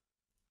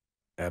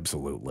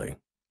 Absolutely.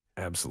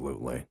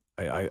 Absolutely.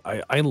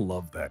 I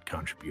love that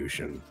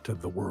contribution to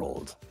the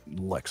world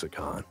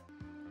lexicon.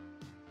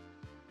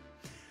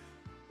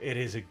 It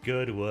is a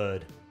good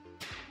word.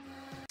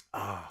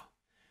 Ah,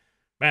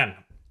 man,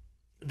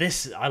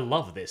 I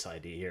love this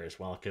idea here as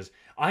well, because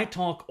I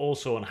talk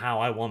also on how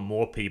I want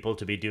more people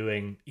to be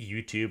doing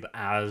YouTube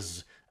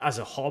as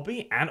a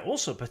hobby and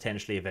also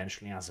potentially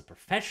eventually as a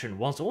profession,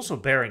 whilst also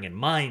bearing in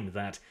mind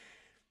that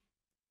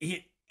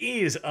it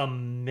is a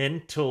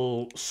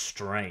mental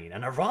strain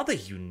and a rather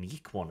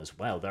unique one as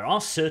well. There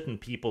are certain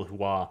people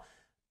who are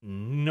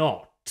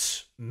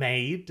not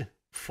made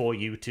for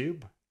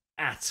YouTube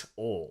at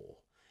all.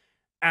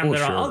 And Well,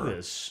 there are sure.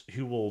 others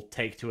who will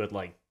take to it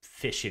like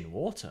fish in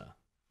water.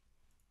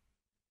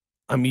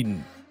 I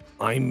mean,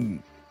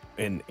 I'm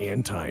an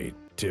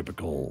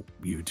anti-typical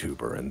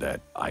YouTuber in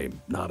that I'm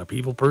not a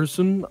people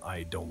person.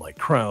 I don't like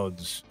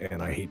crowds,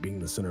 and I hate being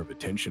the center of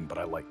attention, but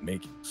I like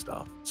making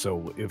stuff.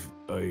 So if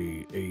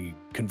a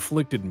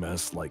conflicted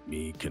mess like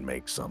me can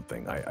make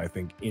something, I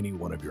think any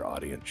one of your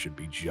audience should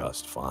be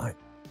just fine.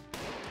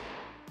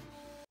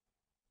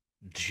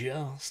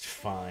 Just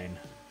fine.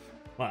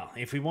 Well,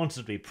 if we wanted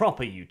to be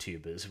proper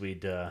YouTubers,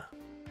 we'd,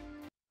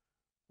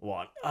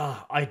 what?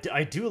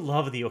 I do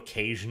love the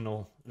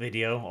occasional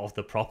video of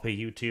the proper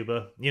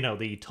YouTuber. You know,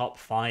 the top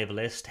 5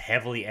 list,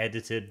 heavily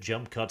edited,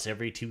 jump cuts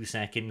every 2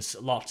 seconds,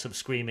 lots of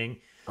screaming.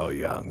 Oh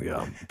yeah,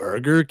 yeah.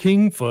 Burger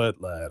King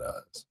foot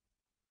lettuce.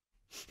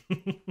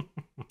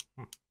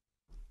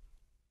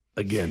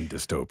 Again,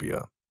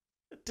 dystopia.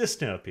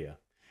 Dystopia.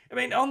 I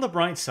mean, on the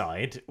bright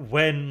side,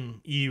 when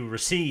you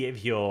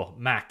receive your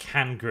Mac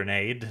hand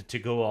grenade to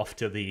go off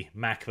to the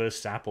Mac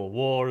vs. Apple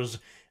wars,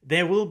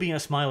 there will be a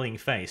smiling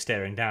face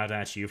staring down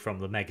at you from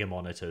the mega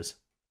monitors.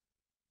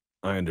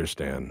 I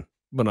understand,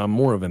 but I'm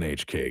more of an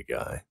HK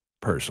guy,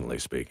 personally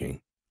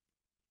speaking.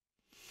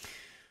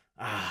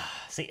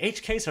 See,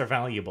 HKs are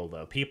valuable,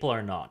 though. People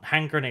are not.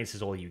 Hand grenades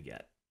is all you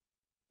get.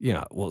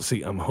 Yeah, well,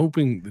 see, I'm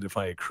hoping that if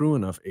I accrue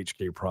enough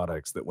HK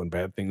products, that when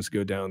bad things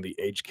go down, the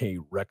HK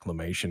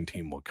reclamation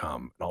team will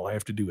come, and all I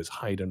have to do is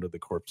hide under the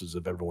corpses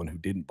of everyone who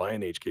didn't buy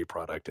an HK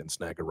product and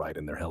snag a ride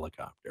in their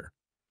helicopter.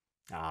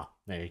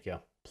 There you go.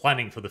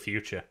 Planning for the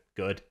future.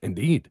 Good.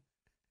 Indeed.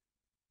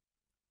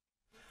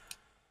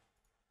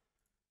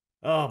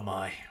 Oh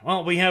my.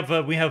 Well, we have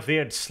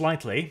veered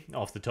slightly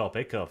off the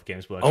topic of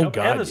Games Oh Workshop,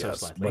 ever God, so yes,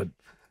 slightly. but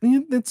yeah,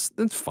 that's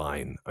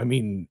fine. I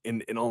mean,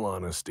 in all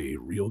honesty,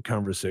 real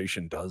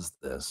conversation does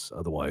this.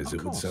 Otherwise, Of it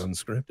would course. sound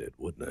scripted,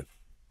 wouldn't it?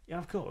 Yeah,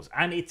 of course.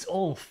 And it's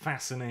all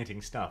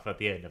fascinating stuff at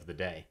the end of the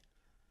day.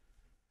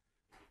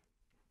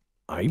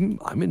 I'm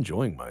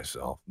enjoying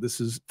myself.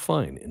 This is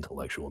fine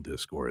intellectual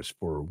discourse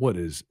for what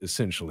is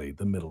essentially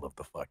the middle of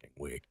the fucking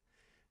week.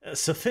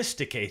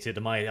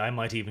 Sophisticated, I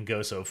might even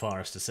go so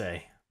far as to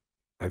say.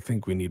 I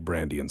think we need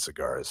brandy and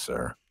cigars,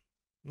 sir.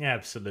 Yeah,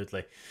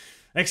 absolutely.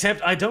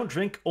 Except I don't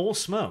drink or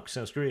smoke,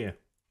 so screw you.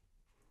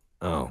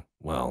 Oh,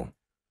 well,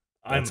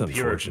 I'm that's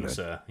Puritan, unfortunate.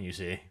 sir, you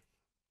see.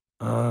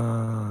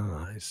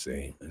 I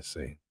see, I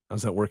see.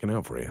 How's that working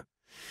out for you?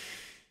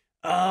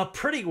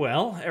 Pretty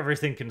well,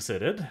 everything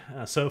considered.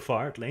 So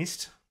far, at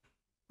least.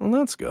 Well,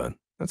 that's good.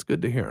 That's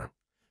good to hear.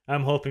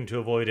 I'm hoping to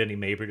avoid any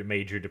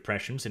major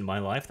depressions in my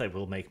life that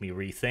will make me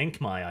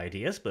rethink my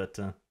ideas, but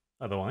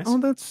otherwise.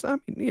 Oh, I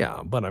mean,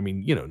 yeah, but I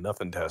mean,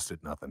 nothing tested,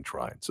 nothing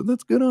tried. So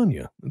that's good on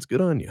you. That's good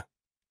on you.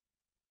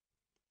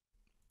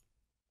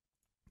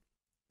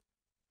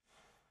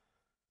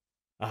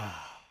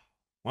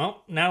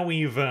 Well, now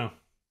we've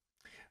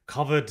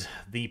covered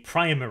the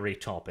primary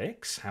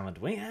topics, haven't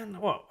we? And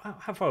what?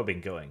 How far have we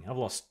been going? I've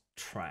lost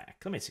track.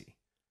 Let me see.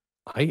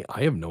 I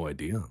have no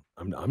idea.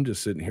 I'm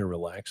just sitting here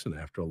relaxing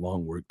after a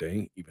long work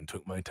day. Even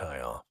took my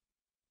tie off.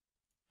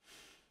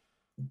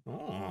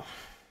 Oh,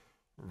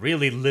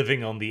 really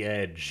living on the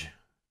edge.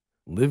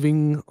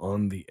 Living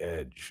on the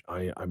edge.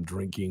 I'm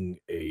drinking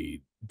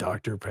a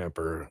Dr.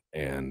 Pepper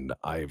and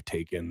I've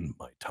taken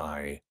my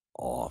tie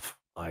off.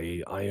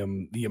 I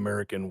am the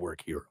American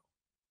work hero.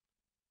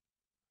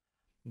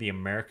 The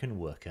American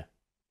worker.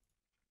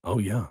 Oh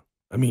yeah.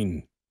 I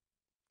mean,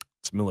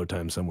 it's Miller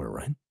time somewhere,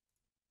 right?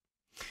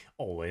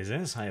 Always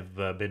is, I have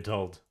been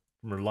told.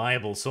 From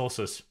reliable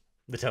sources.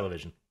 The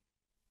television.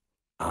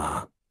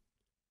 Ah,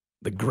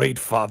 the great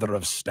father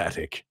of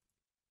static.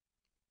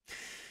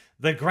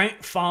 The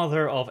great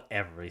father of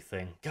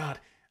everything. God,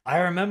 I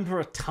remember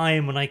a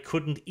time when I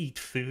couldn't eat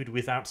food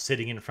without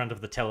sitting in front of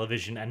the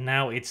television, and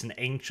now it's an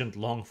ancient,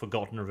 long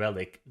forgotten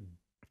relic I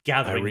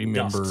gathering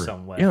dust remember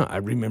somewhere. yeah, I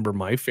remember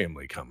my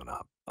family coming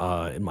up.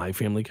 In my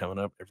family coming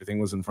up, everything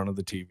was in front of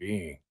the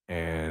TV,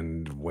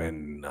 and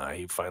when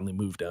I finally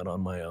moved out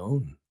on my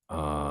own,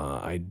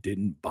 I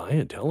didn't buy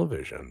a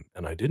television,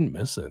 and I didn't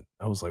miss it.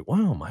 I was like,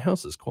 "Wow, my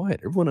house is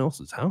quiet. Everyone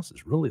else's house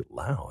is really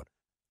loud."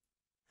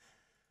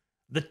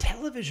 The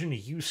television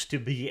used to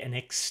be an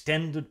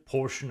extended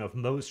portion of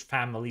most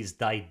families'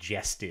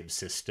 digestive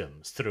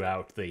systems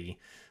throughout the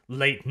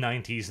late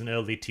 90s and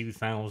early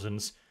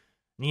 2000s.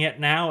 And yet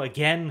now,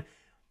 again,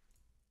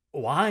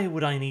 why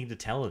would I need a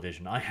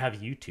television? I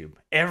have YouTube.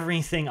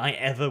 Everything I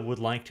ever would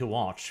like to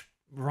watch,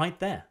 right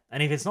there.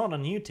 And if it's not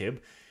on YouTube,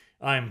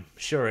 I'm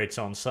sure it's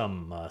on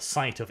some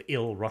site of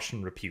ill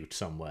Russian repute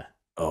somewhere.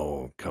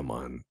 Oh, come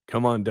on.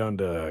 Come on down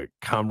to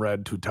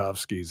Comrade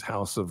Tutovsky's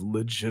House of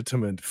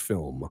Legitimate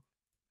Film.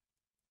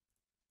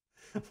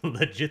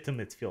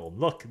 Legitimate film.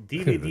 Look,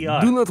 Do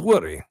DVDR not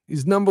worry,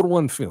 his number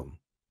one film.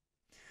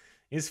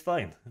 is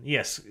fine.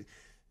 Yes,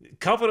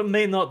 cover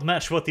may not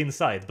match what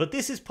inside, but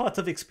this is part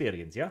of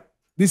experience, yeah?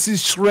 This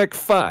is Shrek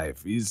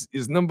 5. Is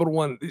number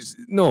one.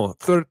 No,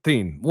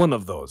 13. One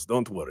of those.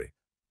 Don't worry.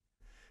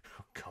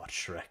 Oh god,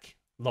 Shrek.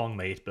 Long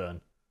may it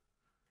burn.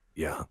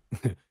 Yeah.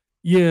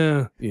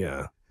 Yeah.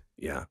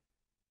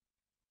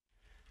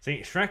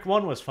 See, Shrek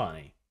 1 was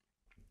funny.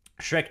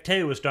 Shrek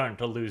 2 was starting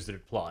to lose their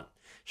plot.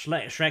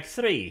 Shrek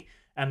 3,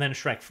 and then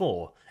Shrek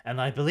 4.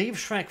 And I believe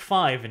Shrek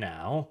 5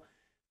 now.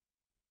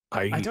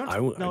 I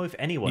don't know if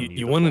anyone knew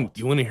you the want plot. to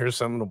you want to hear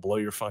something to blow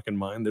your fucking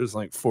mind? There's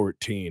like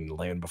 14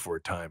 Land Before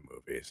Time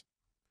movies,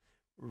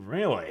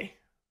 Really?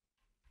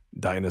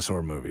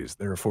 dinosaur movies.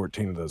 There are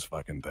 14 of those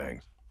fucking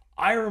things.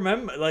 I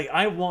remember, like,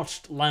 I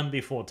watched Land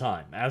Before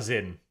Time, as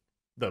in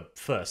the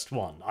first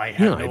one. I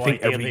had Yeah, no I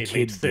think idea every they kid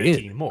made 13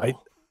 did. more.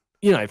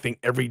 I think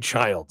every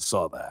child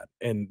saw that,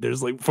 and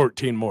there's like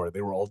 14 more.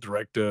 They were all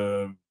direct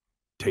to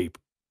tape.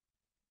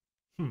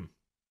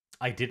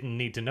 I didn't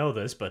need to know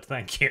this, but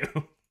thank you.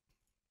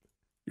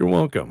 You're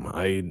welcome.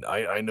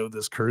 I know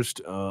this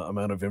cursed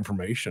amount of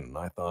information.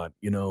 I thought,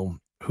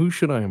 who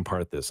should I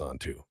impart this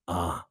onto?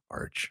 Ah,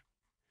 Arch.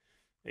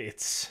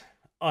 It's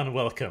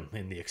unwelcome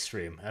in the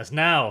extreme, as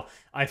now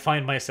I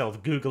find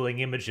myself Googling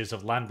images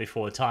of Land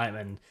Before Time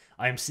and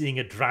I'm seeing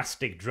a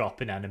drastic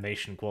drop in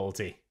animation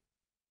quality.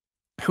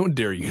 How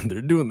dare you?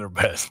 They're doing their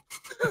best.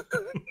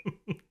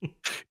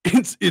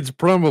 It's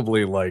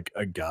probably like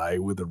a guy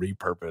with a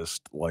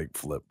repurposed like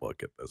flip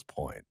book at this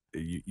point.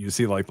 You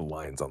see like the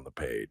lines on the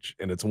page,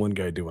 and it's one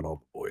guy doing all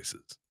the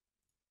voices.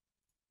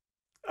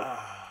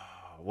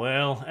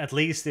 Well, at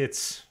least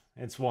it's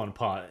one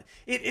part.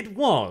 It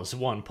was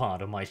one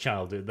part of my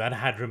childhood that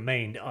had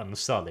remained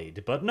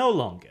unsullied, but no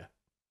longer.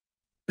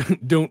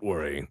 Don't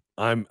worry,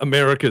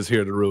 America's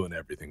here to ruin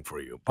everything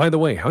for you. By the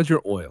way, how's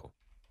your oil?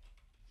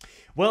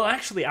 Well,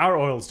 actually, our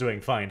oil's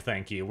doing fine,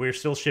 thank you. We're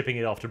still shipping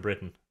it off to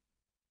Britain.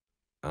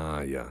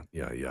 Yeah.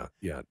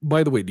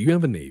 By the way, do you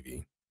have a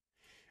navy?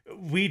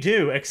 We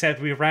do,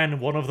 except we ran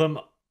one of them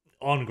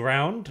on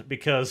ground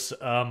because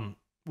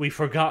we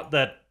forgot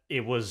that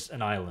it was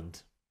an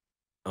island.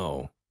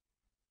 Oh.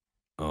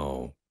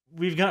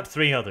 We've got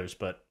 3 others,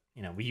 but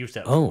we used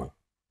that. Oh.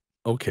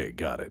 Okay,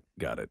 got it.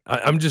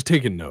 I'm just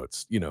taking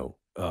notes,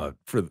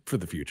 for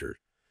the future.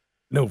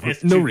 No,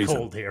 It's no too reason.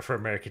 cold here for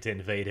America to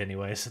invade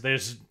anyway. So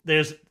there's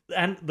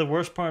and the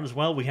worst part as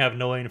well, we have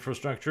no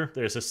infrastructure.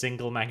 There's a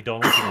single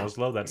McDonald's in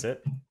Oslo. That's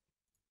it.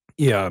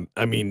 Yeah,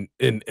 I mean,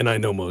 and I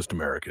know most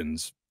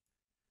Americans,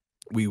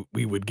 we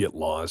would get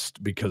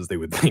lost because they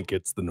would think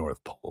it's the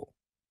North Pole.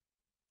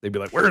 They'd be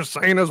like, "Where's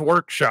Santa's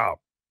workshop?"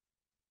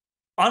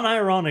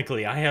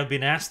 Unironically, I have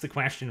been asked the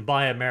question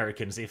by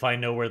Americans if I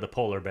know where the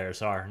polar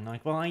bears are. And I'm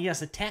like, well,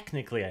 yes,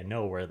 technically I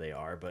know where they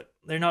are, but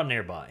they're not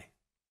nearby.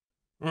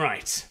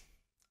 Right.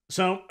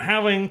 So,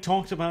 having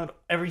talked about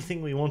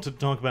everything we wanted to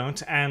talk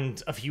about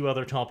and a few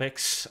other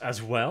topics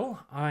as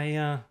well,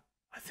 I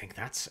think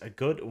that's a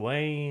good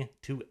way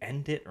to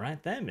end it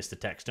right there, Mr.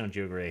 Tex. Don't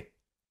you agree?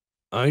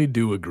 I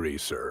do agree,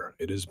 sir.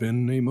 It has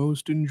been a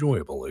most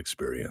enjoyable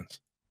experience.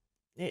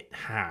 It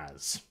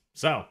has.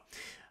 So,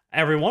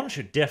 everyone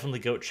should definitely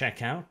go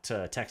check out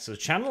Tex's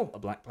channel, A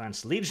Black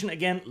Plants Legion.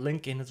 Again,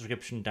 link in the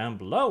description down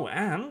below.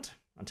 And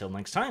until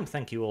next time,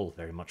 thank you all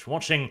very much for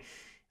watching, and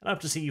I hope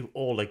to see you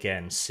all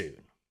again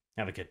soon.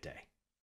 Have a good day.